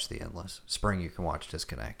before you watch The Endless. Spring you can watch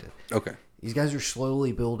disconnected. Okay. These guys are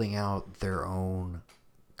slowly building out their own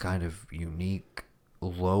kind of unique,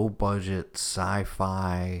 low-budget,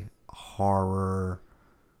 sci-fi, horror,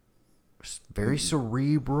 very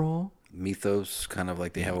cerebral. Mythos, kind of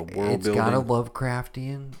like they have a world It's building. got a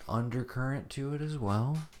Lovecraftian undercurrent to it as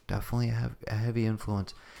well. Definitely a heavy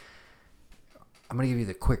influence. I'm going to give you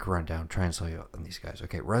the quick rundown, try and sell you on these guys.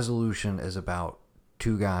 Okay, Resolution is about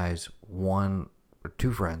 2 guys,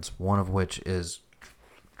 2 friends, one of which is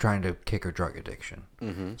trying to kick a drug addiction.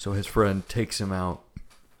 Mm-hmm. So his friend takes him out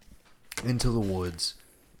into the woods,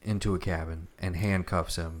 into a cabin, and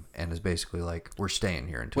handcuffs him, and is basically like, "We're staying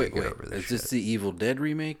here until you get over this." Is this the Evil Dead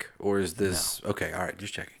remake, or is this? No. Okay, all right,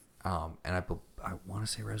 just checking. And I want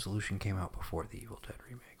to say Resolution came out before the Evil Dead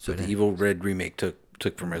remake. So But the Evil Red remake took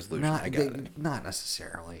from Resolution. I got it. Not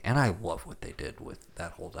necessarily. And I love what they did with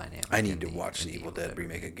that whole dynamic. I need to watch the Evil Dead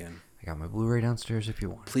remake again. I got my Blu-ray downstairs if you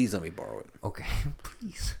want. Please let me borrow it. Okay,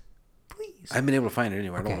 please. I haven't been able to find it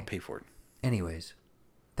anywhere. I don't Okay. want to pay for it. Anyways,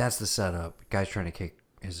 that's the setup. Guy's trying to kick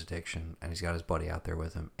his addiction, and he's got his buddy out there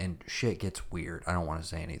with him, and shit gets weird. I don't want to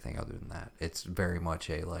say anything other than that. It's very much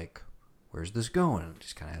a, like, where's this going? It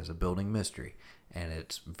just kind of has a building mystery, and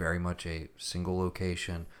it's very much a single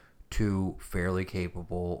location, 2 fairly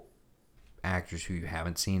capable actors who you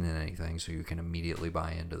haven't seen in anything, so you can immediately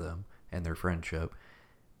buy into them and their friendship.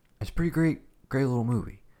 It's a pretty great little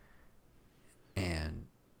movie. And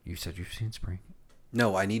you said you've seen Spring?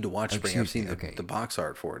 No, I need to watch Spring. I've seen Okay. the box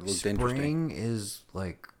art for it. It looked Spring interesting. is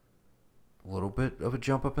like a little bit of a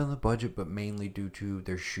jump up in the budget, but mainly due to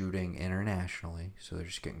their shooting internationally, so they're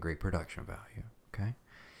just getting great production value. Okay.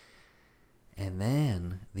 And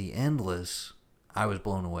then The Endless, I was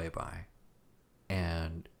blown away by,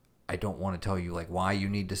 and I don't want to tell you like why you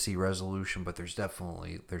need to see Resolution, but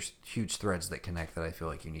there's huge threads that connect that I feel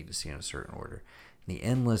like you need to see in a certain order. The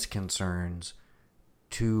Endless concerns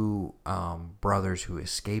 2 brothers who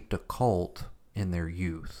escaped a cult in their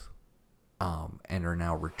youth, and are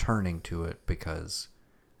now returning to it because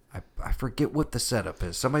I forget what the setup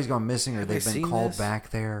is. Somebody's gone missing, or they've been called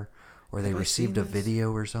back there, or they received a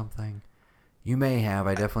video or something. You may have.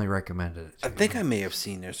 I definitely recommended it. I think I may have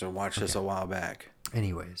seen this or watched this a while back.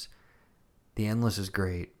 Anyways, The Endless is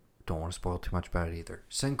great. Don't want to spoil too much about it either.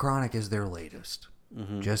 Synchronic is their latest.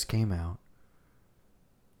 Mm-hmm. Just came out.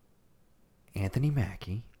 Anthony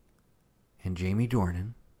Mackie and Jamie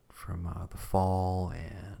Dornan from The Fall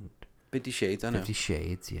and 50 Shades, I know. 50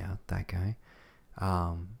 Shades, yeah, that guy.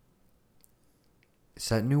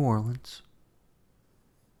 Set in New Orleans.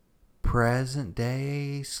 Present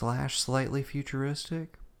day / slightly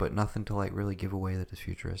futuristic, but nothing to like really give away that it's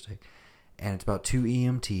futuristic. And it's about 2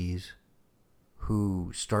 EMTs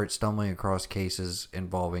who start stumbling across cases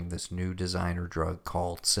involving this new designer drug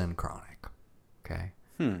called Synchronic. Okay?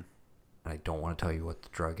 I don't want to tell you what the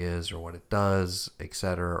drug is or what it does,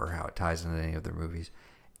 etc., or how it ties into any of their movies.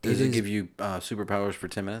 Does it give you superpowers for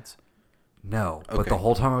 10 minutes? No, but Okay. the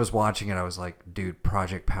whole time I was watching it, I was like, dude,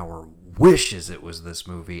 Project Power wishes it was this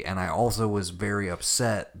movie. And I also was very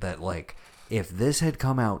upset that, like, if this had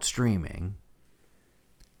come out streaming,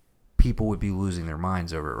 people would be losing their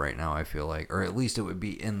minds over it right now, I feel like. Or at least it would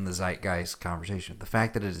be in the zeitgeist conversation. The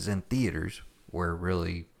fact that it is in theaters, where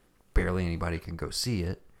really barely anybody can go see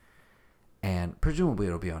it, and presumably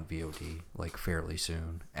it'll be on VOD, like, fairly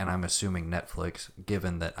soon. And I'm assuming Netflix,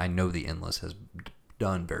 given that I know The Endless has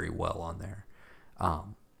done very well on there,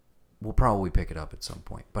 we'll probably pick it up at some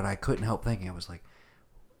point. But I couldn't help thinking, I was like,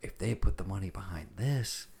 if they put the money behind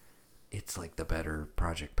this, it's like the better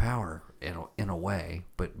Project Power in a way,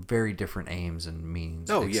 but very different aims and means.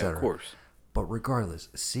 Oh, yeah, of course. But regardless,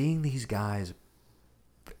 seeing these guys,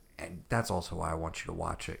 and that's also why I want you to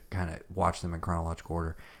watch it, kind of watch them in chronological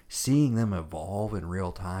order, seeing them evolve in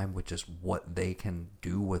real time with just what they can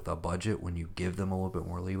do with a budget when you give them a little bit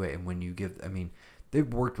more leeway, and when you give, I mean,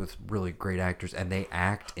 they've worked with really great actors, and they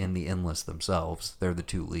act in The Endless themselves. They're the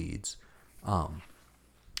two leads.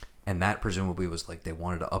 And that presumably was like they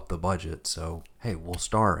wanted to up the budget, so, hey, we'll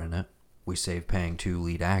star in it. We save paying two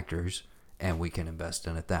lead actors, and we can invest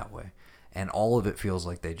in it that way. And all of it feels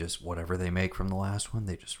like they just, whatever they make from the last one,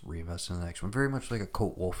 they just reinvest in the next one. Very much like a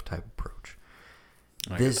Colt Wolf type approach.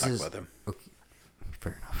 This can talk about them. Okay,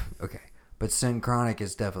 fair enough. Okay. But Synchronic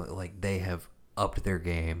is definitely, like, they have upped their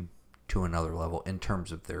game to another level in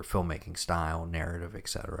terms of their filmmaking style, narrative,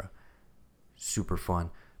 etc. Super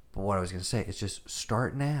fun. But what I was going to say is just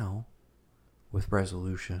start now with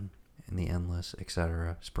Resolution and The Endless,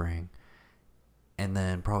 etc., Spring. And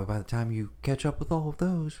then probably by the time you catch up with all of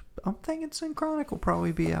those, I'm thinking Synchronic will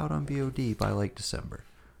probably be out on VOD by like December.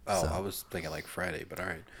 Oh, So, I was thinking like Friday, but all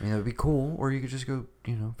right. I mean, that would be cool. Or you could just go,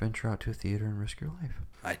 venture out to a theater and risk your life.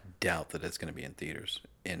 I doubt that it's going to be in theaters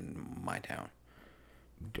in my town.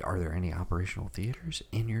 Are there any operational theaters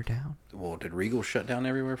in your town? Well, did Regal shut down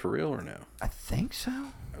everywhere for real or no? I think so.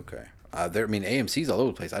 Okay. AMC's all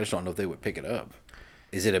over the place. I just don't know if they would pick it up.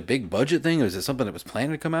 Is it a big budget thing, or is it something that was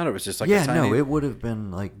planned to come out, or was it just like a tiny... no, it would have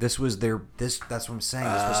been like, this was their, that's what I'm saying.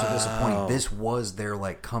 This was so disappointing. This was their,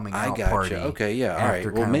 like, coming out party. Okay, yeah, all right.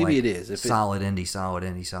 Well, kinda, maybe like, it is. Solid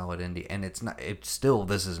indie. And it's not, it's still,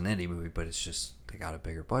 this is an indie movie, but it's just, they got a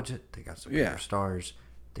bigger budget. They got some bigger stars.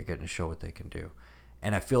 They're getting to show what they can do.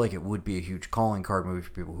 And I feel like it would be a huge calling card movie for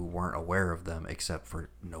people who weren't aware of them, except for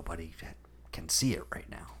nobody can see it right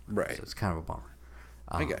now. Right. So it's kind of a bummer.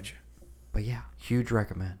 I got you. But yeah, huge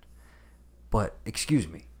recommend. But, excuse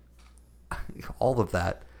me, all of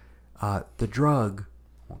that, the drug,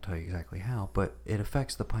 I won't tell you exactly how, but it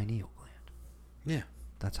affects the pineal gland. Yeah.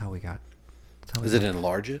 That's how we got. Does it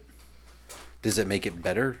enlarge it? Does it make it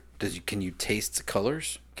better? Can you taste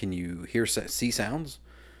colors? Can you see sounds?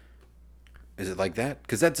 Is it like that?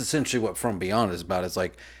 Because that's essentially what From Beyond is about. It's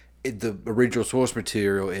like the original source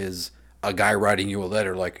material is a guy writing you a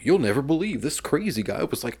letter like, you'll never believe this crazy guy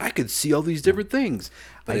was like, I could see all these different things.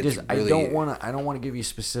 But I don't want to give you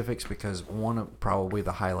specifics, because one of probably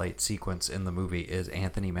the highlight sequence in the movie is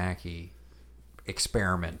Anthony Mackie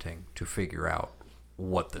experimenting to figure out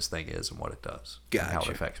what this thing is and what it does, and how it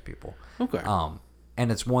affects people. Okay.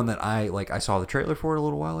 And it's one that I saw the trailer for it a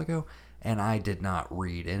little while ago, and I did not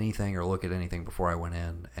read anything or look at anything before I went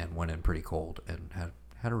in, and went in pretty cold and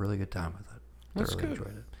had a really good time with it. That's Thoroughly good.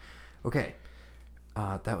 enjoyed it. Okay.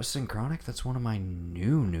 That was Synchronic. That's one of my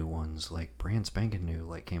new ones, like brand spanking new,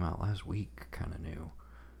 like came out last week, kind of new.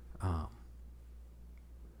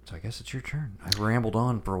 So I guess it's your turn. I've rambled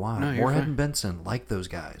on for a while. No, you're Moorhead fine. and Benson, like those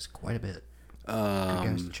guys quite a bit. Good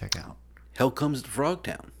guys to check out. Hell Comes to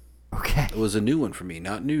Frogtown. Okay. It was a new one for me.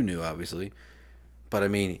 Not new, obviously. But, I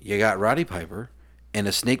mean, you got Roddy Piper in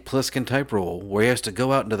a Snake Plissken type role where he has to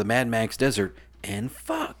go out into the Mad Max desert and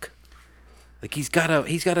fuck. Like, he's got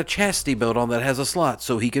a chastity belt on that has a slot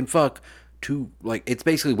so he can fuck to, like, it's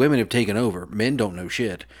basically women have taken over. Men don't know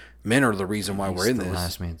shit. Men are the reason why we're in the this.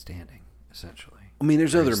 last man standing, essentially. I mean,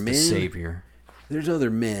 there's other He's men. the savior. There's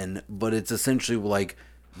other men, but it's essentially like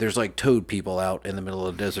there's like toad people out in the middle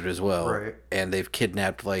of the desert as well. Right. And they've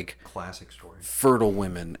kidnapped like Classic story. fertile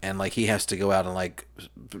women, and like he has to go out and like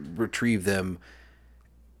retrieve them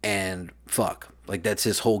and fuck. Like that's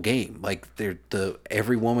his whole game. Like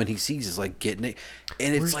every woman he sees is like getting it,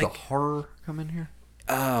 and it's Where's like the horror come in here?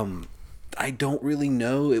 I don't really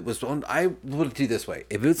know. It was on. I put it to you this way: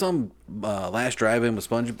 if it's on Last Drive-In with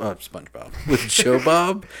SpongeBob with Joe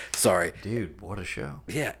Bob, sorry, Dude, what a show.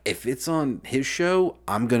 yeah. If it's on his show,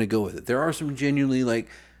 I'm gonna go with it. There are some genuinely like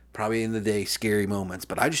probably in the day scary moments,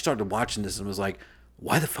 but I just started watching this and was like,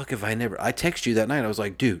 why the fuck have I never? I texted you that night. I was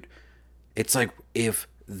like, dude, it's like if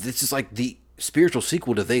this is like the spiritual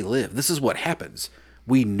sequel to They Live. This is what happens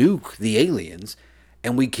We nuke the aliens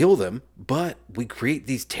and we kill them, but we create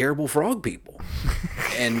these terrible frog people.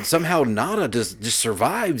 And somehow Nada just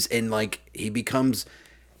survives, and like he becomes,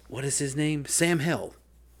 what is his name? Sam Hell.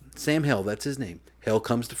 Sam Hell, that's his name. Hell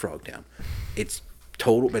comes to Frogtown. It's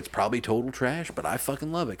probably total trash, but I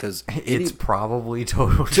fucking love it because it's probably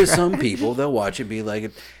total trash. To some people, they'll watch it and be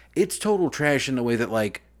like, it's total trash in the way that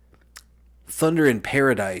like Thunder in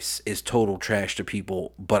Paradise is total trash to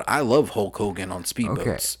people, but I love Hulk Hogan on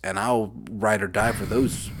speedboats, and I'll ride or die for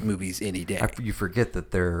those movies any day. You forget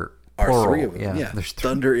that there are plural. 3 of them. Yeah, there's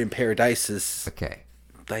Thunder in Paradises. Okay.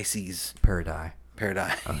 Dices. Paradise.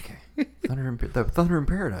 Okay. The Thunder in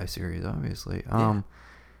Paradise series, obviously.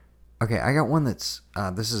 Okay, I got one that's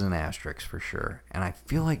this is an asterisk for sure, and I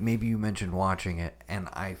feel like maybe you mentioned watching it, and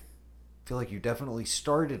I feel like you definitely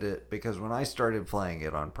started it because when I started playing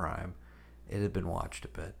it on Prime, it had been watched a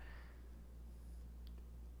bit.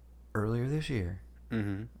 Earlier this year,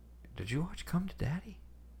 did you watch Come to Daddy?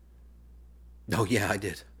 Oh, yeah, I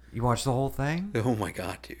did. You watched the whole thing? Oh, my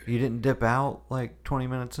God, dude. You didn't dip out like 20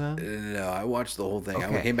 minutes in? No, I watched the whole thing.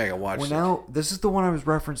 Okay. I came back and watched it. Now, this is the one I was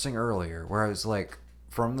referencing earlier, where I was like,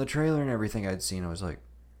 from the trailer and everything I'd seen, I was like,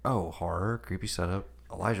 oh, horror, creepy setup.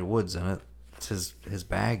 Elijah Wood's in it. It's his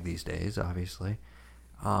bag these days, obviously.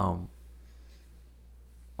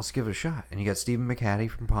 Let's give it a shot. And you got Stephen McHattie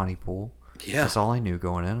from Pontypool. Yeah. That's all I knew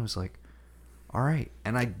going in. I was like, all right.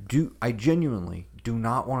 And I genuinely do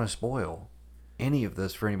not want to spoil any of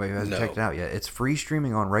this for anybody who hasn't checked it out yet. It's free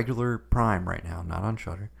streaming on regular Prime right now, not on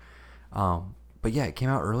Shudder. But yeah, it came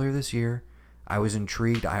out earlier this year. I was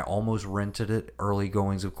intrigued. I almost rented it early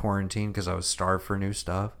goings of quarantine because I was starved for new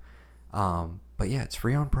stuff. But yeah, it's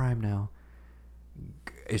free on Prime now.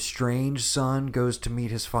 Estranged son goes to meet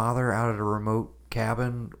his father out at a remote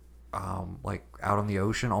cabin, like out on the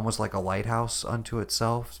ocean, almost like a lighthouse unto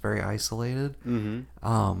itself. It's very isolated.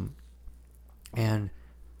 And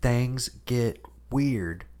things get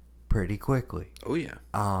weird pretty quickly. Oh, yeah.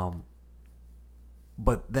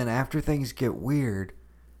 But then after things get weird,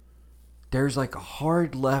 there's like a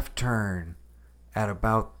hard left turn at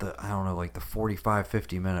about the, I don't know, like the 45,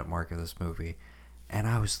 50 minute mark of this movie. And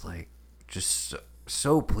I was like, just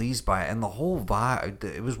so pleased by it. And the whole vibe,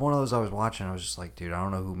 it was one of those I was watching. I was just like, dude, I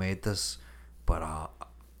don't know who made this, but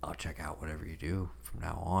I'll check out whatever you do from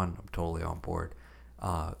now on. I'm totally on board.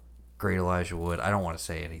 Great Elijah Wood. I don't want to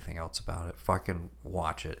say anything else about it. Fucking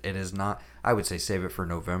watch it. It is not, I would say save it for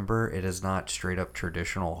November. It is not straight up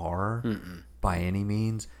traditional horror by any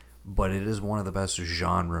means, but it is one of the best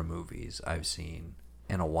genre movies I've seen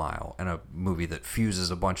in a while, and a movie that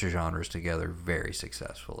fuses a bunch of genres together very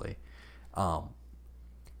successfully.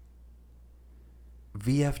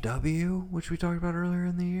 VFW, which we talked about earlier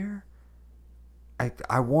in the year.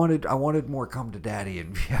 I wanted more Come to Daddy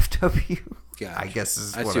in VFW. Gotcha. I guess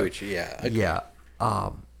is I what see what you. Yeah. Okay. Yeah.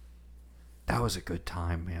 That was a good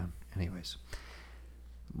time, man. Anyways,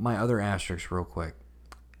 my other asterisks, real quick.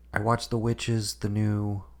 I watched The Witches, the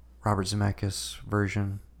new Robert Zemeckis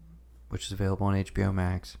version, which is available on HBO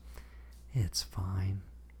Max. It's fine.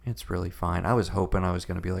 It's really fine. I was hoping I was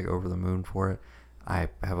going to be like over the moon for it. I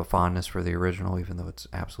have a fondness for the original, even though it's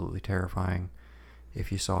absolutely terrifying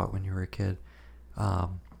if you saw it when you were a kid.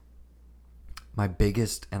 My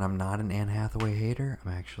biggest, and I'm not an Anne Hathaway hater,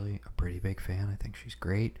 I'm actually a pretty big fan. I think she's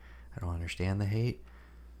great. I don't understand the hate.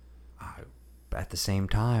 At the same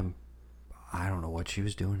time, I don't know what she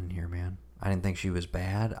was doing in here, man. I didn't think she was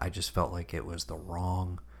bad. I just felt like it was the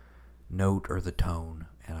wrong note or the tone,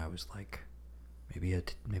 and I was like,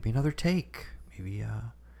 maybe another take, maybe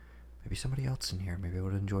somebody else in here. Maybe I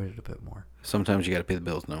would have enjoyed it a bit more. Sometimes you got to pay the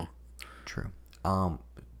bills. No. True.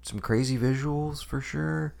 Some crazy visuals for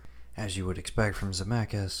sure, as you would expect from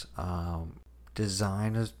Zemeckis.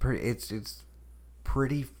 Design is pretty. It's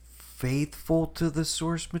pretty faithful to the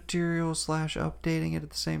source material / updating it at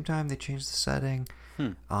the same time. They changed the setting.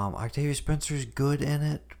 Octavia Spencer's good in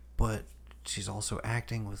it, but she's also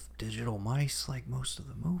acting with digital mice like most of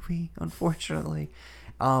the movie, unfortunately.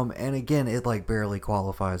 And again, it like barely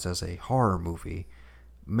qualifies as a horror movie,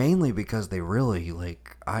 mainly because they really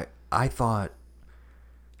like. I thought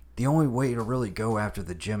the only way to really go after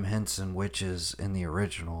the Jim Henson witches in the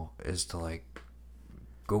original is to like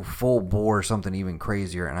go full bore, something even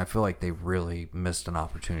crazier, and I feel like they really missed an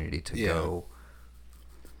opportunity to go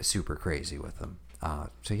super crazy with them.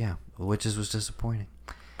 So yeah, The Witches was disappointing.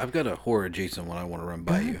 I've got a horror adjacent one I want to run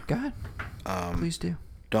by you. Go ahead. Please do.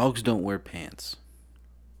 Dogs Don't Wear Pants.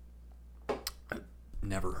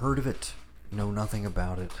 Never heard of it. Know nothing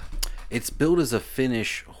about it. It's billed as a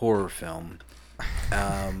Finnish horror film.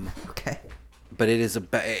 Okay. But it is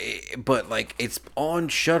but like it's on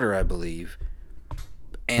Shudder, I believe.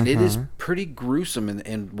 And it is pretty gruesome,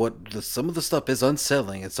 and some of the stuff is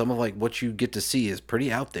unsettling, and some of like what you get to see is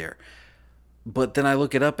pretty out there. But then I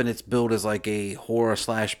look it up, and it's billed as like a horror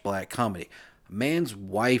 / black comedy. A man's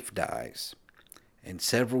wife dies, and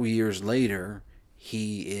several years later,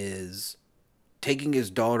 he is taking his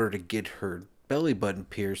daughter to get her belly button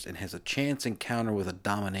pierced, and has a chance encounter with a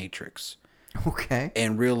dominatrix. Okay.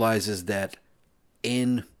 And realizes that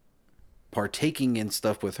in partaking in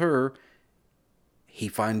stuff with her, he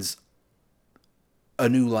finds a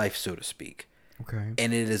new life, so to speak. Okay.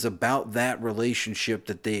 And it is about that relationship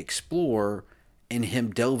that they explore, and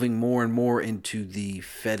him delving more and more into the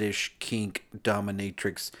fetish, kink,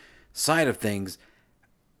 dominatrix side of things.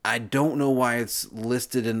 I don't know why it's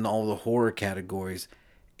listed in all the horror categories.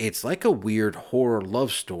 It's like a weird horror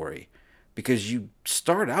love story, because you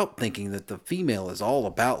start out thinking that the female is all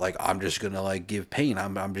about like, I'm just gonna like give pain.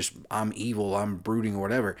 I'm evil. I'm brooding or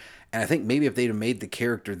whatever. And I think maybe if they'd have made the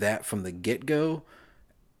character that from the get go,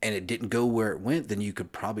 and it didn't go where it went, then you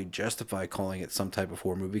could probably justify calling it some type of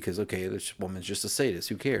horror movie, because okay, this woman's just a sadist.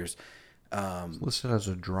 Who cares? It's listed as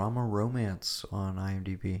a drama romance on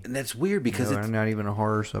IMDb. And that's weird because it's it's not even a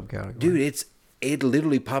horror subcategory. Dude, it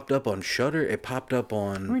literally popped up on Shudder. It popped up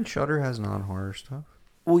on. I mean, Shudder has non-horror stuff.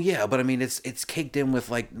 Well, yeah, but I mean, it's caked in with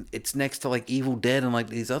like, it's next to like Evil Dead and like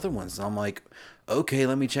these other ones. And I'm like, okay,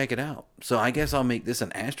 let me check it out. So I guess I'll make this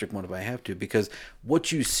an asterisk one if I have to, because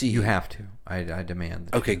what you see, you have to. I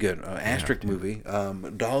demand. Okay, good. Asterisk movie.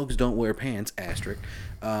 Dogs don't wear pants. Asterisk.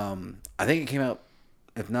 I think it came out,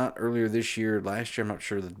 if not earlier this year, last year. I'm not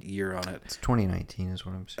sure the year on it. It's 2019 is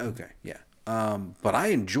what I'm saying. Okay, yeah. But I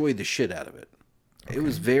enjoyed the shit out of it. Okay. It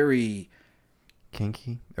was very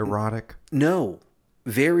kinky, erotic. No.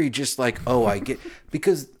 Very just like, oh, I get,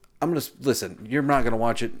 because I'm going to, listen, you're not going to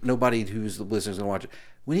watch it. Nobody who's the listener is going to watch it.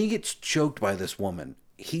 When he gets choked by this woman,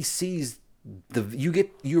 he sees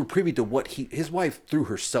you're privy to what his wife threw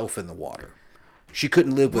herself in the water. She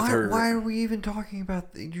couldn't live with her. Why are we even talking about,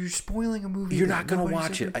 you're spoiling a movie. You're not going to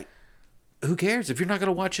watch it. Who cares? If you're not going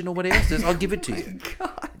to watch it, nobody else is. I'll give it to you.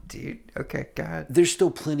 God, dude. Okay, God. There's still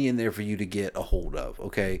plenty in there for you to get a hold of,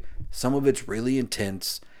 okay? Some of it's really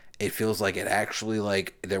intense. It feels like it actually,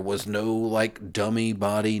 like, there was no, like, dummy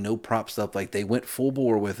body, no prop stuff. Like, they went full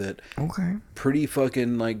bore with it. Okay. Pretty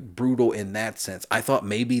fucking, like, brutal in that sense. I thought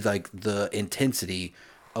maybe, like, the intensity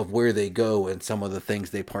of where they go and some of the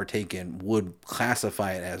things they partake in would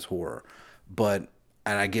classify it as horror. But,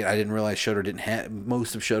 and I didn't realize Shudder didn't have,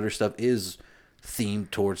 most of Shudder stuff is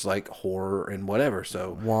themed towards, like, horror and whatever.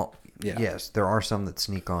 So, well, yeah. Yes, there are some that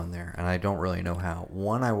sneak on there, and I don't really know how.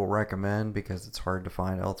 One I will recommend because it's hard to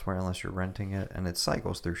find elsewhere unless you're renting it, and it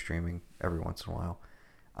cycles through streaming every once in a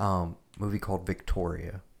while. Movie called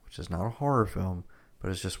Victoria, which is not a horror film, but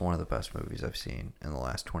it's just one of the best movies I've seen in the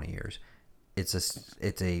last 20 years.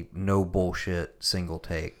 It's a no bullshit single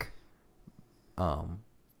take,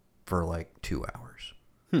 for like 2 hours,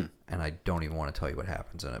 and I don't even want to tell you what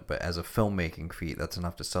happens in it. But as a filmmaking feat, that's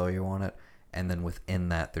enough to sell you on it. And then within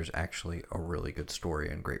that, there's actually a really good story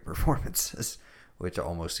and great performances, which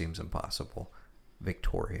almost seems impossible.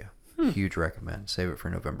 Victoria. Huge recommend. Save it for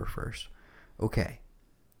November 1st. Okay.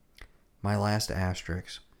 My last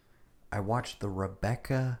asterisk. I watched the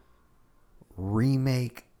Rebecca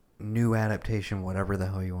remake, new adaptation, whatever the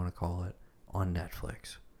hell you want to call it, on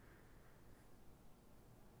Netflix.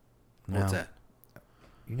 What's that?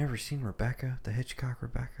 You never seen Rebecca? The Hitchcock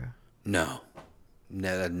Rebecca? No.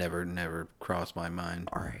 No, that never crossed my mind.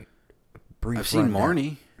 All right. I've seen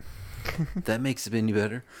Marnie. That makes it any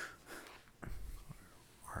better.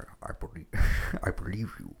 I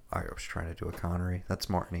believe you. I was trying to do a Connery. That's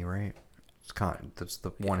Marnie, right? That's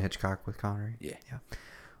the one Hitchcock with Connery? Yeah.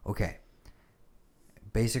 Okay.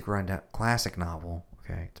 Basic rundown. Classic novel.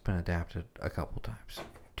 Okay. It's been adapted a couple times.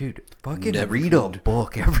 Dude, fucking read a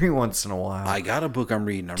book every once in a while. I got a book I'm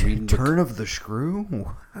reading. I'm reading Turn of the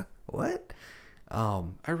Screw? What?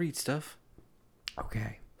 I read stuff.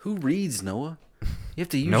 Okay. Who reads, Noah? You have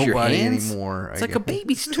to use your Nobody hands anymore. It's like a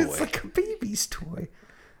baby's toy. It's like a baby's toy.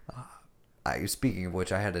 Speaking of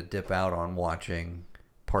which, I had to dip out on watching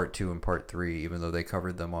part 2 and part 3, even though they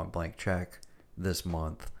covered them on Blank Check this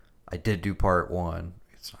month. I did do part 1.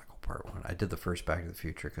 It's not called part 1. I did the first Back to the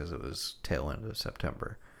Future because it was tail end of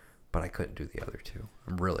September, but I couldn't do the other 2.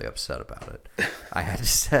 I'm really upset about it. I had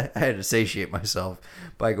to satiate myself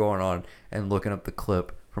by going on and looking up the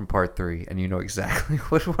clip from part 3, and you know exactly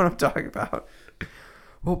what I'm talking about.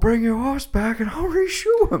 Well, bring your horse back and I'll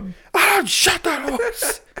reshoe him. Ah, shut that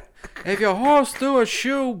horse! If your horse threw a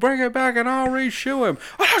shoe, bring it back and I'll reshoe him.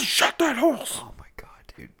 Ah, shut that horse! Oh my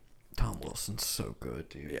god, dude. Tom Wilson's so good,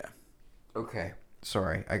 dude. Yeah. Okay.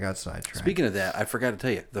 Sorry, I got sidetracked. Speaking of that, I forgot to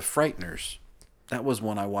tell you, The Frighteners. That was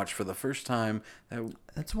one I watched for the first time.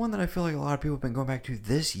 That's one that I feel like a lot of people have been going back to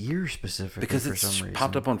this year specifically because for it's some reason.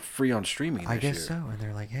 popped up on streaming I this guess year. so, and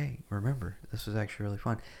they're like, "Hey, remember, this was actually really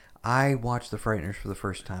fun." I watched The Frighteners for the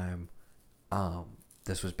first time.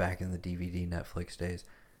 This was back in the DVD Netflix days,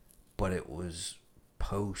 but it was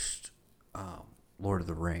post Lord of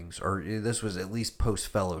the Rings, or this was at least post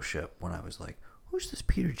Fellowship when I was like, "Who's this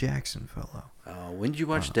Peter Jackson fellow?" When did you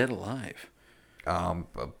watch Dead Alive? A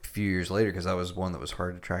few years later, because that was one that was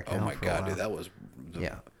hard to track down. Oh my for a god, while. dude, that was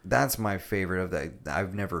Yeah, that's my favorite of that.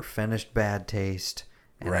 I've never finished Bad Taste,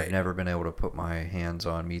 and Right. I've never been able to put my hands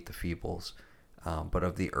on Meet the Feebles. But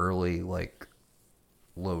of the early, like,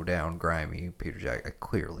 low down, grimy Peter Jackson,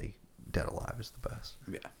 clearly Dead Alive is the best.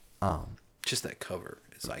 Yeah. Just that cover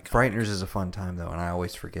is iconic. Frighteners is a fun time though, and I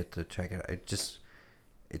always forget to check it.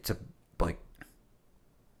 It's a like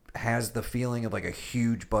has the feeling of like a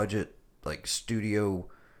huge budget like studio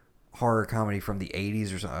horror comedy from the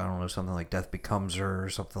 80s or something. I don't know, something like Death Becomes Her or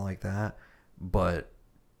something like that. But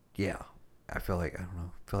yeah, I feel like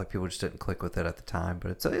people just didn't click with it at the time,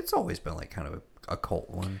 but it's always been like kind of a cult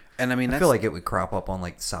one. And I mean, I feel like it would crop up on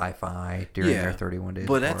like Sci-Fi during their 31 Days.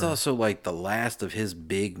 But that's also like the last of his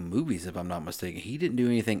big movies, if I'm not mistaken. He didn't do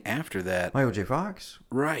anything after that. Michael J. Fox.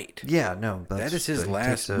 Right. Yeah, no, That is his he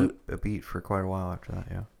last takes a beat for quite a while after that.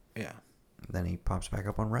 Yeah. Yeah. Then he pops back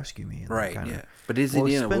up on Rescue Me. And Right. kinda, Yeah. But is well,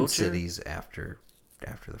 he in a Spin wheelchair? City's after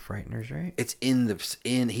the Frighteners, right? It's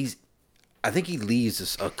he's. I think he leaves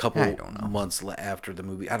us a couple I don't know. months after the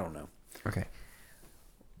movie. I don't know. Okay.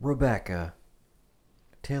 Rebecca,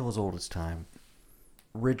 tale as old as time.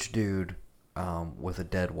 Rich dude with a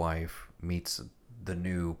dead wife meets the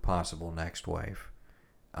new possible next wife.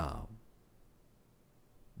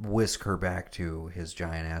 Whisk her back to his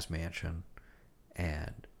giant ass mansion,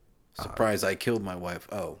 and Surprise! I killed my wife.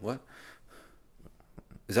 Oh, what?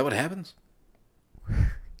 Is that what happens?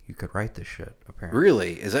 you could write this shit apparently.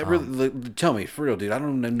 Really? Is that really? Tell me, for real, dude. I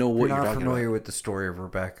don't even know what You're you're not talking familiar about. with the story of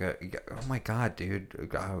Rebecca. Oh my god, dude!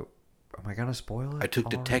 Am I gonna spoil it? I took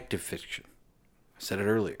already? detective fiction. I said it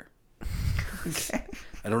earlier. Okay.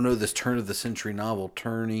 I don't know this turn of the century novel,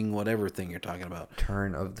 turning whatever thing you're talking about.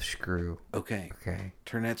 Turn of the screw. Okay. Okay.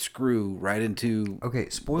 Turn that screw right into. Okay,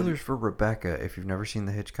 spoilers for Rebecca if you've never seen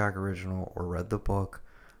the Hitchcock original or read the book,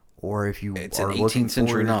 or if you It's are an looking 18th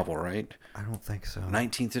century forward- novel, right? I don't think so.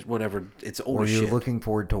 19th, whatever. It's old Or as you're shit. looking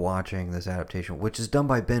forward to watching this adaptation, which is done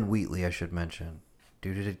by Ben Wheatley, I should mention.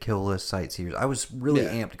 Dude who did Kill List, Sightseers. I was really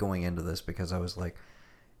Yeah. amped going into this because I was like,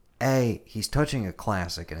 he's touching a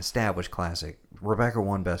classic, an established classic. Rebecca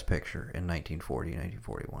won Best Picture in 1940,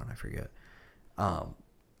 1941, I forget. And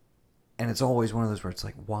it's always one of those where it's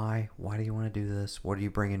like, why? Why do you want to do this? What are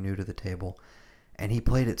you bringing new to the table? And he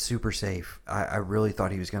played it super safe. I really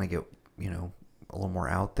thought he was going to get, a little more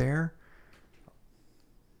out there.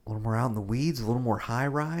 A little more out in the weeds, a little more high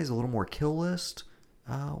rise, a little more kill list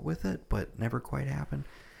with it, but never quite happened.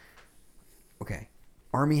 Okay.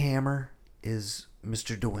 Army Hammer is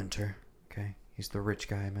Mr. De Winter. Okay. He's the rich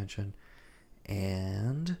guy I mentioned.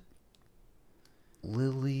 And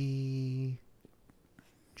Lily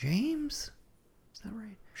James? Is that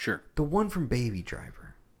right? Sure. The one from Baby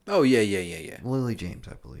Driver. Oh, yeah. Lily James,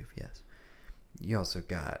 I believe, yes. You also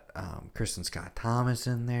got Kristen Scott Thomas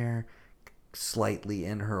in there, slightly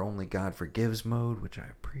in her Only God Forgives mode, which I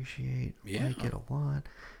appreciate. Yeah. Like it a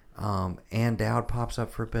lot. Ann Dowd pops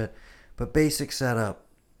up for a bit. But basic setup,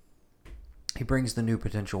 he brings the new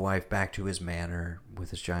potential wife back to his manor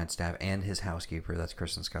with his giant staff and his housekeeper. That's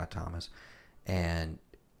Kristen Scott Thomas. And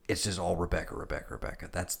it's just all Rebecca.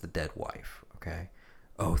 That's the dead wife, okay?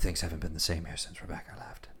 Oh, things haven't been the same here since Rebecca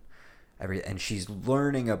left. And she's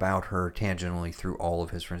learning about her tangentially through all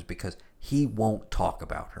of his friends because he won't talk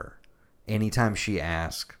about her. Anytime she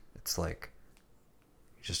asks, it's like,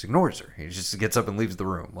 he just ignores her. He just gets up and leaves the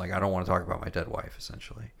room. Like, I don't want to talk about my dead wife,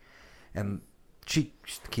 essentially. And she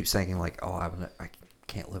keeps thinking, like, oh, I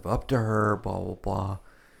can't live up to her, blah, blah,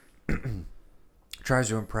 blah. Tries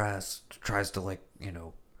to impress, tries to, like,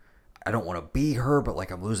 I don't want to be her, but,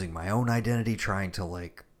 like, I'm losing my own identity, trying to,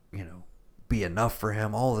 like, be enough for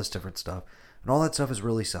him, all this different stuff. And all that stuff is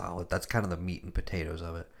really solid. That's kind of the meat and potatoes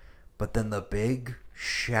of it. But then the big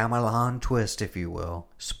Shyamalan twist, if you will,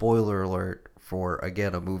 spoiler alert for,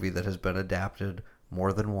 again, a movie that has been adapted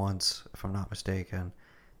more than once, if I'm not mistaken,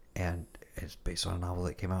 and it's based on a novel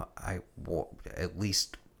that came out, at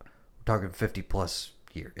least, we're talking 50 plus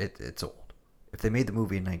year. It's old. If they made the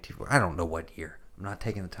movie in 1940, I don't know what year. I'm not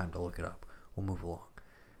taking the time to look it up. We'll move along.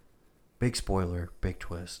 Big spoiler, big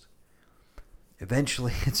twist.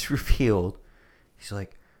 Eventually, it's revealed. He's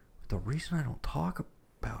like, what the reason I don't talk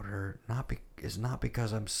about her is not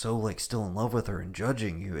because I'm so like still in love with her and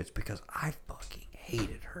judging you. It's because I fucking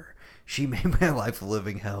hated her. She made my life a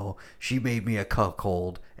living hell. She made me a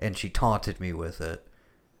cuckold, and she taunted me with it.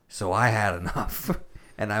 So I had enough,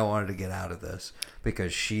 and I wanted to get out of this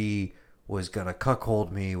because she was gonna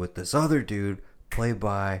cuckold me with this other dude played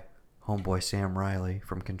by homeboy Sam Riley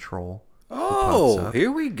from Control. Oh,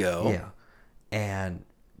 here we go. Yeah,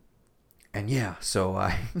 and yeah, so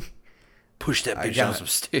I pushed that bitch down some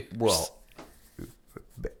stairs. Well,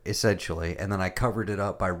 essentially, and then I covered it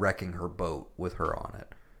up by wrecking her boat with her on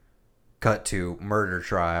it. Cut to murder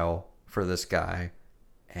trial for this guy,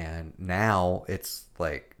 and now it's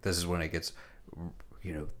like this is when it gets,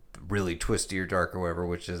 you know, really twisty or dark or whatever,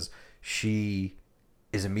 which is she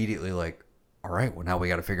is immediately like, all right, well now we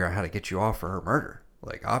got to figure out how to get you off for her murder.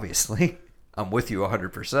 Like, obviously, I'm with you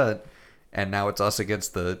 100%, and now it's us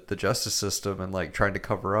against the justice system and like trying to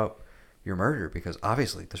cover up your murder because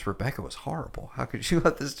obviously this Rebecca was horrible. How could you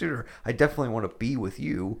let this do to her? I definitely want to be with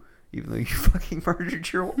you, even though you fucking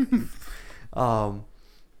murdered your wife.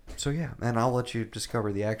 So yeah, and I'll let you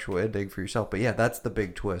discover the actual ending for yourself. But yeah, that's the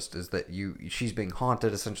big twist, is that she's being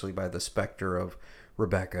haunted essentially by the specter of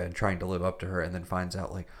Rebecca and trying to live up to her, and then finds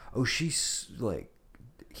out like, oh, she's like,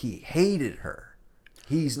 he hated her.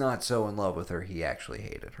 He's not so in love with her. He actually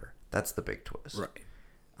hated her. That's the big twist. Right.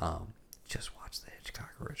 Just watch the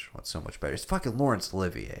Hitchcock original. It's so much better. It's fucking Laurence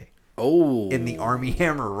Olivier. Oh, in the Army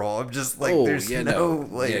Hammer role. I'm just like, there's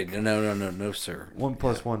no, sir. 1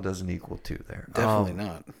 + 1 doesn't equal 2 there. Definitely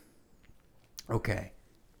not. Okay.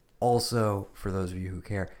 Also, for those of you who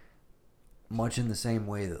care, much in the same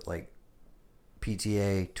way that like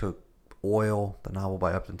PTA took Oil, the novel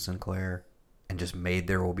by Upton Sinclair, and just made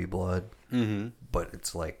There Will Be Blood. Mm-hmm. But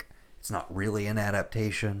it's like, it's not really an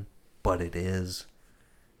adaptation, but it is.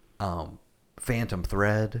 Phantom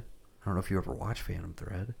Thread. I don't know if you ever watched Phantom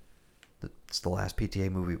Thread. It's the last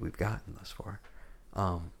PTA movie we've gotten thus far.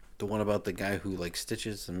 The one about the guy who like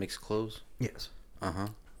stitches and makes clothes? Yes. Uh-huh.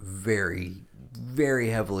 Very, very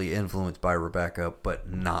heavily influenced by Rebecca,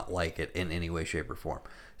 but not like it in any way, shape, or form.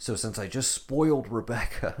 So since I just spoiled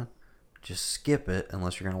Rebecca, just skip it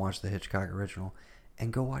unless you're going to watch the Hitchcock original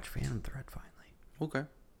and go watch Phantom Thread finally. Okay.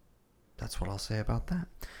 That's what I'll say about that.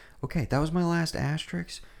 Okay, that was my last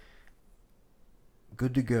asterisk.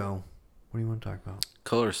 Good to go. What do you want to talk about?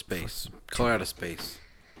 Color Out of Space.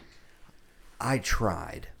 I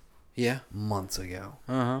tried. Yeah. Months ago.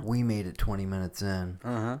 Uh-huh. We made it 20 minutes in.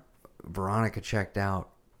 Uh-huh. Veronica checked out.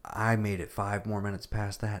 I made it 5 more minutes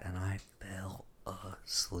past that, and I fell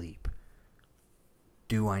asleep.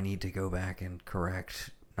 Do I need to go back and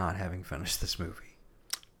correct not having finished this movie?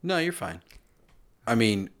 No, you're fine. I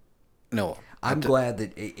mean, no. I'm glad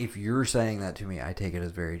that if you're saying that to me, I take it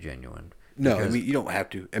as very genuine. No, I mean, you don't have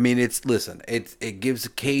to. I mean, it gives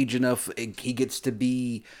Cage enough. He gets to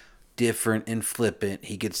be different and flippant.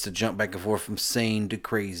 He gets to jump back and forth from sane to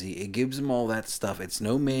crazy. It gives him all that stuff. It's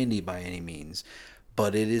no Mandy by any means,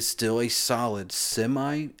 but it is still a solid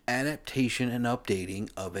semi-adaptation and updating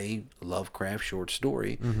of a Lovecraft short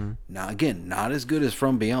story. Mm-hmm. Now, again, not as good as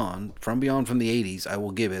From Beyond. From Beyond from the 80s, I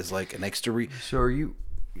will give as like an extra... So are you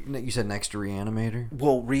said next to Reanimator?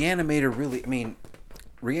 Well, Reanimator really... I mean...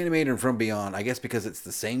 Reanimator and From Beyond, I guess because it's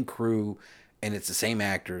the same crew and it's the same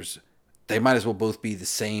actors, they might as well both be the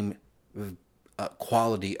same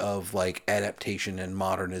quality of like adaptation and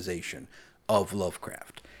modernization of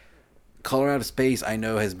Lovecraft. Color Out of Space, I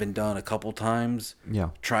know, has been done a couple times. Yeah.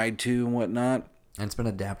 Tried to and whatnot. And it's been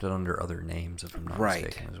adapted under other names, if I'm not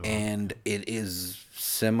mistaken, as well. And it is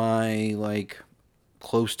semi like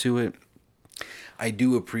close to it. I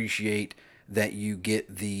do appreciate that you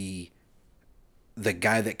get the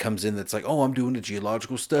guy that comes in that's like, oh, I'm doing a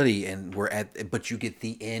geological study, and but you get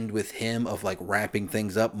the end with him of like wrapping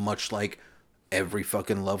things up, much like every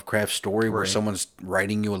fucking Lovecraft story where someone's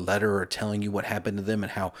writing you a letter or telling you what happened to them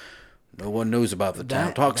and how no one knows about the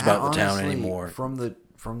town, talks about the town anymore. From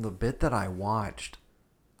the bit that I watched,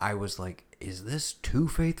 I was like, is this too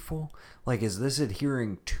faithful? Like, is this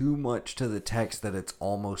adhering too much to the text that it's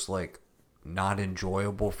almost like not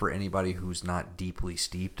enjoyable for anybody who's not deeply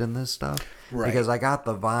steeped in this stuff? Right. Because I got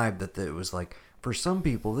the vibe that it was like, for some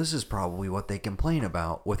people, this is probably what they complain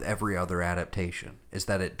about with every other adaptation, is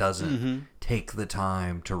that it doesn't take the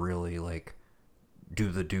time to really like do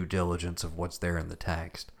the due diligence of what's there in the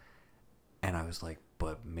text. And I was like,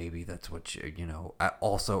 but maybe that's what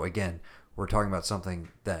also, again, we're talking about something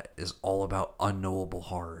that is all about unknowable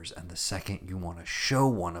horrors, and the second you want to show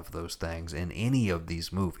one of those things in any of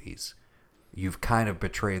these movies, you've kind of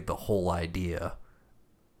betrayed the whole idea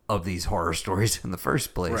of these horror stories in the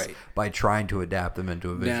first place Right. by trying to adapt them into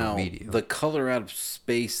a visual Now, medium. the color out of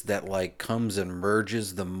space that like comes and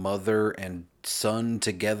merges the mother and son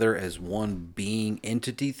together as one being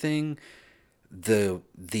entity thing, the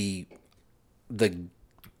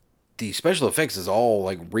special effects is all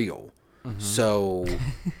like real. So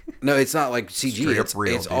no, it's not like CG. Straight up It's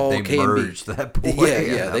real, it's dude. all They can be. merged that boy Yeah, and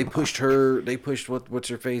yeah. that They mom. pushed what's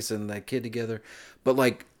her face and that kid together, but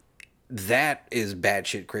like that is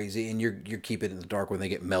batshit crazy, and you're keeping it in the dark when they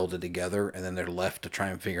get melded together, and then they're left to try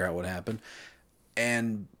and figure out what happened.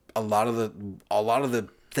 And a lot of the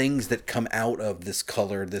things that come out of this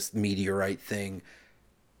color, this meteorite thing,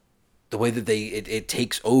 the way that it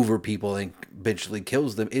takes over people and eventually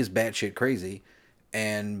kills them is batshit crazy.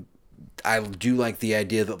 And I do like the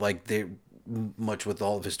idea that like they much with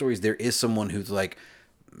all of his stories, there is someone who's like,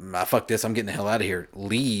 fuck this, I'm getting the hell out of here.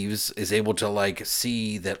 Leaves, is able to like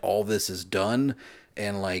see that all this is done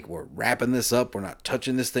and like we're wrapping this up. We're not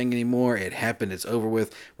touching this thing anymore. It happened. It's over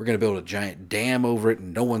with. We're going to build a giant dam over it,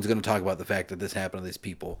 and no one's going to talk about the fact that this happened to these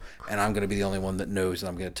people. And I'm going to be the only one that knows, and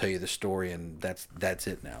I'm going to tell you the story, and that's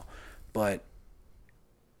it now. But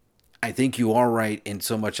I think you are right in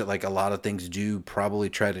so much that like a lot of things do probably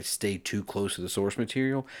try to stay too close to the source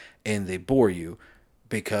material, and they bore you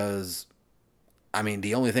because, I mean,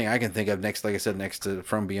 the only thing I can think of next, like I said, next to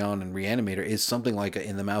From Beyond and Reanimator is something like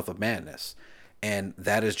In the Mouth of Madness. And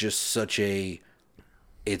that is just such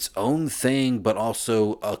its own thing, but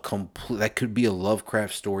also that could be a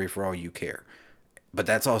Lovecraft story for all you care. But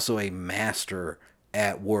that's also a master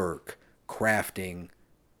at work crafting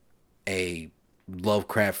a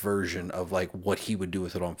Lovecraft version of like what he would do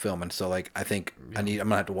with it on film. And so like I think I'm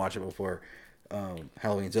gonna have to watch it before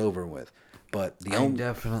Halloween's over with. But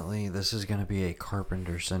This is going to be a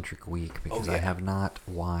Carpenter centric week because I have not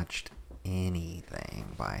watched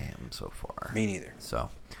anything by him so far. Me neither. So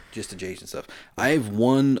just adjacent stuff. I have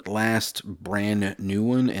one last brand new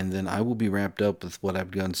one, and then I will be wrapped up with what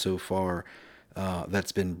I've done so far.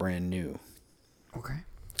 That's been brand new. okay.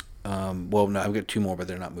 Well, no, I've got two more, but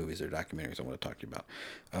they're not movies; they're documentaries. I want to talk to you about.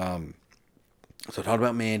 So I talked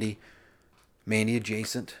about Mandy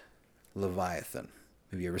adjacent, Leviathan.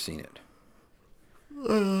 Have you ever seen it?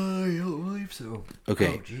 I don't believe so.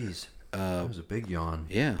 Okay. Oh, jeez. That was a big yawn.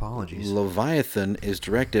 Yeah. Apologies. Leviathan is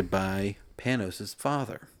directed by Panos'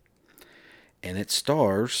 father, and it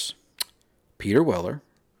stars Peter Weller,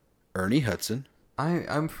 Ernie Hudson.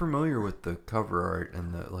 I'm familiar with the cover art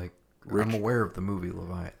and the I'm aware of the movie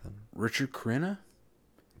Leviathan. Richard Crenna,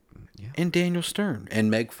 Yeah. and Daniel Stern, and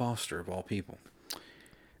Meg Foster of all people.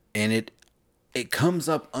 And it comes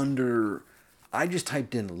up under. I just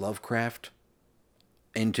typed in Lovecraft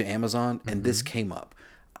into Amazon, and this came up.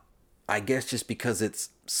 I guess just because it's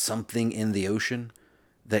something in the ocean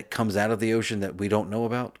that comes out of the ocean that we don't know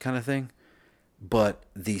about, kind of thing. But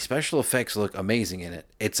the special effects look amazing in it.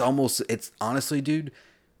 It's honestly, dude,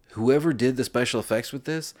 whoever did the special effects with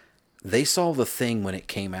this, they saw The Thing when it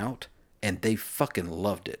came out, and they fucking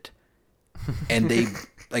loved it. And they,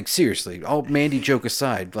 like, seriously, all Mandy joke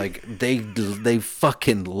aside, like, they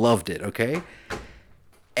fucking loved it, okay?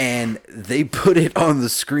 And they put it on the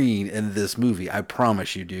screen in this movie. I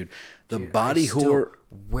promise you, dude. Body horror.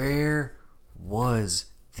 Where was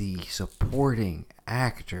the supporting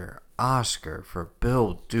actor Oscar for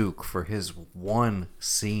Bill Duke for his one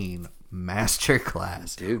scene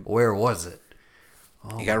masterclass? Dude. Where was it?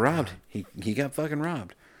 Oh, He got robbed. He got fucking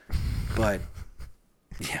robbed. But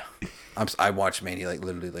yeah, I watched Mandy like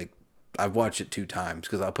literally like I've watched it 2 times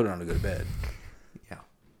because I'll put it on to go to bed. Yeah.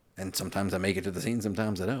 And sometimes I make it to the scene,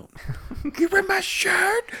 sometimes I don't. You read my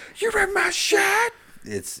shirt? You read my shirt?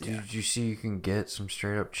 Did you see you can get some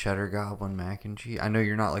straight up cheddar goblin mac and cheese? I know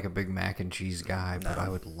you're not like a big mac and cheese guy, but I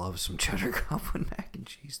would love some cheddar goblin mac and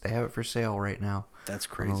cheese. They have it for sale right now. That's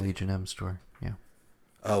On crazy. the Legion M store. Yeah.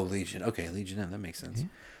 Oh, Legion. Okay, Legion M. That makes sense.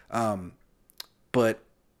 Yeah. But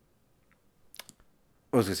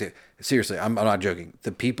I was gonna say, seriously, I'm not joking.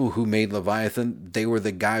 The people who made Leviathan, they were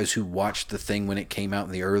the guys who watched The Thing when it came out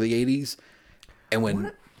in the early '80s, and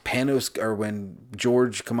when when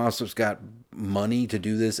George Kamosov's got money to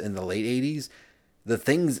do this in the late '80s,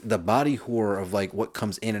 the body horror of like what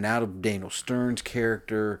comes in and out of Daniel Stern's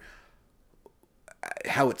character,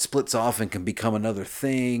 how it splits off and can become another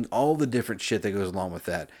thing, all the different shit that goes along with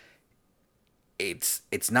that.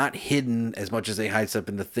 It's not hidden as much as they hide stuff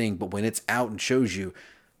in The Thing, but when it's out and shows you,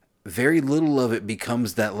 very little of it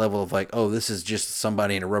becomes that level of like, oh, this is just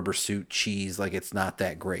somebody in a rubber suit cheese, like it's not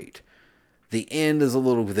that great. The end is a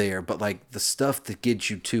little there, but like the stuff that gets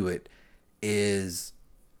you to it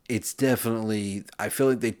it's definitely, I feel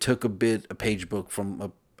like they took a page book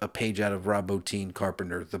from a page out of Rob Bottin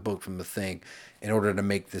Carpenter, the book from The Thing, in order to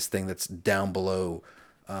make this thing that's down below.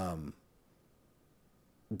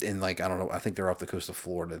 In like, I don't know, I think they're off the coast of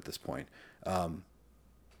Florida at this point.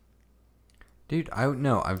 Dude,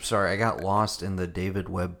 I'm sorry. I got lost in the David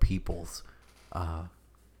Webb Peoples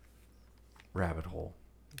rabbit hole.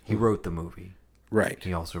 He wrote the movie. Right.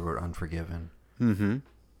 He also wrote Unforgiven. Mm-hmm.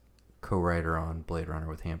 Co-writer on Blade Runner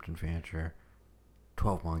with Hampton Fancher.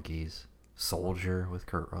 12 Monkeys. Soldier with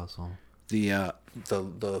Kurt Russell. The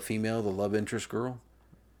female, the love interest girl,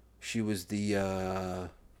 she was the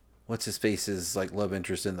what's his face's like love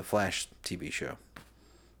interest in the Flash TV show.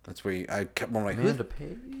 That's where I kept on like Amanda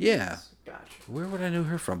Page? Yeah. Gotcha. Where would I know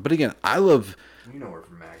her from? But again, I love You know her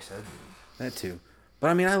from Max Headroom. that too. But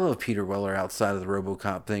I mean, I love Peter Weller outside of the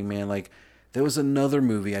RoboCop thing, man. Like, there was another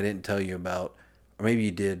movie I didn't tell you about, or maybe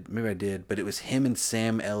you did, maybe I did, but it was him and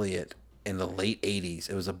Sam Elliott in the late 80s.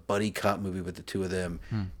 It was a buddy cop movie with the two of them.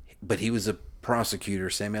 But he was a prosecutor.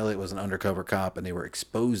 Sam Elliott was an undercover cop, and they were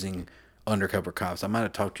exposing undercover cops. I might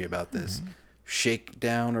have talked to you about this.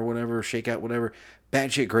 Shakedown or whatever, Shakeout, whatever.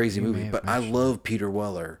 Batshit crazy movie. But I love Peter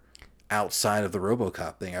Weller outside of the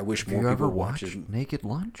RoboCop thing. I wish more people watch it. Naked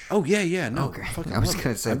Lunch? Oh, yeah, no. Okay. I was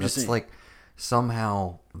going to say, that's like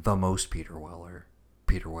somehow the most Peter Weller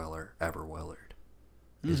ever Wellered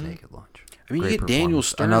is Naked Lunch. I mean, Great you get Daniel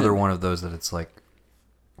Stern. Another one of those that it's like,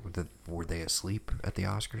 were they asleep at the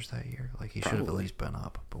Oscars that year? Like, he should have at least been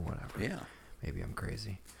up, but whatever. Yeah. Maybe I'm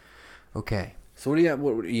crazy. Okay. So what do you got?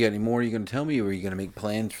 What you got? Any more? Are you going to tell me, or are you going to make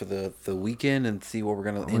plans for the weekend and see what we're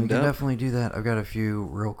going to end up? We can definitely do that. I've got a few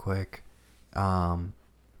real quick. Carnival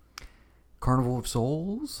of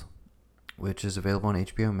Souls, which is available on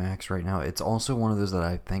HBO Max right now. It's also one of those that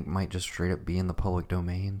I think might just straight up be in the public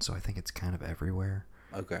domain, so I think it's kind of everywhere.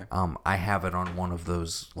 Okay. I have it on one of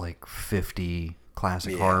those like 50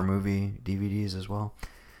 classic horror movie DVDs as well.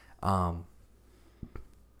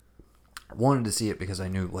 Wanted to see it because I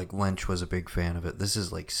knew like Lynch was a big fan of it. This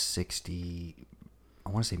is like 60, I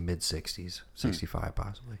want to say mid 60s, 65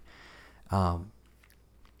 possibly.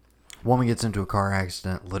 Woman gets into a car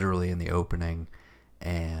accident literally in the opening,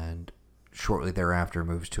 and shortly thereafter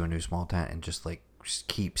moves to a new small town and just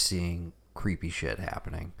keeps seeing creepy shit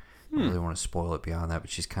happening. I don't really want to spoil it beyond that, but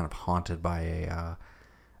she's kind of haunted by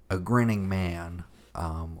a grinning man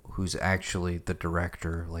who's actually the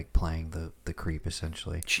director, like playing the creep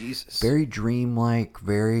essentially. Jesus. Very dreamlike,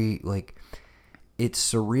 very like, it's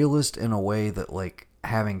surrealist in a way that, like,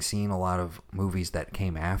 having seen a lot of movies that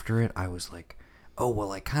came after it, I was like, oh,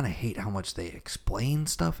 well, I kind of hate how much they explain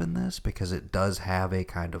stuff in this, because it does have a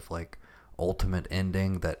kind of like ultimate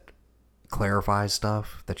ending that clarifies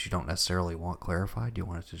stuff that you don't necessarily want clarified. You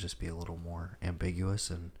want it to just be a little more ambiguous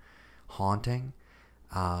and haunting.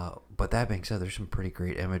 But that being said, there's some pretty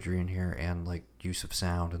great imagery in here and like use of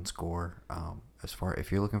sound and score.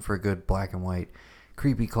 If you're looking for a good black and white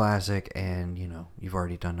creepy classic, and you've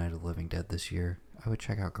already done Night of the Living Dead this year, I would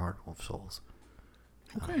check out Carnival of Souls.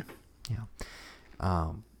 Okay.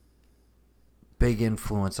 Big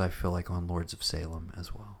influence, I feel like, on Lords of Salem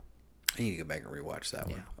as well. I need to go back and rewatch that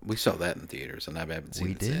one. We saw that in theaters, and I haven't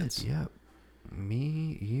seen it since. Yeah.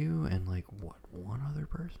 Me, you, and like one other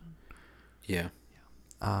person. Yeah.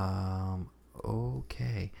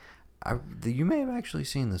 Okay. You may have actually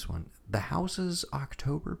seen this one. The House is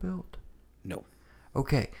October built? No.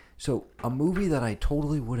 Okay. So a movie that I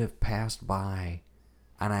totally would have passed by,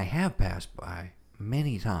 and I have passed by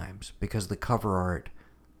many times because the cover art,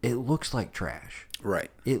 it looks like trash.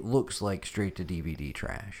 Right. It looks like straight to DVD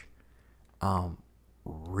trash.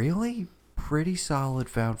 Really pretty solid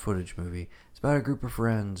found footage movie. It's about a group of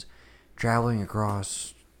friends traveling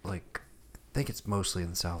across, like, I think it's mostly in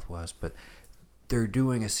the Southwest, but they're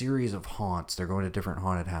doing a series of haunts. They're going to different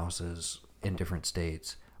haunted houses in different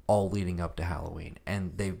states, all leading up to Halloween.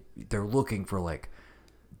 And they're looking for, like,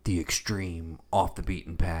 the extreme, off the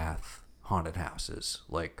beaten path haunted houses.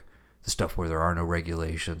 Like, the stuff where there are no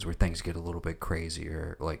regulations, where things get a little bit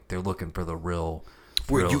crazier. Like, they're looking for the real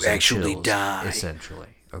where you actually chills, die, essentially.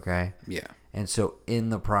 Okay? Yeah. And so in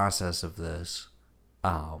the process of this,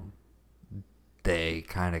 they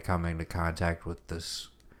kind of come into contact with this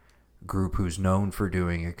group who's known for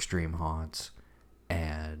doing extreme haunts,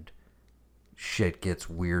 and shit gets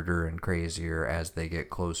weirder and crazier as they get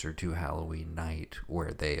closer to Halloween night,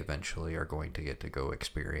 where they eventually are going to get to go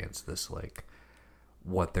experience this, like,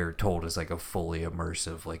 what they're told is like a fully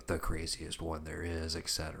immersive, like the craziest one there is,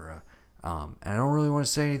 etc. And I don't really want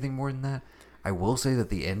to say anything more than that. I will say that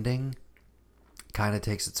the ending kind of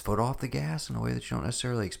takes its foot off the gas in a way that you don't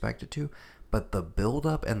necessarily expect it to. But the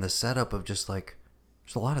build-up and the setup of just like,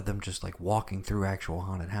 there's a lot of them just like walking through actual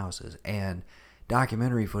haunted houses. And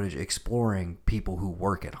documentary footage exploring people who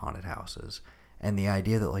work at haunted houses. And the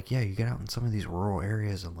idea that, like, yeah, you get out in some of these rural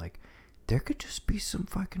areas and, like, there could just be some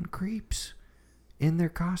fucking creeps in their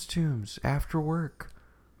costumes after work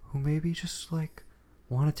who maybe just, like,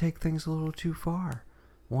 want to take things a little too far.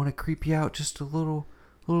 Want to creep you out just a little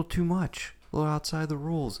too much. A little outside the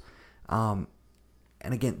rules. And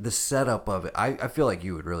again, the setup of it, I feel like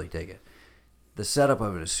you would really dig it. The setup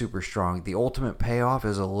of it is super strong. The ultimate payoff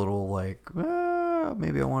is a little like,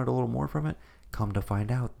 maybe I wanted a little more from it. Come to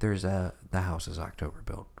find out, there's The House is October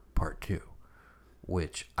Built Part 2,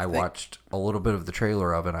 which I watched a little bit of the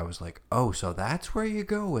trailer of, and I was like, oh, so that's where you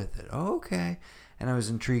go with it. Okay. And I was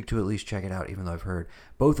intrigued to at least check it out, even though I've heard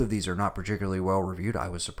both of these are not particularly well reviewed. I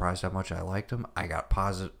was surprised how much I liked them. I got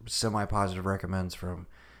semi-positive recommends from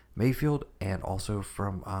Mayfield and also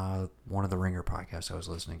from one of the Ringer podcasts I was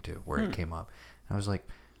listening to where it came up. And I was like,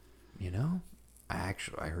 I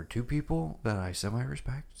heard two people that I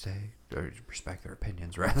semi-respect say, or respect their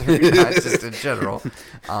opinions rather, not just in general.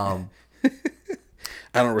 I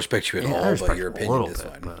don't respect you at all, but your opinion is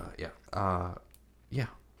fine. But yeah.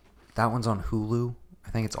 That one's on Hulu.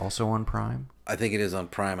 I think it's also on Prime. I think it is on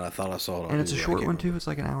Prime, and I thought I saw it on Hulu. And it's a short one, too. It's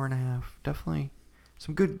like an hour and a half. Definitely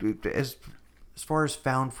some good... As far as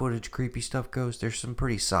found footage, creepy stuff goes, there's some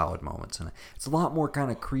pretty solid moments in it. It's a lot more kind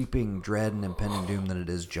of creeping dread and impending doom than it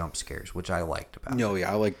is jump scares, which I liked about it. No, yeah,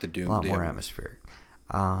 I like the doom. A lot more atmospheric.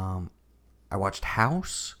 I watched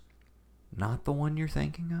House, not the one you're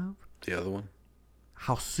thinking of. The other one?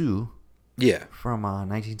 Houseu. Yeah. From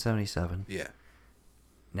 1977. Yeah.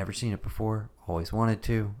 Never seen it before. Always wanted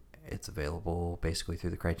to. It's available basically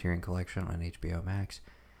through the Criterion Collection on HBO Max.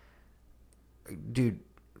 Dude,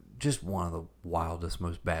 just one of the wildest,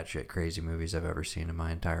 most batshit crazy movies I've ever seen in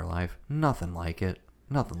my entire life. Nothing like it.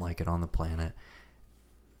 Nothing like it on the planet.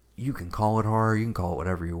 You can call it horror. You can call it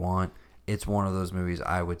whatever you want. It's one of those movies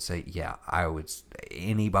I would say,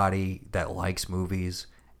 anybody that likes movies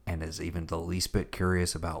and is even the least bit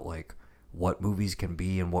curious about, like, what movies can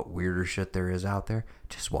be and what weirder shit there is out there,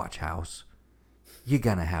 just watch House. You're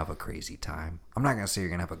gonna have a crazy time. I'm not gonna say you're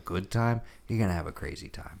gonna have a good time. You're gonna have a crazy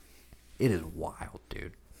time. It is wild,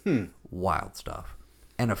 dude. Wild stuff.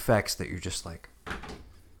 And effects that you're just like,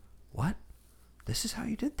 what? This is how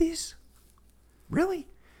you did these? Really?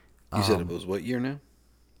 You said it was what year now?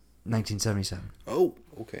 1977. Oh,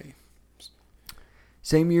 okay.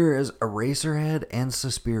 Same year as Eraserhead and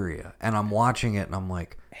Suspiria. And I'm watching it and I'm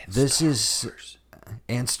like,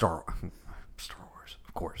 and Star Wars,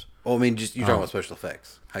 of course. Oh, I mean, just you're talking about special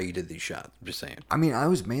effects, how you did these shots. I'm just saying. I mean, I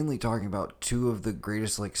was mainly talking about two of the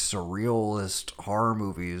greatest, like, surrealist horror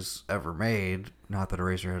movies ever made. Not that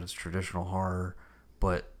Eraserhead is traditional horror,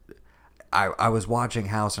 but I was watching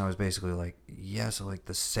House and I was basically like, yeah, so, like,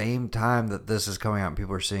 the same time that this is coming out and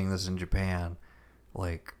people are seeing this in Japan,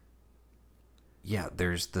 like, yeah,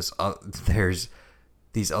 there's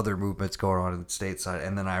these other movements going on in the stateside.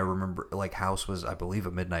 And then I remember, like, House was, I believe,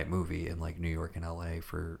 a midnight movie in, like, New York and LA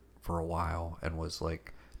for a while, and was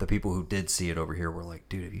like, the people who did see it over here were like,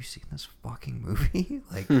 dude, have you seen this fucking movie?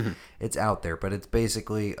 Like, it's out there. But it's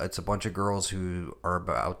basically, it's a bunch of girls who are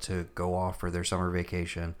about to go off for their summer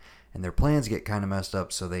vacation, and their plans get kind of messed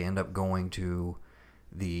up, so they end up going to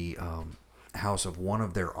the house of one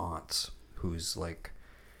of their aunts, who's, like,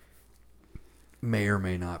 may or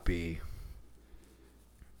may not be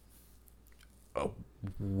a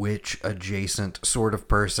witch adjacent sort of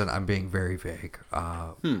person. I'm being very vague.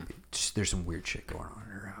 There's some weird shit going on in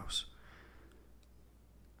her house.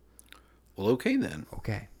 Well, okay then.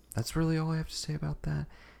 Okay. That's really all I have to say about that.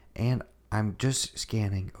 And I'm just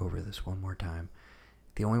scanning over this one more time.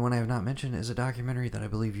 The only one I have not mentioned is a documentary that I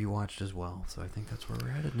believe you watched as well. So I think that's where we're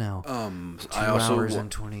headed now. 2 hours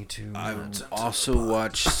and 22 minutes. I also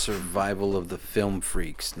watched Survival of the Film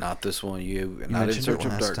Freaks. Not this one. Not In Search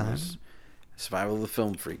of Darkness. Time. Survival of the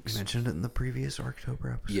Film Freaks. You mentioned it in the previous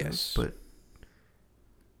Arktober episode. Yes, but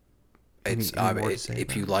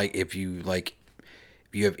if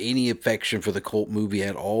you have any affection for the cult movie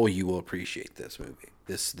at all, you will appreciate this movie.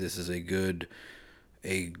 This is a good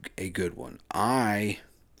one. I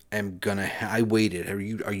waited.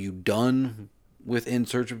 Are you done with In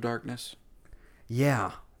Search of Darkness?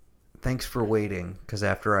 Yeah. Thanks for waiting, because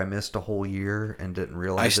after I missed a whole year and didn't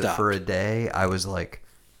realize it for a day, I was like,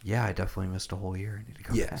 yeah, I definitely missed a whole year. I need to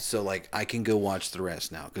go back. So, like, I can go watch the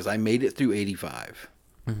rest now, because I made it through 85.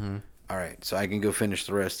 Mm-hmm. All right, so I can go finish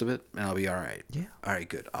the rest of it, and I'll be all right. Yeah. All right,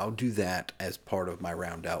 good. I'll do that as part of my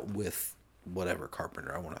round out with whatever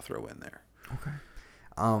Carpenter I want to throw in there. Okay.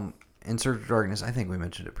 In Search of Darkness, I think we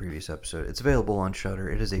mentioned it previous episode. It's available on Shudder.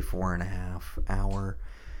 It is a 4.5-hour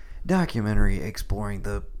documentary exploring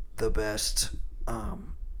the best of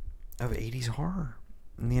 80s horror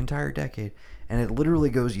in the entire decade. And it literally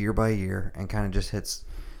goes year by year and kind of just hits.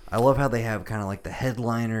 I love how they have kind of like the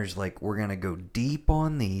headliners, like, we're going to go deep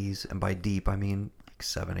on these. And by deep, I mean like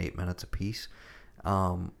 7-8 minutes a piece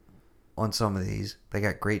on some of these. They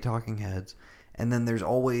got great talking heads. And then there's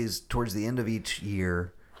always, towards the end of each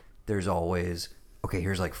year, there's always, okay,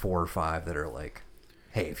 here's like 4 or 5 that are like,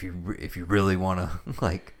 hey, if you really want to,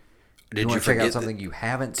 like, Did you check out forget something you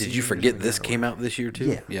haven't seen. Did you forget this came out this year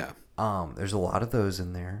too? Yeah. There's a lot of those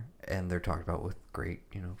in there, and they're talked about with great,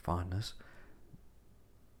 fondness.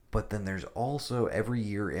 But then there's also, every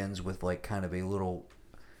year ends with like kind of a little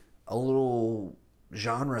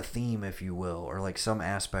genre theme, if you will, or like some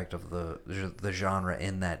aspect of the genre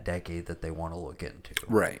in that decade that they want to look into.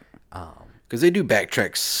 Right. Because they do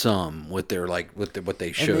backtrack some with their what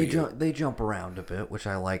they show you. They jump around a bit, which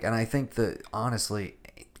I like, and I think that honestly,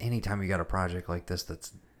 anytime you got a project like this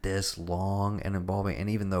that's this long and involving, and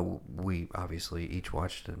even though we obviously each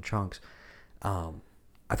watched it in chunks,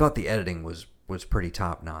 I thought the editing was pretty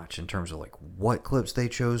top notch in terms of like what clips they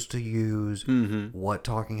chose to use, what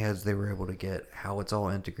talking heads they were able to get, how it's all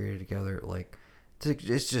integrated together. Like,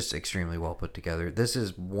 it's just extremely well put together. This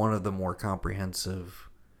is one of the more comprehensive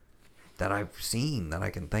that I've seen that I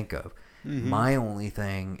can think of. My only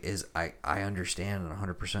thing is I understand and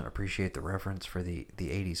 100% appreciate the reference for the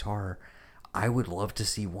 80s horror. I would love to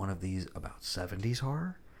see one of these about 70s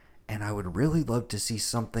horror, and I would really love to see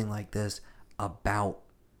something like this about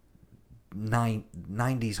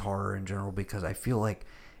 90s horror in general, because I feel like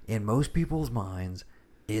in most people's minds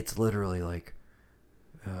it's literally like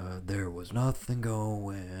there was nothing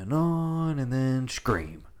going on and then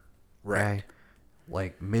Scream, right?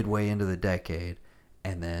 Like midway into the decade.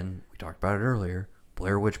 And then we talked about it earlier,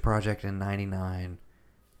 Blair Witch Project in '99,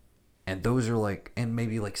 and those are like, and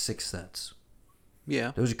maybe like Sixth Sense.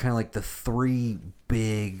 Yeah, those are kind of like the 3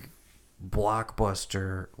 big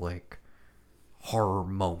blockbuster like horror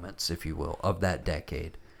moments, if you will, of that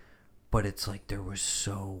decade. But it's like there was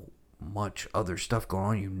so much other stuff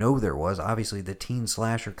going on. There was obviously the teen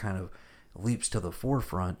slasher kind of leaps to the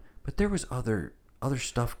forefront, but there was other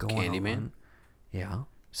stuff going on. Candyman. Yeah.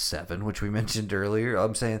 7, which we mentioned earlier.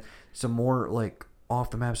 I'm saying some more like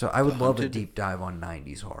off the map. So I would love a deep dive on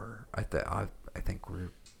 90s horror. I think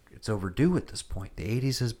it's overdue at this point. The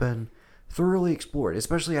 80s has been thoroughly explored,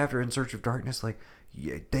 especially after In Search of Darkness. Like,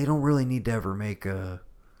 they don't really need to ever make a.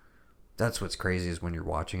 That's what's crazy, is when you're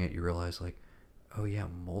watching it, you realize like, oh yeah,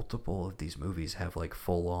 multiple of these movies have like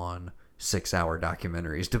full on 6-hour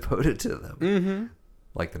documentaries devoted to them. Mm-hmm.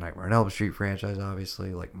 Like the Nightmare on Elm Street franchise,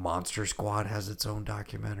 obviously. Like Monster Squad has its own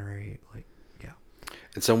documentary. Like, yeah.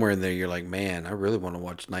 And somewhere in there, you're like, man, I really want to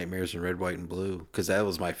watch Nightmares in Red, White, and Blue, because that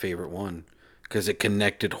was my favorite one. Because it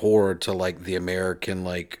connected horror to like the American,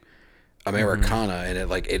 like Americana, and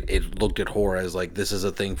it looked at horror as like, this is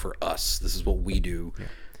a thing for us. This is what we do. Yeah.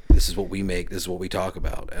 This is what we make. This is what we talk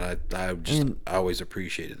about. And I always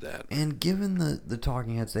appreciated that. And given the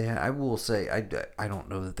talking heads they had, I will say I don't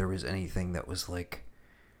know that there was anything that was like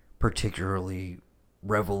particularly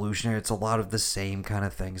revolutionary. It's a lot of the same kind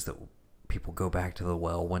of things that people go back to the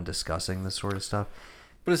well when discussing this sort of stuff.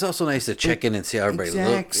 But it's also nice to check in and see how everybody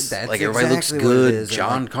looks. Like, everybody looks good.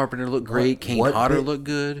 John Carpenter looked great. Kane Hodder looked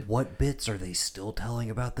good. What bits are they still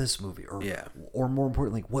telling about this movie? Or more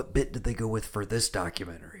importantly, what bit did they go with for this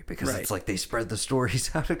documentary? Because it's like they spread the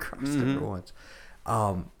stories out across different ones.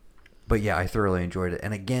 But yeah, I thoroughly enjoyed it.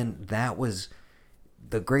 And again, that was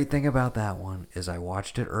the great thing about that one, is I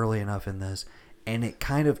watched it early enough in this, and it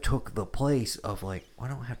kind of took the place of like, I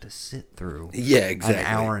don't have to sit through an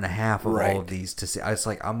hour and a half of all of these to see. It's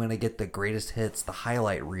like, I'm going to get the greatest hits, the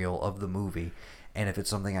highlight reel of the movie. And if it's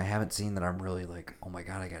something I haven't seen that I'm really like, oh my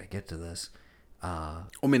God, I got to get to this. I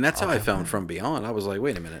mean, that's how I found From Beyond. I was like,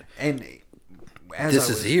 wait a minute. And this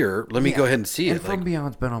is here. Let me go ahead and see it. And From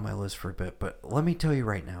Beyond's been on my list for a bit, but let me tell you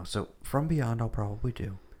right now. So From Beyond I'll probably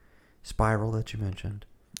do. Spiral that you mentioned.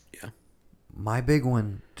 Yeah. My big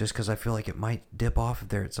one, just because I feel like it might dip off of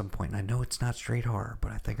there at some point, and I know it's not straight horror,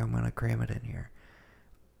 but I think I'm going to cram it in here.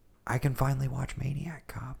 I can finally watch Maniac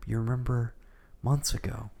Cop. You remember months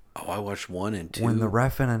ago? Oh, I watched 1 and 2. When the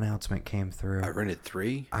Refn announcement came through. I rented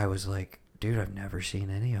 3. I was like, dude, I've never seen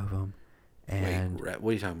any of them. And wait, what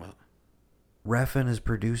are you talking about? Refn is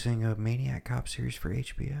producing a Maniac Cop series for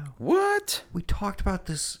HBO. What? We talked about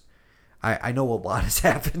this. I know a lot has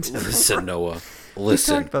happened. Listen, Noah.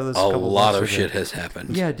 Listen, a lot of shit has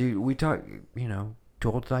happened. Yeah, dude. We talked,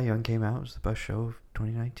 Too Old to Die Young came out. It was the best show of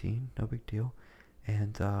 2019. No big deal.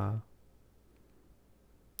 And,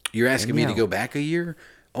 you're asking me to go back a year?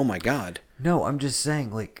 Oh, my God. No, I'm just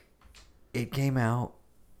saying, like, it came out,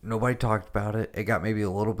 Nobody talked about it. It got maybe a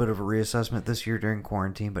little bit of a reassessment this year during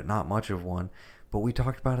quarantine, but not much of one. But we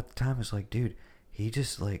talked about it at the time. It's like, dude, he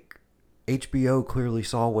just like HBO clearly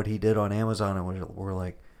saw what he did on Amazon and we're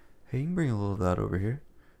like, hey, you can bring a little of that over here.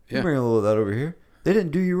 You can bring a little of that over here. They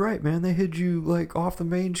didn't do you right, man. They hid you like off the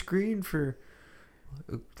main screen for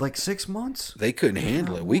like 6 months. They couldn't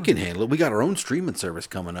handle it. We can handle it. We got our own streaming service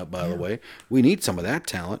coming up, by the way. We need some of that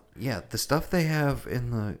talent. Yeah, the stuff they have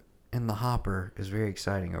in the hopper is very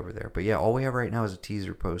exciting over there. But yeah, all we have right now is a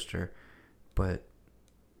teaser poster. But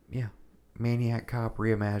yeah, Maniac Cop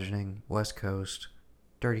reimagining, West Coast,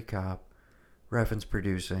 Dirty Cop, Refn's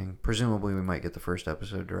producing. Presumably we might get the first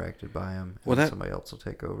episode directed by him. And somebody else will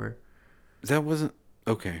take over. That wasn't...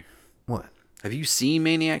 Okay. What? Have you seen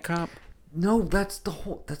Maniac Cop? No, that's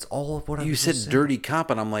all of what I was said saying. Dirty Cop,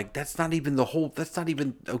 and I'm like, that's not even the whole... That's not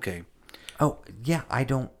even... Okay. Oh, yeah, I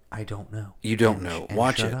don't know. You don't know.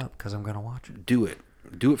 Watch it. Shut up, because I'm going to watch it. Do it.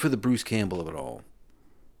 Do it for the Bruce Campbell of it all.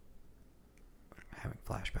 I'm having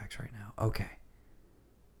flashbacks right now. Okay.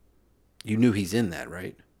 You knew he's in that,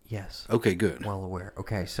 right? Yes. Okay, good. Well aware.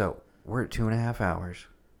 Okay, so we're at 2.5 hours.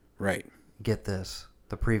 Right. Get this.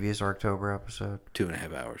 The previous ArktOber episode.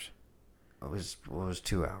 2.5 hours. It was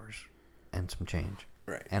 2 hours and some change.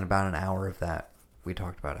 Right. And about an hour of that, we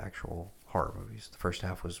talked about actual horror movies. The first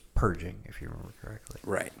half was Purging, if you remember correctly.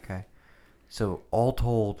 Right. Okay. So all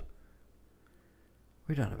told,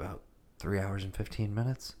 we've done about 3 hours and 15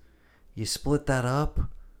 minutes. You split that up,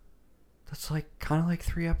 that's like kind of like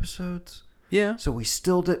 3 episodes. Yeah. So we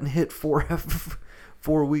still didn't hit 4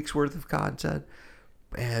 weeks worth of content.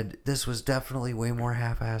 And this was definitely way more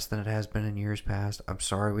half-assed than it has been in years past. I'm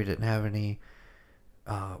sorry we didn't have any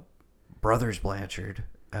Brothers Blanchard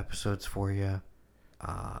episodes for you.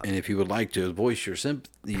 And if you would like to voice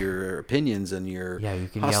your opinions and your you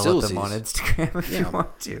can hostilities. yell at them on Instagram if you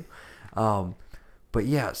want to. But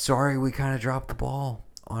yeah, sorry we kind of dropped the ball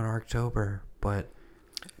on ArktOber, but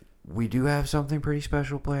we do have something pretty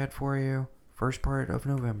special planned for you. First part of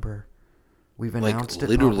November. We've announced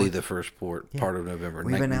literally the first part of November.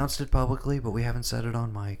 We've announced it publicly, but we haven't said it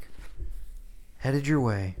on mic. Headed your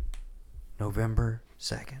way, November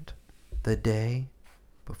 2nd, the day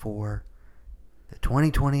before the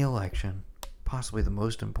 2020 election, possibly the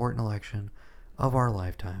most important election of our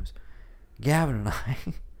lifetimes. Gavin and I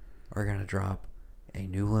are going to drop a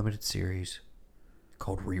new limited series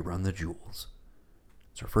called Rerun the Jewels.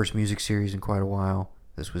 It's our first music series in quite a while.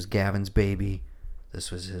 This was Gavin's baby.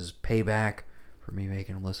 This was his payback for me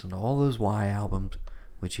making him listen to all those Y albums,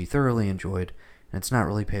 which he thoroughly enjoyed. And it's not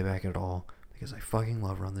really payback at all, because I fucking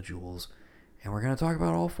love Run the Jewels. And we're going to talk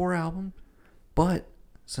about all 4 albums. But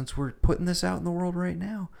since we're putting this out in the world right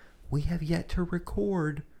now, we have yet to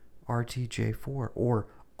record RTJ4, or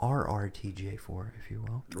RRTJ4, if you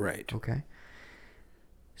will. Right. Okay?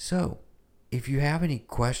 So, if you have any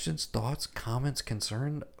questions, thoughts, comments,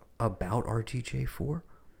 concern about RTJ4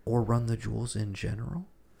 or Run the Jewels in general,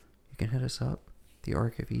 you can hit us up,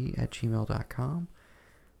 thearchive@gmail.com.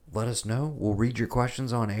 Let us know. We'll read your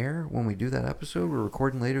questions on air when we do that episode. We're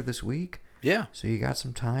recording later this week. Yeah. So you got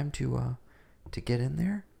some time to get in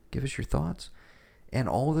there. Give us your thoughts. And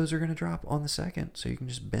all of those are going to drop on the 2nd. So you can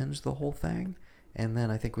just binge the whole thing. And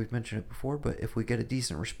then I think we've mentioned it before, but if we get a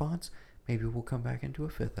decent response, maybe we'll come back into a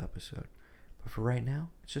 5th episode. But for right now,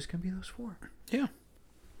 it's just going to be those 4. Yeah.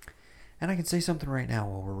 And I can say something right now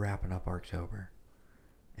while we're wrapping up ArktOber.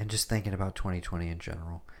 And just thinking about 2020 in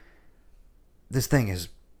general. This thing has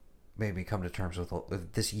made me come to terms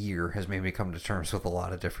with... This year has made me come to terms with a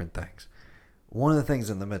lot of different things. One of the things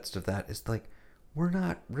in the midst of that is, like, we're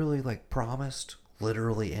not really, like, promised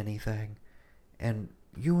literally anything. And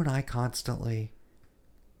you and I constantly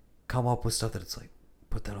come up with stuff that it's like,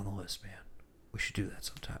 put that on the list, man. We should do that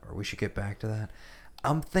sometime. Or we should get back to that.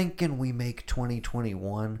 I'm thinking we make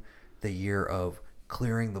 2021 the year of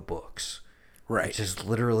clearing the books. Right. Which is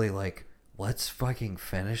literally like, let's fucking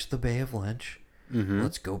finish The Bay of Lynch. Mm-hmm.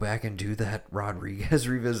 Let's go back and do that Rodriguez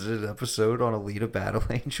Revisited episode on Alita Battle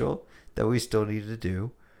Angel that we still need to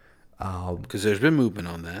do. Because there's been movement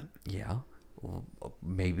on that. Yeah. Well,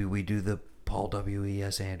 maybe we do the Paul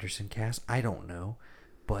W.E.S. Anderson cast. I don't know.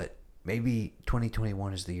 But maybe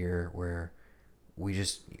 2021 is the year where we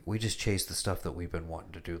just chase the stuff that we've been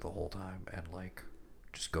wanting to do the whole time and, like,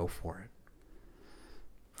 just go for it.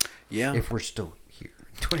 Yeah. If we're still here.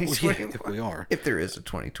 2021. Yeah, if we are. If there is a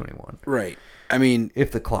 2021. Right. I mean...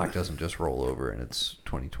 If the clock doesn't just roll over and it's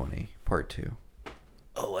 2020 part 2.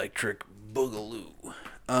 Electric Boogaloo.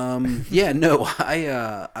 Yeah, no,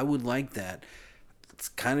 I would like that. It's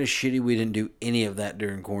kind of shitty we didn't do any of that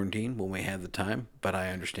during quarantine when we had the time, but I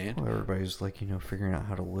understand. Well, everybody's like, figuring out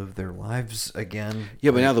how to live their lives again. Yeah,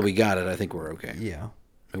 but now that we got it, I think we're okay. Yeah.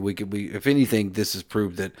 We if anything, this has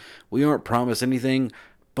proved that we aren't promised anything,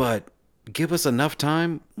 but give us enough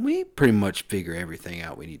time, we pretty much figure everything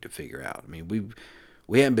out we need to figure out. I mean,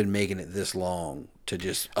 we haven't been making it this long to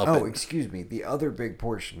just up it. Excuse me. The other big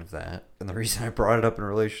portion of that, and the reason I brought it up in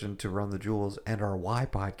relation to Run the Jewels and our Y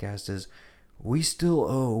podcast is we still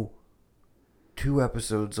owe 2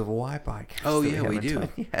 episodes of a Y podcast. Oh, yeah, we do.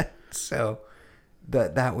 So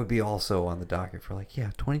that would be also on the docket for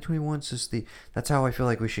 2021 is just that's how I feel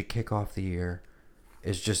like we should kick off the year.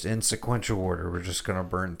 Is just in sequential order. We're just going to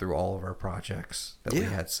burn through all of our projects that we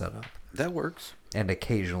had set up. That works. And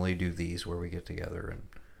occasionally do these where we get together and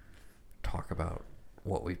talk about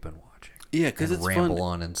what we've been watching. Yeah, because it's ramble fun.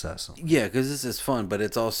 on incessantly. Yeah, because this is fun, but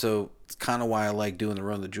it's kind of why I like doing the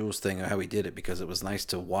Run the Jewels thing, how we did it, because it was nice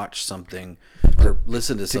to watch something or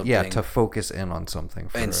listen to something. Yeah, to focus in on something.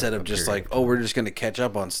 Instead of just we're just going to catch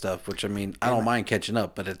up on stuff, which, I mean, I don't mind catching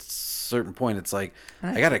up, but at a certain point, it's like,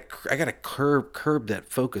 I gotta curb that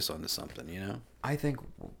focus onto something, I think,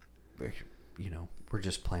 we're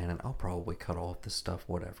just planning. I'll probably cut off this stuff,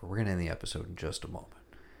 whatever. We're going to end the episode in just a moment.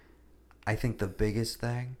 I think the biggest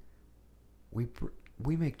thing,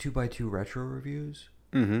 we make 2x2 retro reviews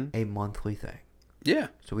a monthly thing. Yeah.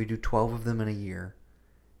 So we do 12 of them in a year.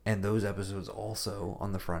 And those episodes also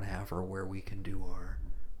on the front half are where we can do our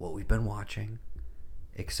what we've been watching,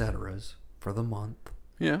 etceteras for the month.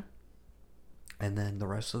 Yeah. And then the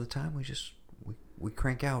rest of the time we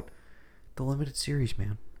crank out the limited series,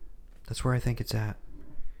 man. That's where I think it's at.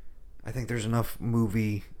 I think there's enough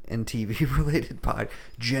movie and TV related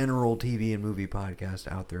general TV and movie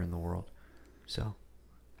podcast out there in the world. So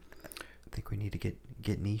I think we need to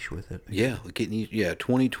get niche with it. Yeah, get niche. Yeah,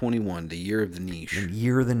 2021, the year of the niche. The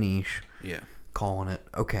year of the niche. Yeah. Calling it.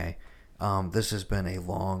 Okay. This has been a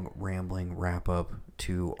long, rambling wrap up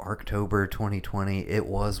to Arkttober 2020. It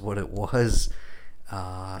was what it was.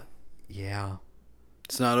 Yeah.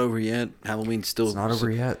 It's not over yet. Halloween's still. It's not over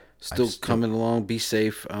yet. Still coming along. Be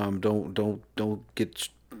safe. Don't get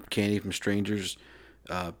candy from strangers.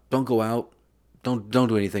 Don't go out. Don't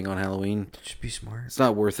do anything on Halloween. Just be smart. It's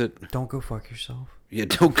not worth it. Don't go fuck yourself. Yeah,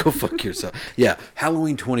 don't go fuck yourself. Yeah,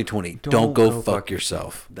 Halloween 2020. Don't go fuck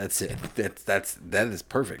yourself. That's it. That is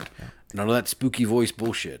perfect. Yeah. None of that spooky voice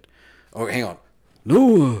bullshit. Oh, hang on.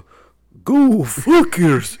 Noah, go fuck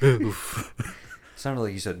yourself. Sounded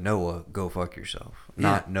like you said, Noah, go fuck yourself.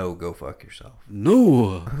 Not no, go fuck yourself.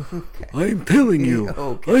 Noah, okay. I'm telling you,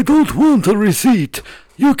 okay. I don't want a receipt.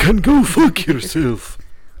 You can go fuck yourself.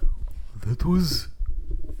 That was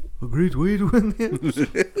a great way to end the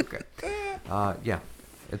episode. Okay. Yeah.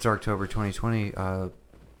 It's Arkttober 2020.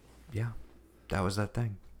 Yeah. That was that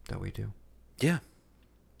thing that we do. Yeah.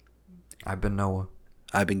 I've been Noah.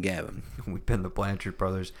 I've been Gavin. We've been the Blanchard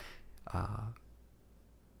brothers.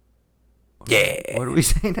 Yeah. What do we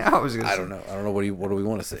say now? I don't know. What do we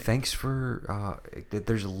want to say? Thanks for.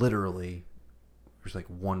 There's like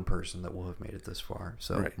one person that will have made it this far.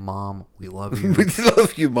 So, right. Mom, we love you. We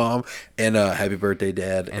love you, Mom, and happy birthday,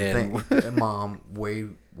 Dad. And Mom, way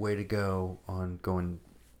to go on going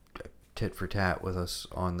tit for tat with us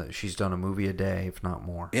on the. She's done a movie a day, if not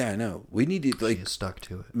more. Yeah, I know. We need to She is stuck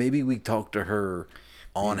to it. Maybe we talk to her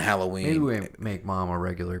on Halloween. Maybe we make Mom a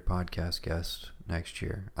regular podcast guest next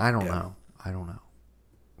year. I don't know.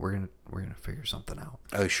 We're gonna figure something out.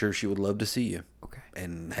 I'm sure she would love to see you. Okay.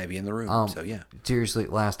 And have you in the room. So yeah. Seriously,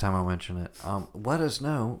 last time I mentioned it. Let us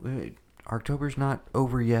know. Arkttober's not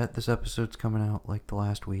over yet. This episode's coming out like the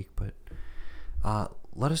last week, but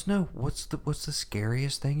let us know what's the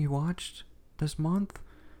scariest thing you watched this month.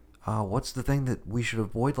 What's the thing that we should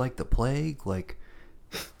avoid, like the plague, like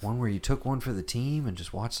one where you took one for the team and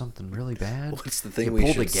just watched something really bad. What's the thing you we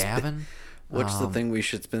pulled should a Gavin? What's the thing we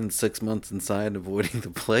should spend 6 months inside avoiding the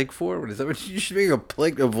plague for? What is that? What you should make a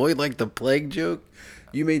plague avoid like the plague joke?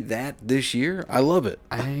 You made that this year. I love it.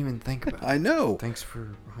 I didn't even think about it. I know. Thanks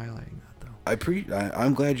for highlighting that, though.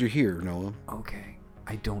 I'm glad you're here, Noah. Okay.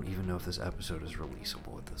 I don't even know if this episode is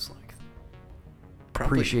releasable at this length.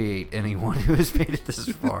 Probably. Appreciate anyone who has made it this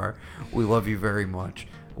far. We love you very much.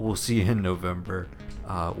 We'll see you in November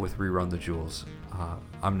with Rerun the Jewels.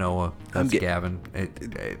 I'm Noah. That's Gavin.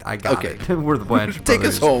 I got it. We're the Blanchard Take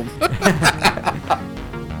brothers. us home.